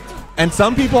hell? And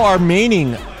some people are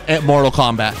maining at Mortal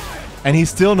Kombat, and he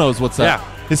still knows what's up.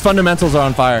 Yeah. His fundamentals are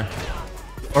on fire.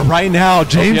 But right now,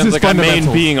 James's like, I fundamentals.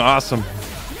 main being awesome.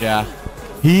 Yeah.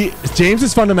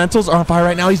 James's fundamentals are on fire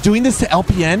right now. He's doing this to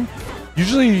LPN.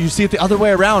 Usually you see it the other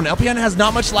way around. LPN has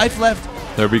not much life left.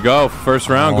 There we go. First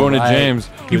round going to James.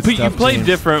 You Good stuff, play James.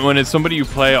 different when it's somebody you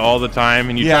play all the time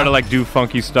and you try to like do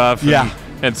funky stuff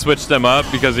and switch them up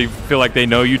because you feel like they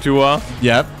know you too well.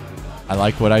 Yep. I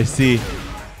like what I see.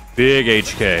 Big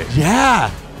HK.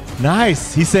 Yeah.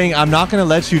 Nice. He's saying, I'm not going to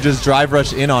let you just drive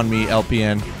rush in on me,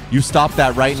 LPN. You stop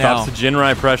that right now. Stops the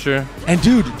Jinrai pressure. And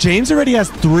dude, James already has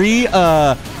 3 medals.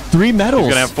 He's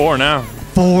going to have 4 now.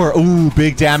 4. Ooh,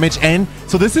 big damage. And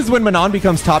so this is when Manon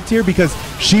becomes top tier because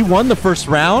she won the first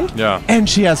round. Yeah. And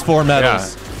she has 4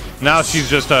 medals. Yeah. Now she's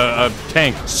just a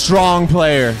tank. Strong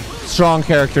player. Strong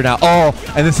character now. Oh,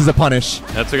 and this is a punish.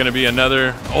 That's going to be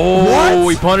another. Oh,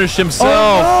 What? he punished himself.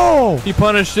 Oh, no. He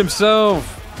punished himself.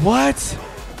 What?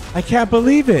 I can't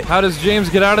believe it. How does James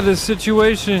get out of this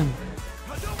situation?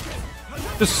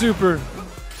 The super.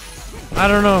 I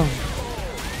don't know.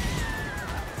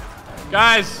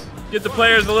 Guys, get the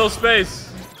players a little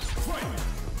space.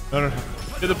 No.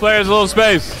 Get the players a little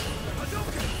space.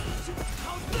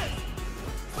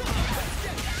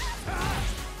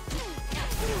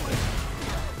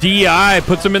 DI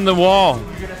puts him in the wall.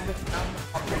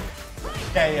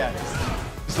 Yeah.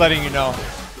 Just letting you know.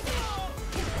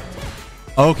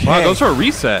 Okay. Wow, goes for a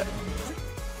reset.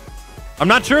 I'm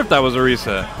not sure if that was a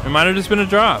reset. It might have just been a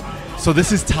drop. So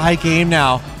this is tie game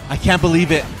now. I can't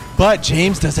believe it. But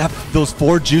James does have those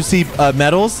 4 juicy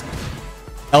medals.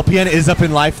 LPN is up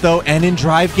in life though and in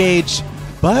drive gauge.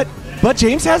 But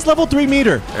James has level 3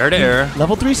 meter. Air to air.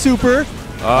 Level 3 super.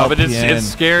 But it's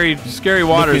scary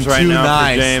waters right now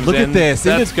for James. Look at and this.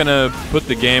 That's going to put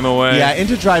the game away. Yeah,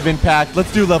 into drive impact.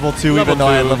 Let's do level 2 Level even though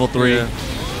I had 2, level 3. yeah.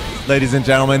 Ladies and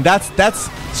gentlemen, that's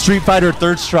Street Fighter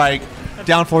third strike.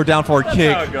 Down forward That's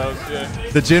kick. how it goes, yeah.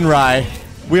 The Jinrai.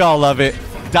 We all love it.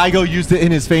 Daigo used it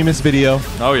in his famous video.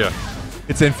 Oh, yeah.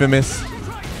 It's infamous.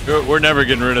 We're never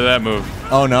getting rid of that move.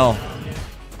 Oh, no.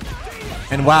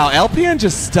 And wow, LPN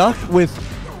just stuck with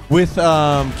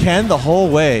Ken the whole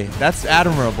way. That's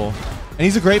admirable. And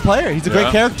he's a great player. He's a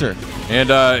great character.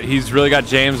 And he's really got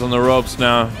James on the ropes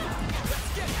now.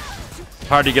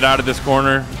 Hard to get out of this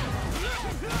corner.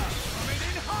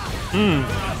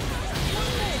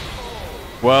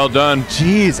 Well done.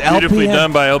 Jeez, Beautifully LPN.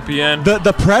 done by LPN.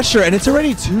 The pressure, and it's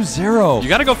already 2-0. You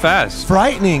got to go fast.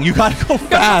 Frightening. You got to go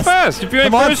fast. Go fast. If you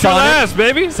ain't Come on, first, you're Sonic. last,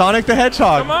 baby. Sonic the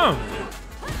Hedgehog. Come on.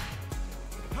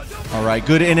 All right,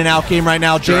 good in and out game right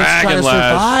now. James trying Dragon to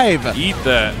Lash. survive. Eat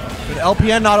that. But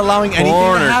LPN not allowing anything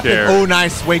Corner to happen. care. Oh,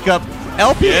 nice. Wake up.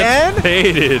 LPN Gets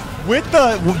baited. with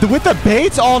the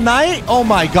baits all night. Oh,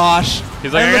 my gosh.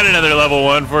 He's like, And I got look, another level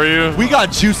 1 for you. we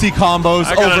got juicy combos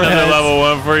I got overhead. another level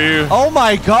 1 for you. Oh,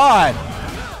 my God.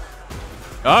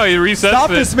 Oh, he resets Stop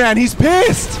it. this man. He's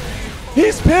pissed.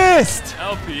 He's pissed.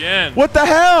 LPN. What the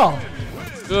hell?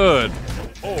 Good.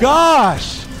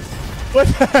 Gosh. What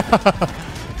the hell?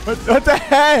 What the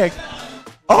heck?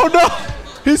 Oh, no.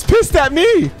 He's pissed at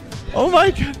me. Oh, my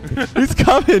God. He's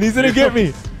coming. He's going to get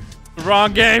me.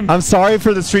 Wrong game. I'm sorry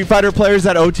for the Street Fighter players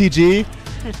at OTG.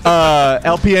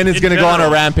 LPN is going to go on a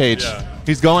rampage. Yeah.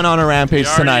 He's going on a rampage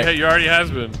tonight. He already has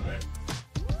been.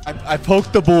 I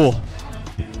poked the bull.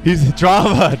 He's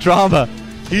drama.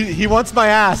 He wants my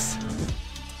ass.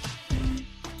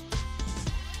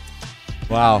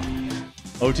 Wow.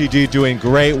 OTG doing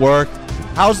great work.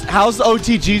 How's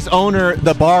OTG's owner,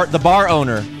 the bar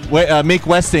owner, Make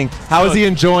Westing? How is he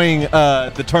enjoying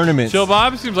the tournament? Chill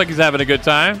Bob seems like he's having a good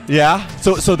time. Yeah.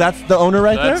 So that's the owner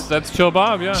right there. That's Chill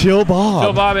Bob. Yeah. Chill Bob.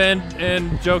 Chill Bob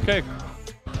and Joe Cake.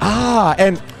 Ah,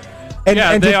 and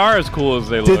they are as cool as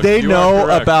they look. Did they know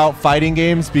about fighting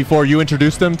games before you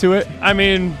introduced them to it? I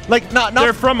mean, like not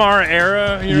they're from our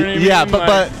era. You know what I mean? Yeah,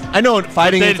 but I know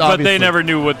fighting games. But they never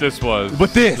knew what this was.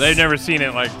 What this? They've never seen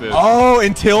it like this. Oh,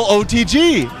 until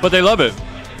OTG. But they love it.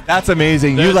 That's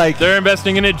amazing. They're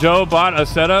investing in it. Joe bought a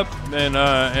setup and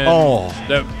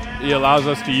that he allows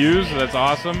us to use. That's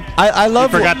awesome. I love.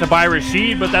 He forgot to buy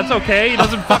Rashid, but that's okay. He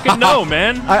doesn't fucking know,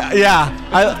 man.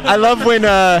 I love when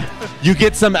you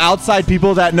get some outside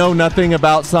people that know nothing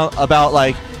about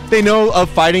like they know of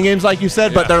fighting games, like you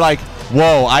said, but they're like,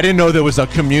 whoa, I didn't know there was a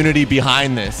community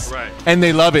behind this. Right. And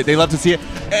they love it. They love to see it,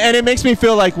 and it makes me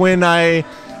feel like when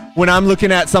I'm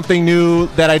looking at something new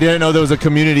that I didn't know there was a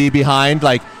community behind,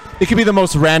 like it could be the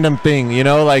most random thing, you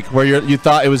know, like where you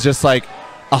thought it was just like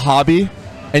a hobby.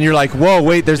 And you're like, whoa,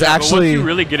 wait, there's actually. But once you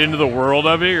really get into the world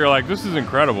of it, you're like, this is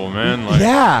incredible, man. Like,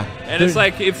 yeah. And it's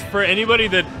like, if for anybody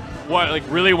that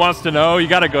really wants to know, you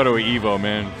got to go to an Evo,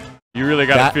 man. You really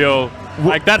got to feel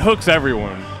like that hooks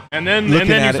everyone. And then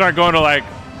you start going to like,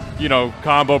 you know,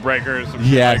 combo breakers, and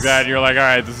shit like that. And you're like, all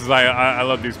right, this is I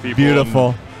love these people.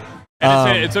 Beautiful.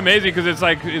 And it's amazing because it's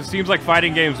like it seems like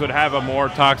fighting games would have a more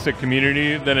toxic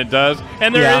community than it does,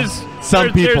 and there's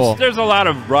a lot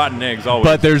of rotten eggs always.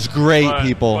 But there's great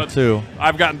people too.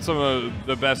 I've gotten some of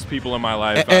the best people in my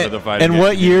life out of the fighting. And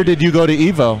what year did you go to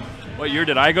Evo? What year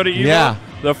did I go to Evo? Yeah,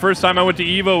 the first time I went to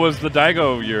Evo was the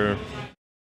Daigo year.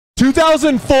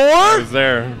 2004? I was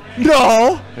there.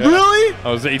 No, really?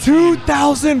 I was 18.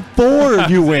 2004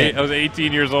 you went. I was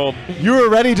 18 years old. You were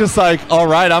already just like, all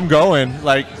right, I'm going.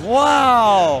 Like,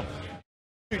 wow.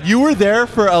 You were there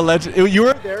for a legend. You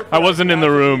were there. I wasn't in the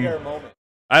room.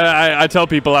 I tell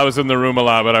people I was in the room a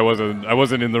lot, but I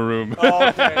wasn't in the room. Oh,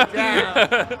 okay.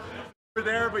 Yeah. You were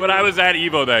there, but I was at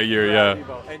Evo that year. Yeah.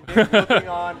 And you're looking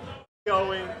on,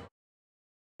 going.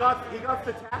 He got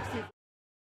the taxi.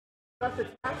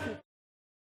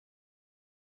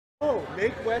 Oh,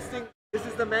 Make Westing. This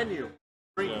is the menu.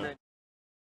 Drink menu.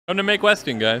 Come to Make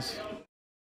Westing, guys.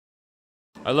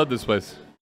 I love this place.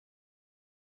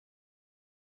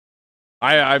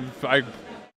 I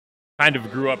kind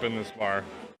of grew up in this bar.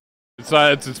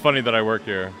 It's funny that I work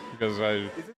here because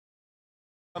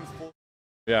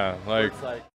yeah, like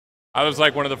I was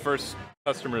like one of the first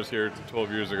customers here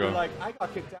 12 years ago. Like I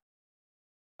got kicked out.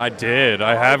 I did.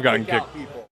 I have gotten kicked.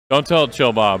 Don't tell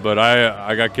Chill Bob, but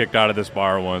I got kicked out of this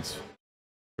bar once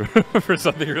for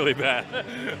something really bad.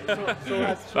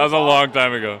 That was a long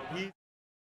time ago.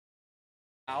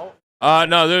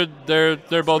 No,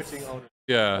 they're both.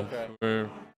 Yeah, okay. We're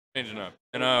changing up,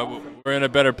 and we're in a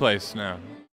better place now.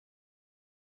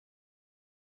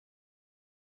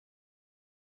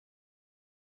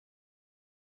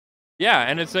 Yeah,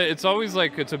 and it's always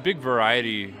like it's a big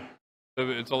variety.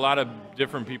 It's a lot of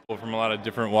different people from a lot of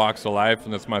different walks of life,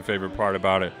 and that's my favorite part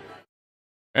about it.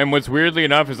 And what's weirdly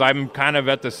enough is I'm kind of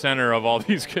at the center of all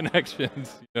these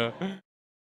connections. You know?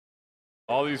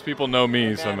 All these people know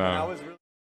me somehow.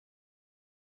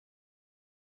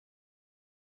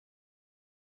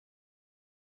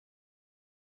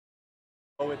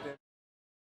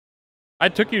 I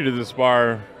took you to this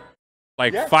bar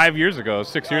like 5 years ago,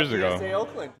 6 years ago.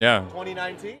 Oakland. Yeah.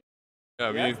 2019.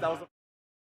 Yeah, yes, that was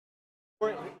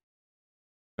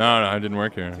No, I didn't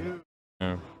work here.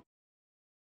 Yeah.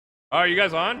 Oh, are you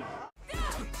guys on?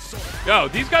 Yo,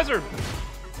 these guys are.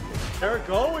 They're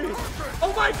going.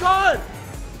 Oh my God!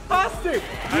 Caustic!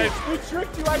 We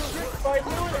tricked you. I tricked you. I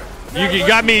knew it.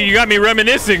 You got me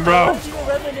reminiscing, bro.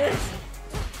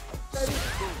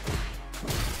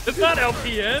 It's not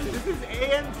LPN. This is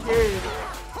AMKidd.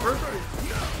 Perfect.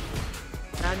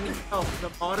 And yourself, the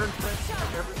modern French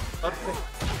ever upset.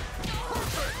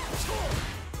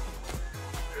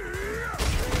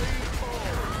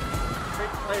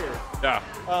 Player. Yeah.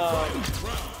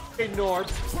 Hey, Norb.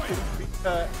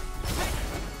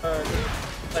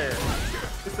 Player.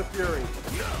 FistOfFury.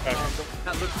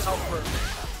 That looks out for.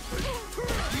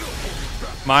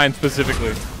 Mine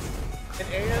specifically. An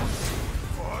AM.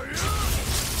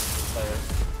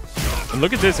 And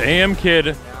look at this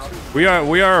AMKidd. We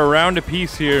are around a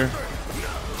piece here.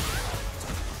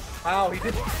 Wow, he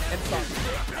did end something.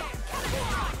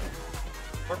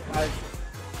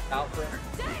 Out for him.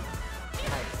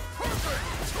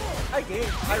 High game,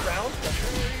 high round.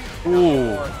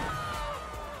 Ooh.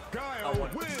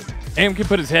 AMKidd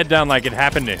put his head down like it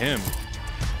happened to him.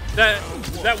 That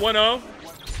 1-0?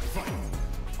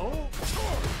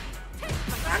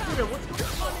 minute,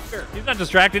 what's going on here? He's not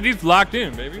distracted. He's locked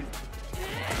in, baby.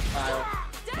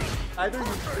 Either you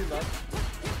pretty much.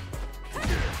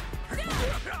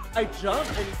 I jump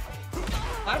and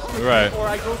flash me, Right. or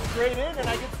I go straight in and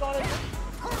I get Sonic.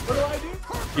 What do I do?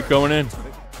 Keep going in.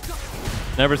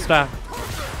 Never stop.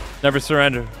 Never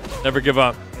surrender. Never give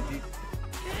up.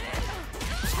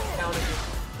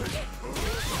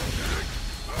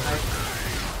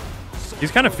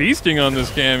 He's kind of feasting on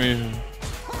this Cammy.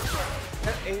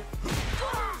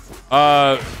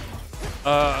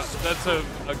 That's a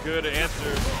good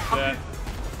answer. That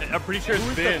I'm pretty sure it's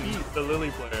Binh, the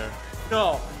Lily player.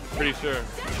 No. Pretty sure.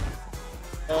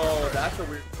 Oh, that's a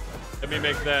weird. Let me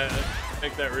make that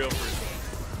real for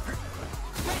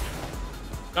you.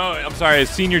 No, I'm sorry.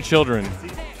 It's Senior Children.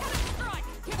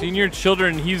 Senior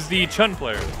Children. He's the Chun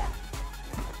player.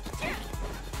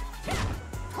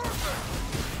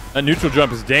 A neutral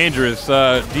jump is dangerous.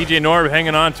 DJ Norb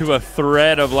hanging on to a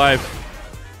thread of life.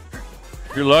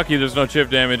 If you're lucky, there's no chip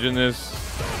damage in this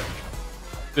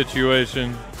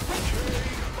situation.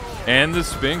 And the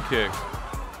spin kick.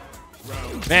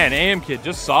 Man, AMKidd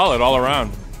just solid all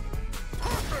around.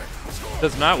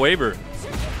 Does not waver.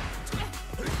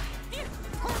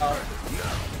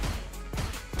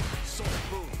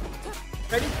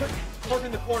 Ready, put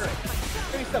in the corner.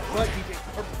 Ready, step right, DJ.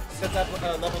 Set that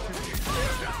level 2.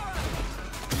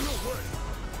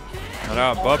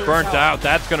 But burnt out.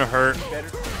 That's gonna hurt.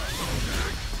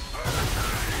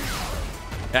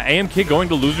 Yeah, AMKidd going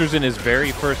to losers in his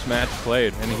very first match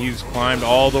played, and he's climbed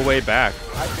all the way back.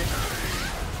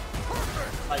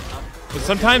 But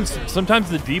sometimes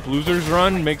the deep losers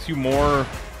run makes you more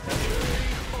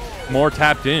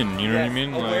tapped in. You know what I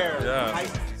mean? Like,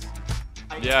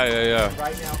 yeah.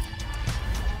 Right now.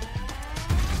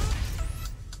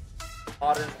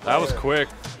 That was quick.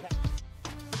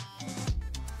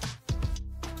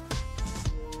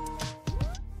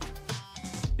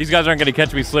 These guys aren't gonna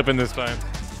catch me slipping this time.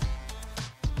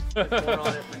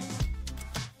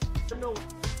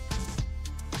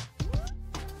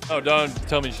 Oh, don't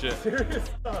tell me shit. Serious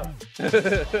stuff.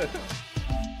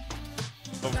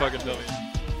 Don't fucking tell me.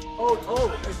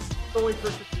 Oh, it's going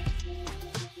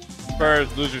for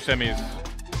loser semis.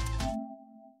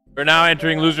 We're now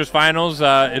entering losers finals.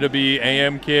 It'll be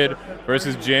AMKidd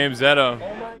versus JameS. Oh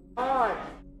my god.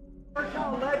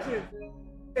 Workout legend.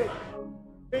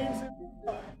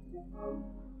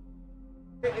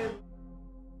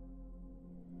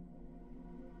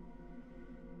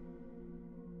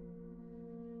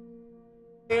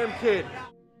 AMKidd.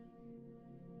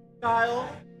 Style,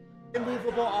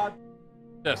 immovable object.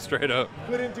 Yeah, straight up.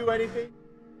 Couldn't do anything.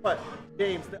 But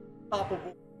JameS, the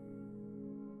unstoppable.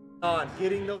 On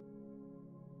getting those.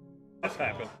 This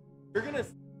happened. You're gonna.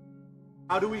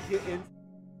 How do we get in?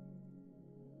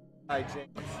 Hi,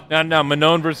 JameS. Now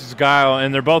Manon versus Guile,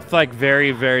 and they're both like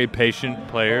very, very patient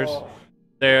players. Oh.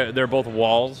 They're both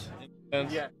walls.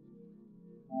 Yeah.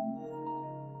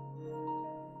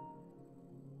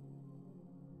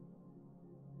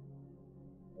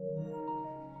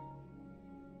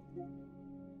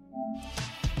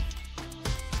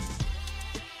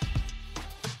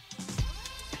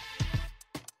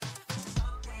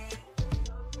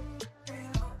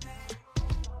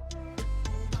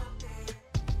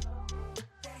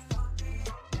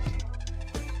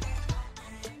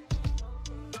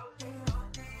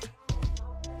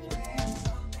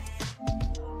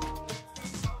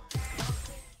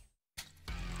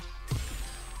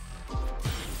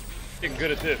 Getting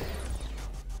good at this.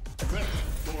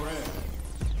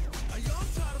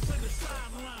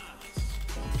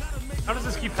 How does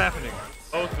this keep happening?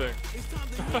 Both things.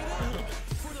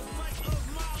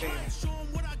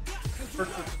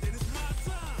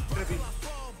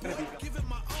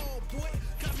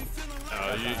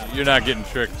 You're not getting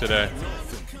tricked today.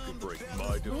 Think you can break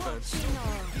my defense?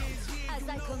 As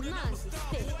I command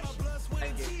the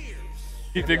stage.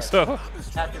 You think so?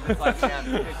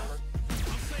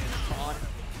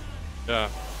 Yeah.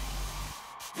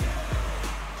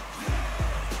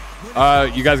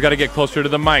 You guys got to get closer to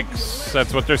the mics.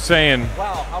 That's what they're saying.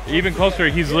 Wow, even closer.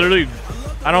 He's literally.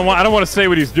 I don't want to say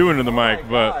what he's doing to the mic,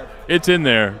 but it's in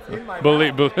there.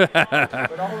 Believe. All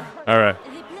right.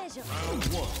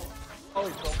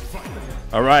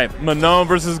 All right. Manon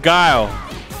versus Guile.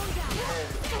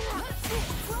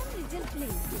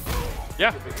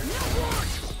 Yeah.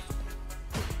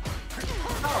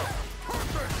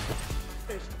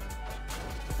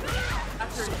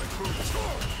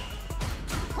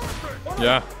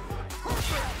 Yeah.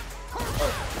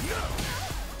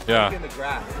 Yeah. In the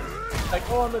grass. Like,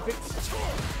 oh, I'm a big.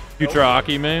 Future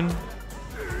Aki main.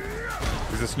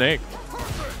 He's a snake.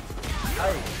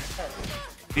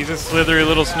 He's a slithery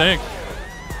little snake.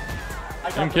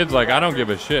 AMKid's like, I don't give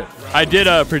a shit. I did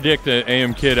predict the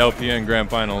AMKid LPN Grand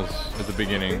Finals at the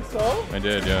beginning. So? I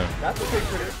did, yeah. That's a big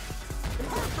prediction.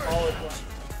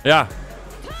 Yeah.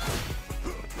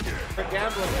 For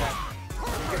gambling, man.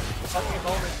 You get fucking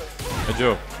moments of I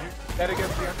do. bet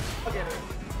against the fucking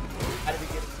at the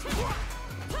beginning.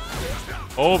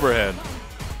 Overhead.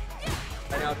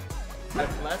 Right now,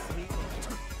 that's less meat.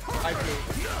 I think.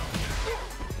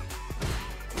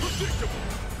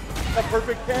 A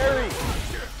perfect carry.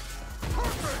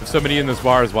 If somebody in this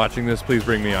bar is watching this, please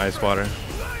bring me ice water.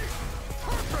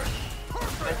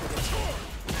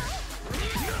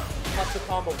 That's the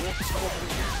combo.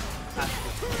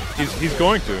 He's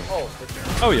going to.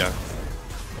 Oh yeah.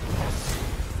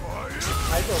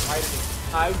 Eyes are hiding.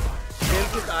 Eyes.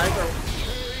 His eyes are.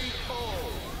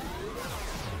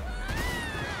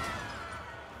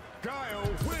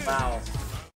 Wow.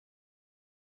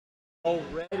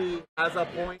 Already has a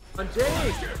point on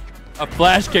James. A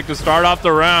flash kick to start off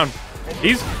the round.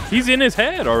 He's in his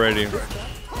head already.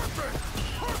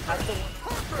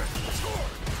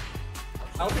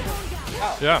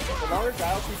 Yeah. The longer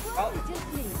dial keeps out.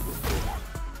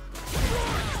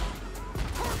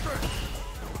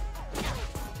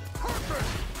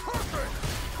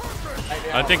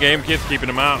 I think AMKid's keeping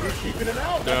him out. Keeping him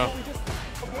out. Yeah.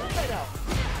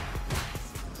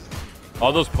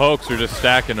 All those pokes are just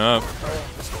stacking up.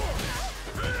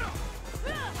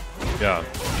 Yeah.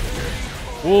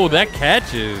 Ooh, that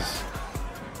catches.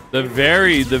 The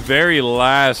very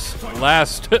last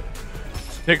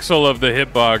pixel of the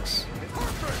hitbox.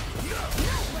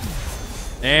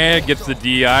 And gets the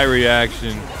DI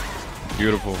reaction.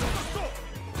 Beautiful.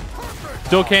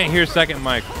 Still can't hear second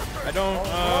mic. I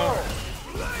don't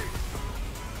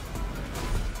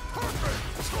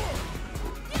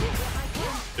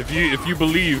If you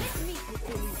believe.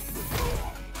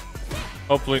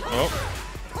 Hopefully. Oh.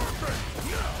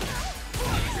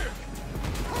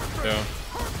 Yeah.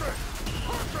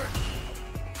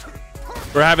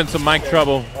 We're having some mic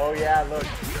trouble. Oh yeah, look.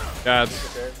 Yeah,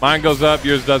 mine goes up,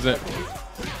 yours doesn't.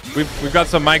 We've got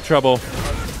some mic trouble.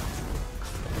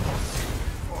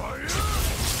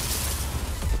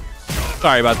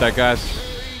 Sorry about that, guys.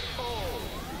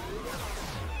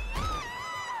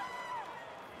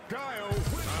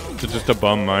 It's just a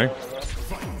bum mic.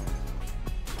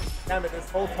 Damn it,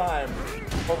 this whole time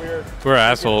we're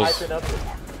assholes. It's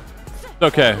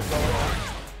okay.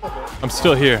 I'm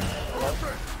still here.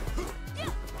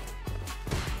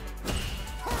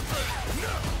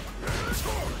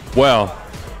 Well,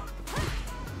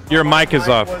 your mic is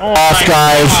off. Off,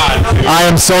 guys. I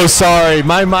am so sorry.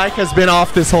 My mic has been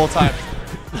off this whole time.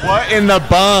 What in the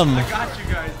bum?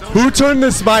 Who turned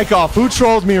this mic off? Who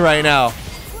trolled me right now?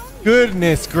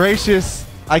 Goodness gracious.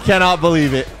 I cannot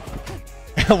believe it.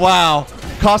 Wow.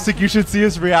 Caustic, you should see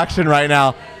his reaction right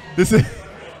now. This is,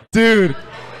 dude,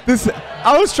 this,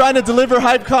 I was trying to deliver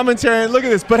hype commentary and look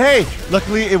at this, but hey,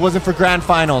 luckily it wasn't for grand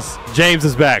finals. James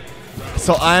is back.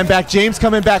 So I am back. James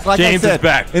coming back. Like James I said, is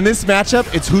back. In this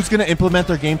matchup, it's who's going to implement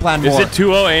their game plan more. Is it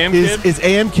 2-0 AMKid? Is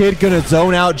AMKid going to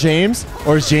zone out James,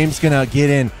 or is James going to get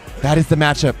in? That is the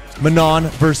matchup. Manon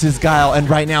versus Guile. And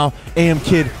right now,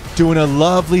 AMKid doing a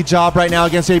lovely job right now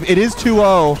against James. It is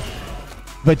 2-0.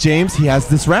 But James, he has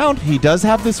this round. He does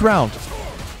have this round.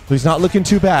 So he's not looking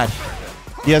too bad.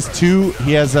 He has two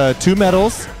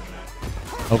medals.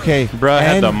 Okay. Bro, I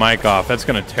had the mic off. That's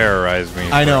going to terrorize me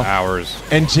for hours.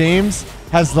 And James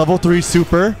has level 3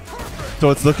 super. So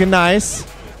it's looking nice.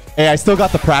 Hey, I still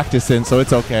got the practice in, so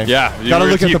it's okay. Yeah. Gotta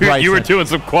look at the bright You were side. doing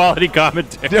some quality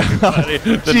commentary.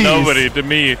 To nobody, to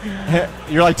me.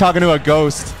 You're like talking to a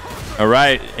ghost. All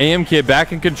right. AMKid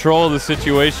back in control of the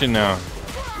situation now.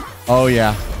 Oh,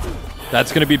 yeah.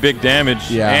 That's going to be big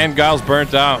damage. Yeah. And Guile's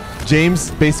burnt out.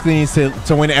 James basically needs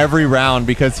to win every round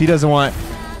because he doesn't want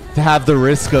to have the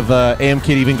risk of AMKid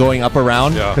even going up a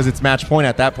round because it's match point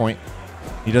at that point.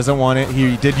 He doesn't want it.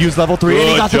 He did use level 3 and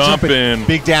he got the jump in.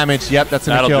 Big damage. Yep, that's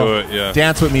going to kill. That'll do it, yeah.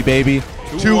 Dance with me, baby.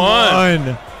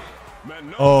 2-1.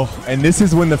 Oh, and this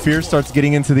is when the fear starts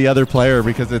getting into the other player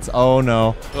because it's, oh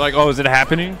no. Like, oh, is it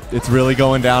happening? It's really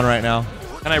going down right now.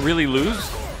 Can I really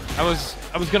lose? I was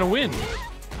going to win.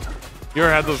 You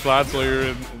ever had those thoughts while you're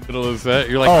in the middle of the set?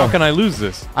 You're like, how can I lose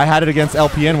this? I had it against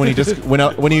LPN when he just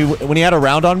when he had a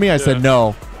round on me. I said,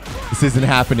 no, this isn't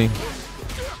happening.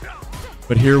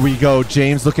 But here we go.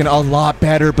 James looking a lot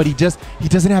better, but he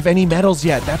doesn't have any medals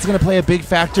yet. That's going to play a big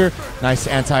factor. Nice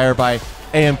anti-air by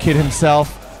AMKid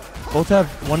himself. Both have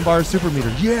 1 bar super meter.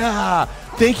 Yeah.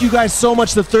 Thank you guys so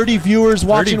much. The 30 viewers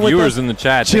watching with us. 30 viewers in the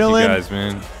chat. Chilling. Thank you guys,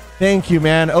 man. Thank you,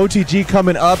 man. OTG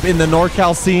coming up in the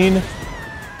NorCal scene.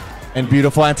 And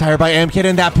beautiful anti-air by AMKidd,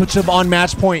 and that puts him on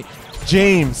match point.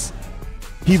 JameS,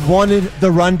 he wanted the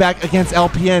run back against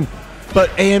LPN, but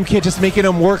AMKidd just making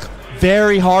him work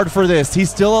very hard for this. He's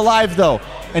still alive though,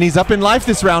 and he's up in life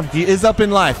this round. He is up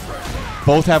in life.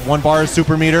 Both have 1 bar of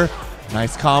super meter.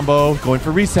 Nice combo, going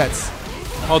for resets.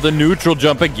 Oh, the neutral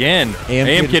jump again.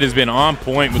 AMKidd has been on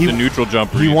point with the neutral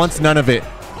jump. He wants none of it.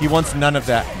 He wants none of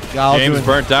that. JameS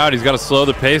burnt out. He's got to slow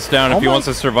the pace down if he wants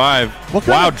to survive.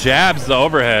 Wow, jabs the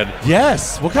overhead.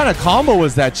 Yes. What kind of combo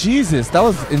was that? Jesus, that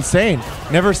was insane.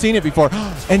 Never seen it before.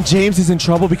 And JameS is in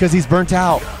trouble because he's burnt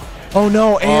out. Oh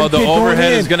no, AMKidd the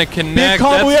overhead is going to connect. Big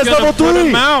combo, he has level 3.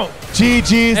 Him out.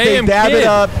 GG's, they dab it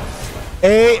up.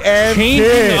 AMKidd.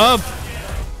 Changing up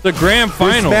the grand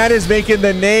final. This man is making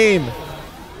the name.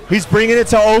 He's bringing it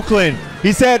to Oakland.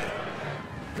 He said,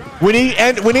 when he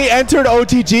entered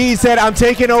OTG, he said, I'm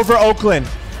taking over Oakland.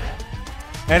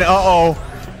 And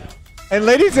And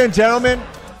ladies and gentlemen,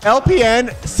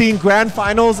 LPN seen grand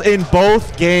finals in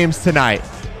both games tonight.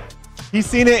 He's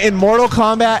seen it in Mortal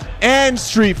Kombat and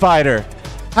Street Fighter.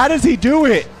 How does he do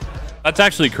it? That's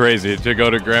actually crazy to go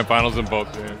to grand finals in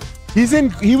both games.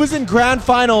 He was in grand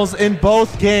finals in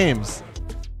both games.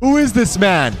 Who is this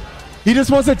man? He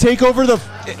just wants to take over the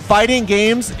fighting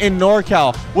games in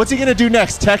NorCal. What's he gonna do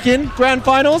next? Tekken grand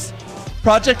finals?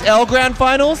 Project L grand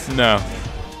finals? No.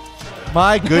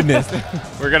 My goodness.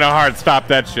 We're gonna hard stop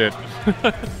that shit.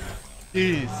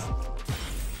 Jeez.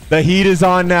 The heat is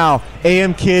on now.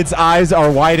 AMKidd's eyes are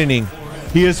widening.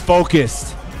 He is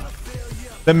focused.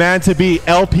 The man to beat,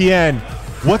 LPN.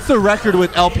 What's the record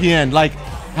with LPN? Like,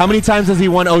 how many times has he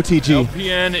won OTG?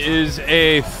 LPN is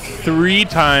a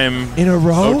 3-time in a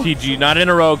row OTG, not in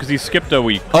a row because he skipped a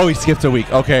week. Oh, he skipped a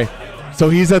week. Okay, so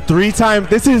he's a 3-time.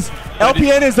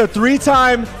 LPN is a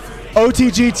 3-time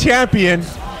OTG champion.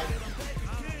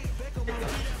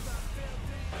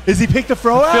 Is he picked the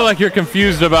fro out? I feel like you're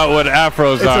confused about what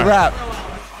afros are. It's a wrap.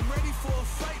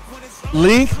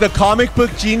 Link, the comic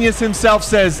book genius himself,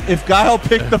 says if Guile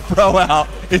picked the fro out,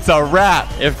 it's a wrap.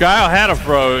 If Guile had a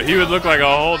fro, he would look like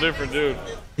a whole different dude.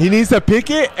 He needs to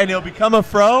pick it, and he'll become a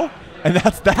fro, and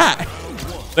that's that.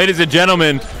 Ladies and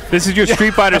gentlemen, this is your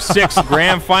Street Fighter 6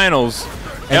 Grand Finals.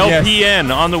 And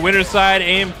LPN on the winner's side,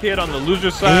 AMKidd on the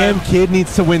loser's side. AMKidd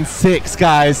needs to win 6,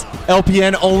 guys.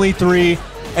 LPN only 3,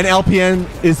 and LPN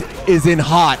is in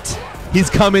hot. He's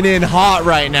coming in hot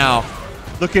right now.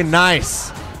 Looking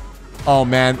nice. Oh,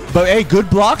 man. But, hey, good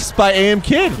blocks by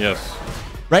AMKidd. Yes.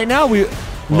 Right now,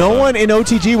 no one in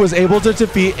OTG was able to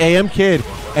defeat AMKidd,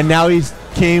 and now he's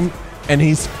came and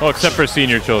he's... Oh, except for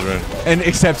senior children. And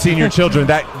except senior children.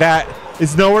 That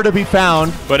is nowhere to be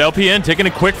found. But LPN taking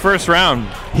a quick first round.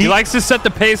 He likes to set the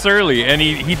pace early, and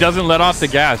he doesn't let off the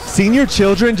gas. Senior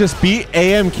children just beat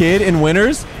AMKidd in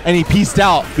winners, and he pieced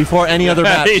out before any other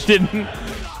match. He didn't.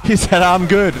 He said, I'm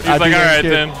good. He's like, all right,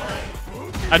 then.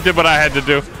 I did what I had to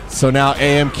do. So now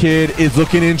AMKidd is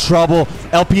looking in trouble.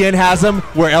 LPN has him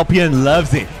where LPN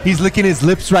loves it. He's licking his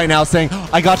lips right now saying,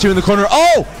 I got you in the corner.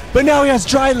 Oh, but now he has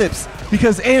dry lips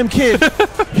because AMKidd,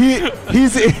 he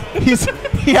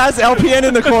has LPN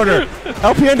in the corner.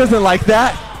 LPN doesn't like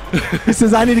that. He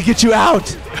says, I need to get you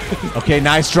out. Okay,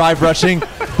 nice drive rushing.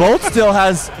 Bolt still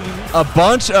has a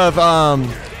bunch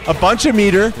of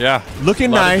meter. Yeah.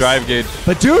 Looking nice. Drive gauge.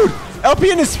 But dude,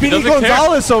 LPN is Speedy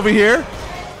Gonzalez over here.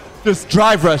 Just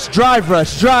drive rush, drive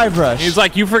rush, drive rush. He's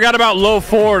like, you forgot about low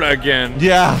forward again.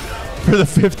 Yeah, for the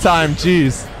 5th time,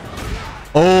 jeez.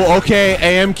 Oh, okay,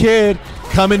 AMKidd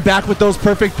coming back with those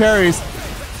perfect parries.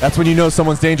 That's when you know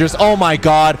someone's dangerous. Oh my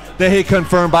God, the hit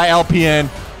confirmed by LPN.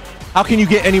 How can you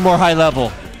get any more high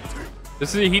level?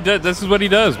 This is what he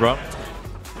does, bro.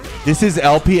 This is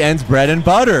LPN's bread and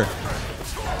butter.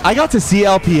 I got to see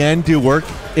LPN do work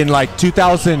in like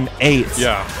 2008.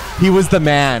 Yeah. He was the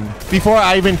man. Before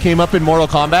I even came up in Mortal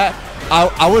Kombat,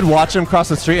 I would watch him cross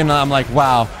the street, and I'm like,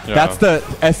 wow, that's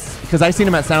because I seen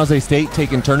him at San Jose State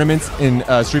taking tournaments in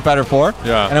Street Fighter 4.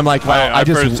 Yeah. And I'm like, wow, I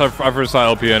first saw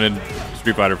LPN in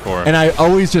Street Fighter 4. And I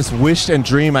always just wished and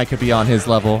dreamed I could be on his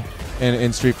level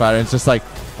in Street Fighter. It's just like,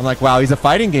 I'm like, wow, he's a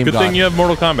fighting game Good god. thing you have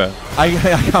Mortal Kombat.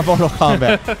 I got Mortal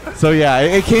Kombat. So yeah,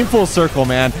 it came full circle,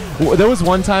 man. There was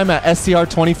one time at SCR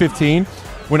 2015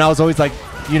 when I was always like,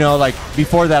 you know, like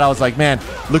before that I was like, man,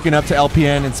 looking up to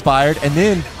LPN, inspired. And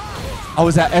then I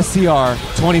was at SCR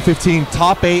 2015,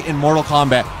 top 8 in Mortal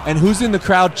Kombat. And who's in the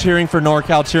crowd cheering for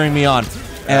NorCal, cheering me on?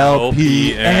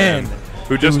 LPN.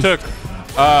 Who just took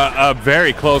a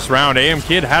very close round.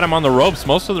 AMKidd had him on the ropes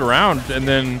most of the round, and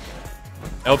then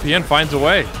LPN finds a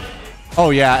way. Oh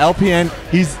yeah, LPN,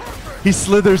 he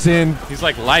slithers in. He's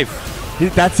like life.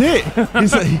 That's it.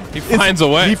 He finds a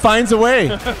way. He finds a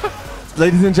way.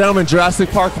 Ladies and gentlemen, Jurassic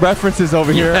Park references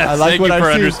over here. Yes, I like thank what you I for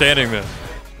see. understanding this.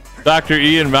 Dr.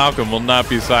 Ian Malcolm will not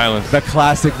be silenced. The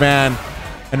classic man.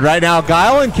 And right now,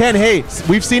 Guile and Ken, hey,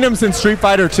 we've seen him since Street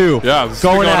Fighter 2. Yeah, this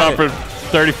has been going at on it. for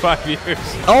 35 years.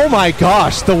 Oh my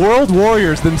gosh, the World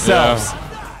Warriors themselves.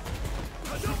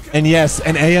 And yes,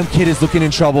 and AMKidd is looking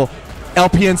in trouble.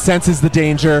 LPN senses the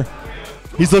danger.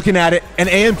 He's looking at it, and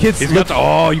AMKidd's He's got the,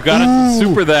 oh, you got to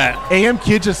super that.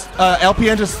 AMKidd just,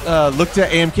 LPN just looked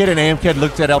at AMKidd, and AMKidd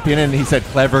looked at LPN, and he said,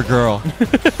 clever girl.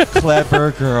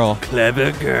 Clever girl.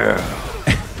 Clever girl.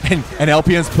 And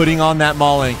LPN's putting on that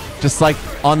mauling, just like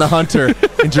on the Hunter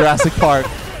in Jurassic Park.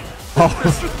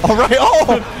 Oh, all right.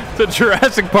 Oh, the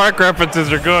Jurassic Park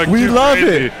references are going we too love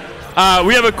crazy. it.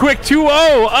 We have a quick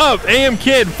 2-0 up.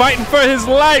 AMKidd fighting for his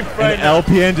life right and now.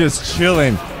 LPN just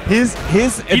chilling. His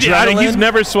adrenaline. He's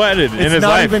never sweated in it's his not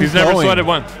life. even He's never going. sweated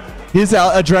once. His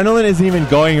adrenaline isn't even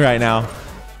going right now.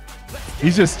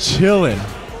 He's just chilling.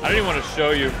 I don't even want to show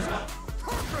you.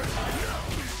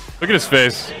 Look at his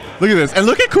face. Look at this. And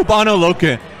look at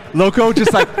ElCubanoLoco. Loco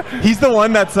just like, he's the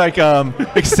one that's like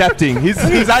accepting. He's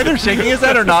either shaking his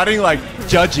head or nodding, like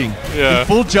judging. Yeah. In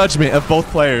full judgment of both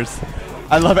players.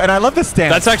 I love it. And I love the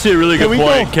stance. That's actually a really good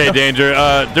point, go? K-Danger.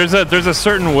 There's a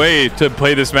certain way to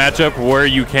play this matchup where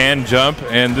you can jump,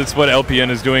 and that's what LPN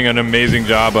is doing an amazing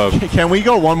job of. Can we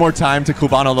go one more time to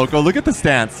ElCubanoLoco? Look at the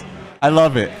stance. I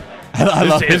love it. I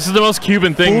love it. This is the most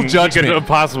Cuban thing Full you judgment. could have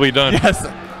possibly done. Yes.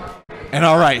 And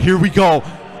all right, here we go.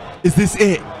 Is this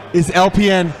it? Is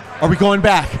LPN? Are we going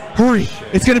back? Hurry.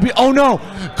 It's going to be. Oh, no.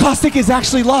 Caustic is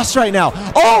actually lost right now.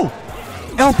 Oh!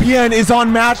 LPN is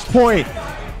on match point.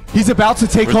 He's about to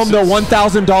take home the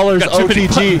 $1,000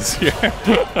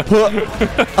 OTG. Put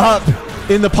up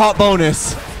in the pot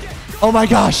bonus. Oh, my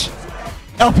gosh.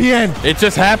 LPN. It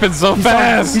just happens so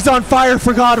fast. He's on fire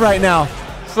for God right now.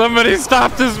 Somebody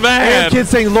stop this man. AMKidd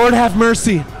saying, Lord have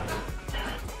mercy.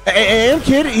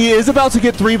 AMKidd, he is about to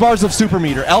get 3 bars of super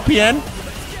meter. LPN,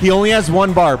 he only has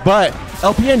 1 bar, but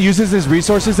LPN uses his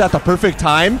resources at the perfect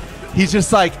time. He's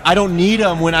just like, I don't need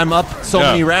them when I'm up so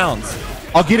many rounds.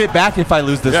 I'll get it back if I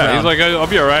lose this round. Yeah, he's like, I'll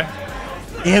be all right.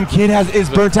 AMKidd is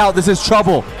burnt out. This is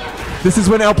trouble. This is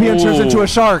when LPN turns into a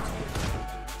shark.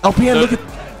 LPN, look at...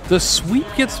 The sweep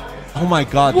gets... Oh my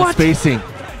God, What? the spacing.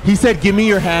 He said, give me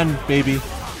your hand, baby.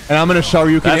 And I'm going to show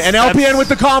you. And LPN with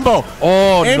the combo.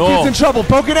 Oh, AMKidd's no. in trouble.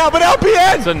 Poking out, but LPN!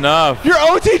 That's enough. Your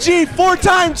OTG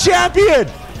 4-time champion!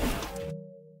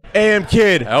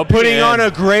 AMKidd putting on a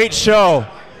great show.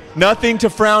 Nothing to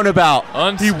frown about.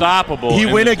 Unstoppable. He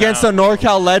in went the against town. a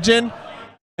NorCal legend,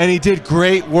 and he did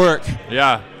great work.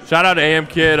 Yeah. Shout out to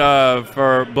AMKidd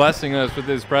for blessing us with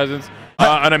his presence.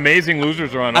 An amazing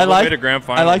losers run all the way to grand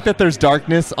final. I like that there's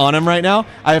darkness on him right now.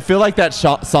 I feel like that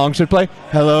song should play.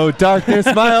 Hello, darkness,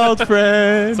 my old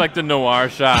friend. It's like the noir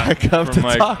shot I come from to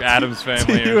like talk Adam's to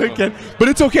Family. you again. But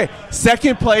it's okay.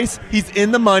 Second place. He's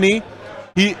in the money.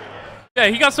 Yeah,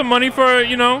 he got some money for,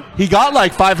 you know. He got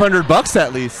like $500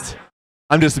 at least.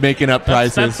 I'm just making up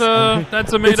prices.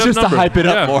 That's a made up It's just number. to hype it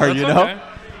up Yeah, more, that's you know? okay.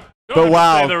 But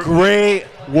wow, great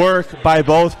work by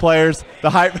both players. The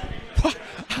hype.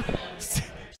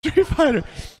 Street Fighter.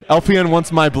 LPN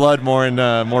wants my blood more in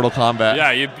Mortal Kombat.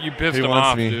 Yeah, you pissed He him wants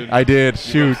off, me. dude. I did. You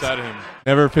Shoot. upset him.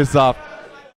 Never piss off.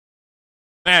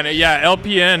 Man, yeah,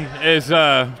 LPN is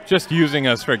just using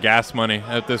us for gas money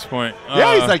at this point.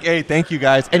 Yeah, he's like, hey, thank you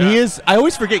guys. And he is, I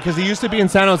always forget because he used to be in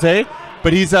San Jose,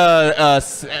 but he's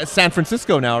San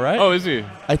Francisco now, right? Oh, is he?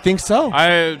 I think so.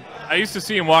 I used to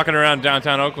see him walking around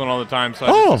downtown Oakland all the time, so I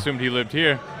just assumed he lived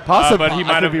here. Possibly. But he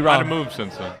I could be wrong. might have moved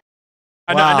since then.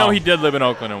 I Wow. know he did live in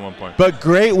Oakland at one point. But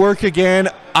great work again.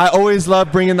 I always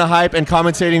love bringing the hype and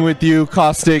commentating with you,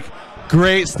 Caustic.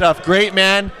 Great stuff. Great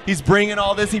man. He's bringing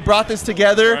all this. He brought this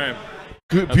together. Right.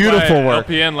 That's Beautiful why work.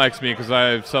 LPN likes me because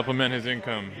I supplement his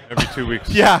income every 2 weeks.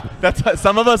 Yeah, that's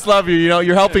some of us love you. You know,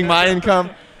 you're helping my income.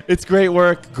 It's great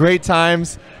work. Great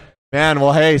times. Man,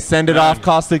 well, hey, send it off,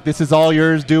 Caustic. This is all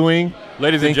yours doing.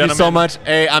 Ladies and Thank you gentlemen. so much.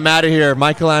 Hey, I'm out of here.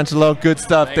 Michelangelo, good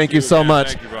stuff. Thank you so man.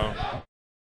 much. Thank you, bro.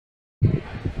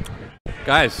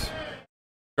 Guys,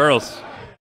 girls,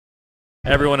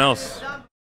 everyone else,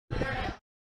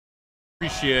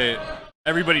 appreciate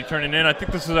everybody turning in. I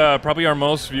think this is probably our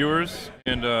most viewers,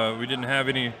 and we didn't have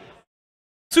any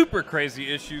super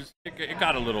crazy issues. It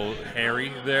got a little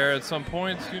hairy there at some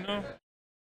points, you know.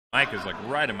 Mike is like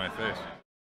right in my face.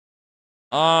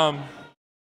 I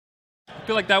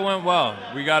feel like that went well.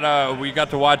 We got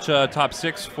to watch top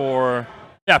 6 for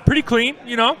pretty clean,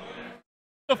 you know.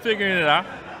 Still figuring it out.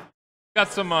 Got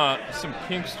some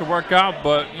kinks to work out,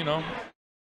 but you know,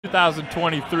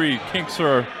 2023 kinks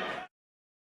are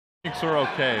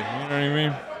okay. You know what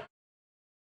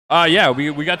I Yeah,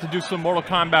 we got to do some Mortal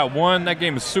Kombat 1. That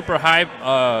game is super hype,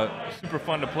 super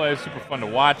fun to play, super fun to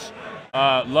watch.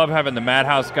 Love having the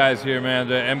MADHouse guys here, man.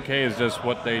 The MK is just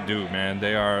what they do, man.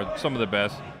 They are some of the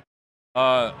best.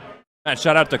 Man,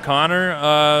 shout out to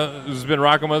Connor, who's been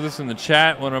rocking with us in the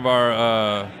chat, one of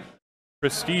our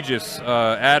prestigious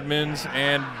admins,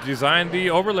 and designed the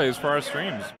overlays for our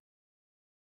streams.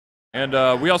 And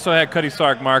we also had Cuddy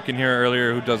Stark Mark in here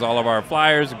earlier, who does all of our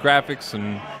flyers, graphics,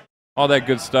 and all that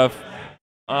good stuff.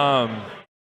 Shout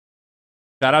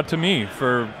out to me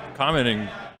for commenting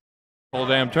the whole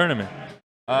damn tournament.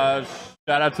 Shout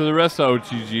out to the rest of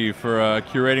OTG for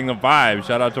curating the vibe.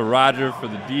 Shout out to Roger for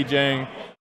the DJing.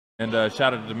 And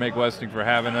shout out to Make Westing for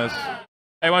having us.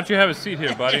 Hey, why don't you have a seat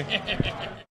here, buddy?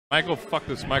 Michael, fuck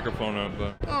this microphone up.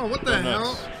 Oh, what the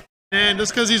hell? Man,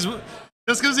 just because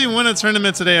he won a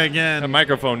tournament today again. The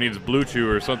microphone needs Blue Chew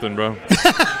or something, bro.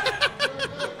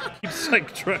 He's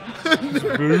like,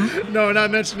 no,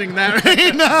 not mentioning that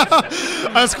right now.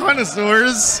 Us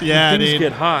connoisseurs. Yeah, Things dude.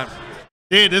 get hot.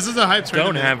 Dude, this is a hype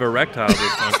tournament. Don't have erectile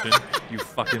dysfunction, you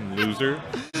fucking loser.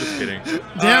 Just kidding.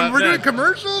 Damn, we're doing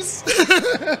commercials?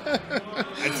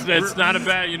 It's not a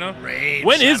bad, you know. Raid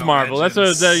When is Shadow Marvel?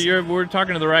 Legends. That's we're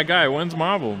talking to the right guy. When's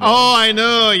Marvel? Man? Oh, I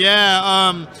know,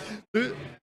 yeah.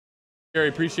 Gary,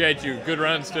 appreciate you. Good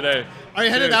runs today. Are you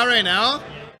headed out right now?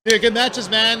 Dude, good matches,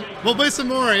 man. We'll play some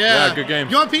more, yeah. Yeah, good game.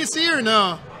 You on PC or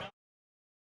no?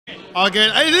 All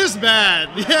good. It is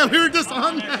bad. Yeah, we were just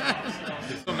on that.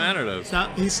 It still matters.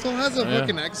 He still has a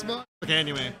fucking Xbox? Okay,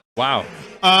 anyway. Wow.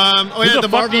 Oh, Who yeah, the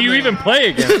fuck Marvel do you thing. even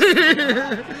play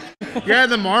against? Yeah,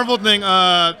 the Marvel thing.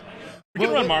 We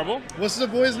can run Marvel. What's the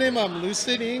boy's name?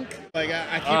 Lucid Inc. Like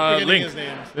I keep forgetting Link. his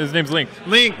name. His name's Link.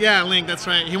 Link, yeah, Link. That's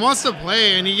right. He wants to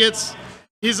play, and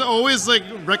he's always like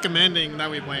recommending that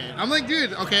we play it. I'm like,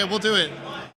 dude, okay, we'll do it.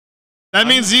 That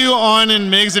means you on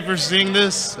and Migs if you're seeing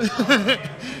this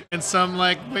in some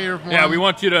like way or form. Yeah, we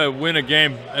want you to win a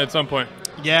game at some point.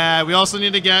 Yeah, we also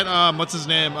need to get what's his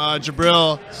name,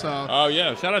 Jabril. So. Oh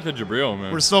yeah, shout out to Jabril,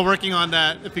 man. We're still working on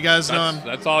that. If you guys know him.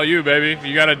 That's all you, baby.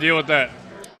 You got to deal with that.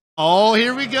 Oh,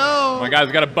 here we go. My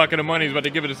guy's got a bucket of money. He's about to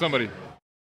give it to somebody.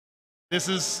 This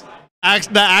is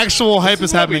the actual hype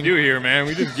is happening. What we do here, man.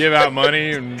 We just give out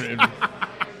money and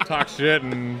talk shit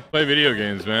and play video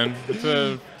games, man. It's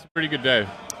a pretty good day.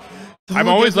 I'm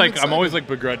always like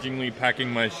begrudgingly packing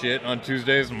my shit on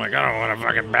Tuesdays. I'm like, I don't want to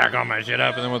fucking pack all my shit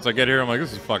up. And then once I get here, I'm like,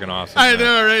 this is fucking awesome. I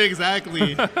know, right?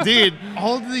 Exactly. Dude,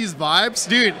 all of these vibes.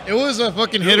 Dude, it was a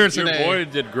fucking hitter today. Your boy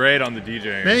did great on the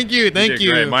DJing. Thank you, thank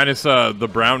you. Great. Minus the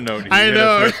brown note. He hit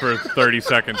us with for 30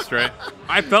 seconds straight.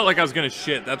 I felt like I was going to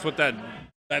shit. That's what that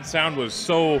sound was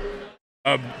so,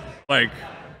 like,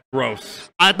 gross.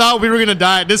 I thought we were going to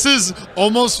die. This is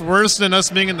almost worse than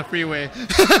us being in the freeway.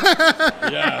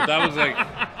 Yeah, that was like...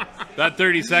 That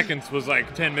 30 seconds was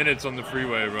like 10 minutes on the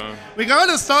freeway, bro. We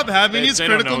gotta stop having these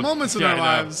critical moments in our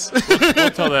lives.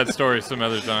 We'll tell that story some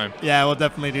other time. Yeah, we'll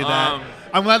definitely do that.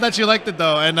 I'm glad that you liked it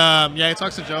though, and yeah, I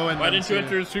talked to Joe. And why didn't you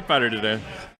enter Street Fighter today?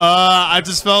 I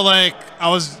just felt like I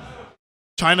was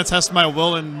trying to test my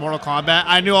will in Mortal Kombat.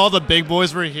 I knew all the big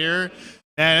boys were here,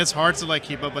 and it's hard to like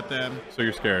keep up with them. So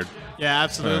you're scared? Yeah,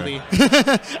 absolutely.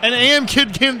 Right. And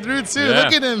AMKidd came through too. Yeah.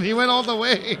 Look at him, he went all the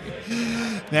way.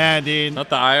 Yeah, dude. Not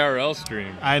the IRL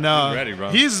stream. I know. He's ready, bro.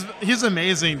 He's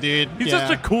amazing, dude. He's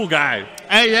just a cool guy.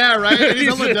 Hey, yeah, right. He's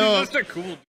hella dope. He's just a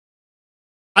cool.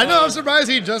 I know. I'm surprised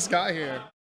he just got here.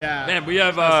 Yeah. Man, we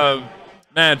have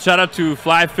man. Shout out to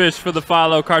Flyfish for the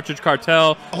follow, Cartridge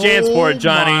Cartel, Jansport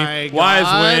Johnny,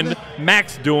 Wise Wind,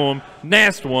 Max Doom,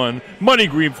 Nast One, Money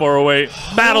Green 408,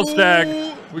 Battle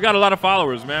Stag. We got a lot of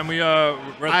followers, man. We're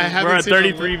at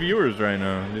 33 viewers right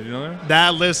now. Did you know that?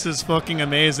 That list is fucking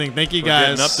amazing. Thank you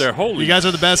guys. Getting up there. Holy you guys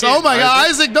are the best. Shit, oh my God,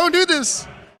 Isaac, don't do this.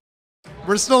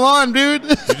 We're still on, dude.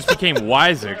 You just became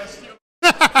Wiseek.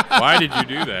 Why did you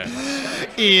do that?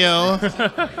 Ew.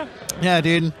 Yeah,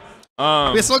 dude.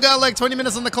 We still got like 20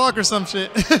 minutes on the clock or some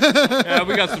shit. Yeah,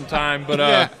 we got some time, but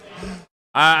yeah.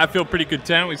 I feel pretty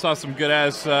content. We saw some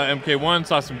good-ass MK1,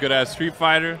 saw some good-ass Street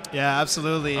Fighter. Yeah,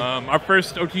 absolutely. Our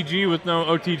first OTG with no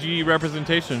OTG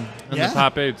representation in the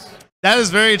top 8s. That is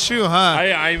very true, huh?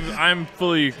 I'm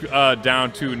fully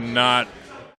down to not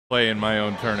play in my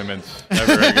own tournaments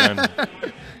ever again.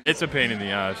 It's a pain in the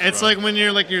ass. It's bro. Like when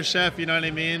you're like your chef, you know what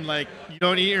I mean? Like you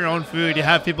don't eat your own food. You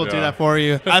have people do that for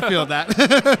you. I feel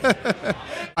that.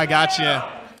 I got you.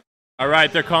 All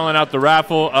right, they're calling out the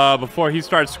raffle. Before he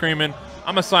starts screaming,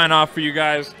 I'm going to sign off for you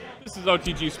guys. This is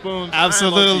OTG Spoons.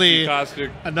 Absolutely. I'm OTG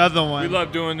Caustic. Another one. We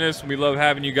love doing this, and we love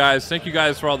having you guys. Thank you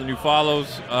guys for all the new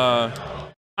follows. Hi,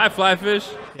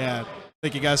 Flyfish. Yeah.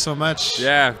 Thank you guys so much.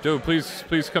 Yeah, dude,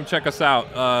 please come check us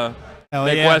out. Hell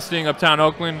Make yeah. Westing, Uptown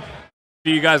Oakland.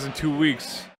 See you guys in 2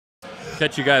 weeks.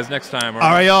 Catch you guys next time. All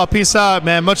right, y'all. Peace out,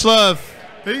 man. Much love.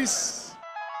 Peace.